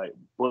comes to like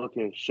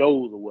booking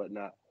shows or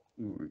whatnot.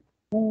 Mm.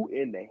 Who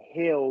in the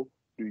hell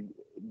do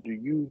do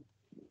you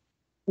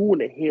who in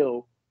the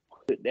hell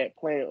put that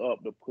plan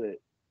up to put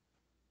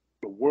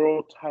the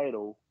world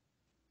title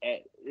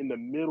in the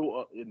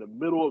middle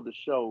of the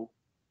show,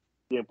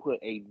 then put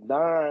a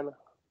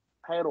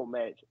non-title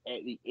match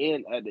at the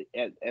end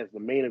as the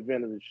main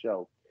event of the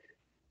show?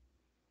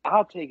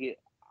 I'll take it.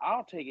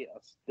 I'll take it a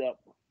step.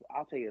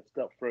 I'll take it a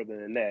step further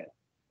than that.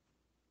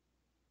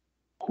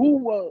 Who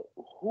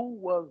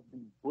was the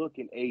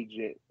booking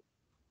agent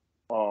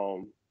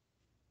um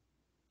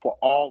for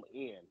All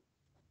In?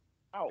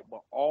 Out,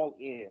 but All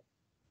In,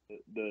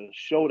 the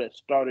show that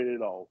started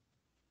it all.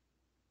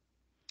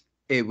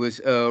 It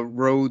was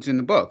Rhodes and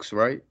the Bucks,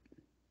 right?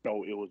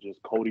 No, it was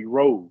just Cody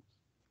Rhodes.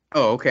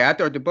 Oh, okay. I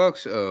thought the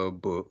Bucks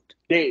booked.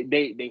 They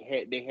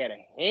had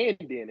a hand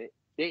in it.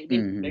 They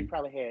Hmm.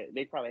 probably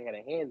had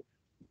a hand,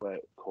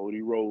 but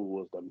Cody Rhodes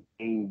was the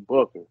main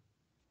booker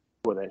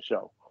for that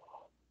show.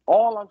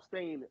 All I'm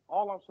saying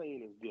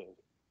is this.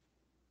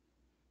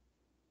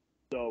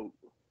 So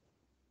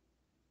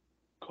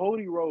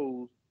Cody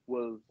Rhodes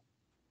was,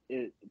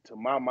 to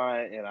my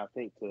mind, and I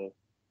think to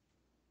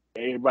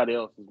everybody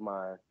else's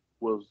mind,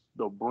 was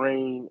the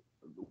brains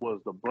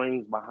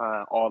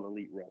behind All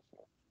Elite Wrestling.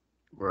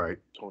 Right.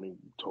 Tony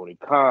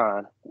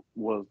Khan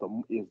is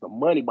the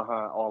money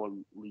behind All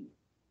Elite.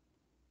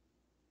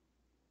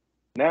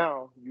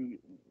 Now you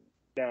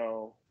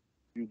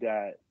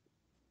got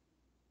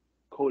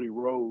Cody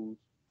Rhodes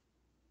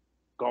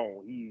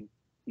gone.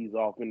 He's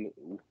off in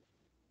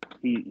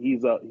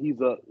he's up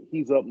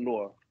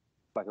north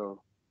like a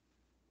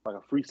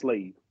free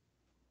slave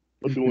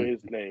for doing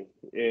his thing.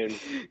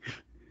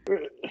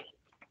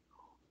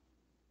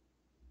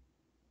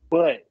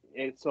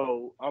 And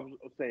so I'm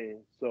saying,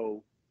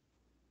 so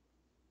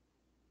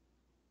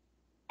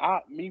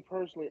me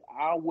personally,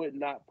 I would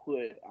not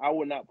put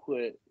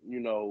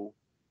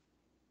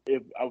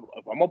if I'm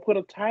gonna put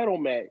a title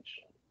match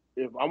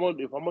if I'm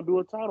gonna do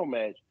a title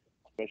match,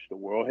 especially the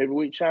World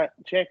Heavyweight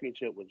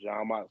Championship with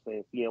John Moxley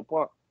and CM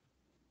Punk,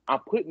 I'm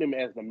putting them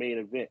as the main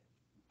event.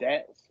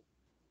 That's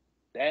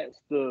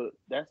the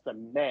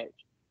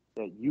match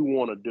that you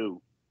want to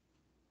do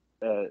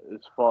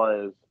as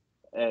far as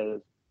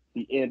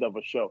the end of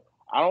a show.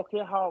 I don't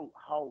care how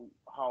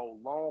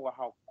long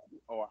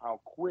or how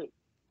quick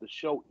the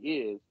show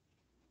is.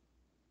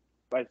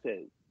 Like I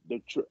said,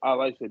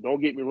 like I said,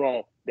 don't get me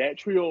wrong. That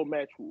trio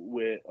match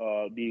with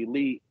the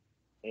Elite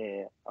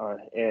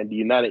and the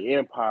United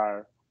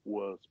Empire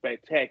was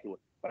spectacular.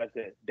 Like I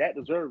said, that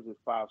deserves a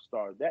 5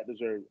 stars. That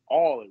deserves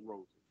all it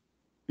roses.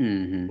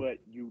 Mm-hmm. But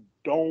you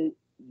don't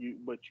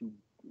put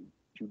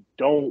you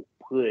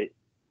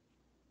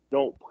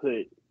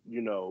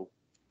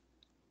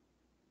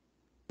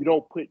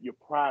don't put your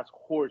prize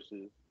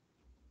horses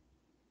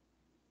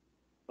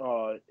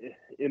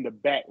in the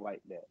back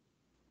like that.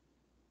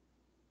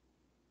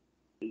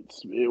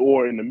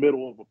 Or in the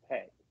middle of a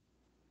pack.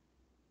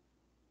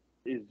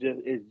 It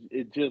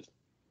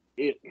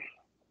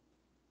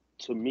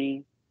to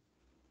me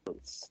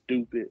looks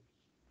stupid.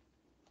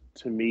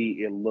 To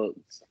me, it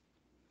looks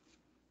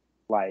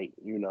like,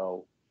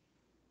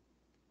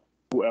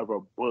 whoever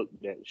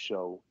booked that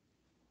show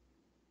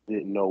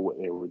didn't know what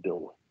they were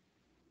doing.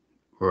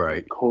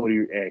 Right.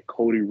 Cody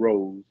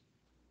Rhodes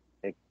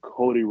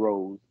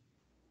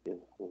is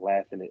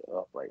laughing it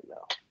up right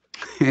now.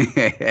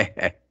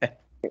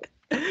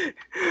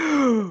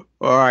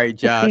 All right,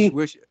 Josh.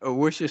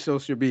 What's your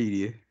social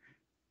media?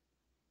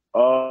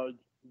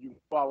 You can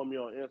follow me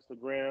on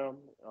Instagram,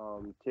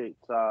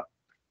 TikTok,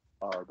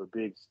 the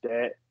Big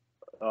Stat.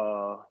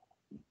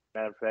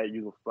 Matter of fact,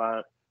 you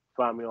can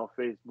find me on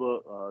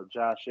Facebook,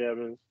 Josh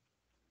Evans.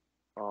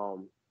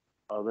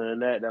 Other than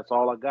that, that's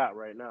all I got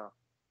right now.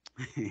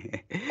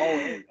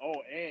 and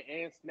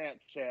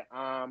Snapchat,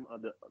 I'm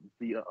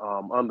the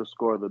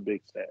underscore the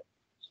Big Stat.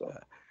 So.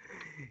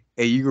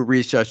 And you can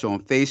reach us on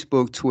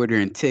Facebook, Twitter,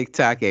 and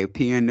TikTok at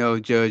PNL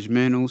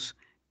Judgementals,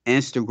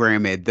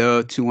 Instagram at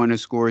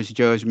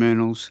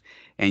the2_judgementals,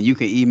 and you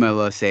can email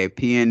us at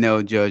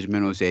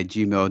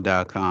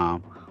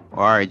pnljudgementals@gmail.com.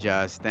 All right,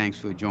 Josh, thanks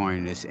for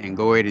joining us, and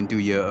go ahead and do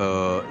your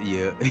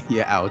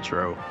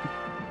outro.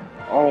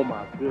 Oh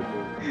my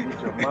goodness,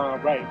 get your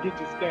mind right, get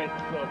your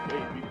stats up,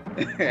 baby.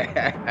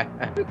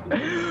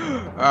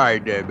 All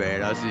right, then,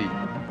 man. I'll see you.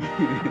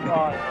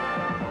 All right.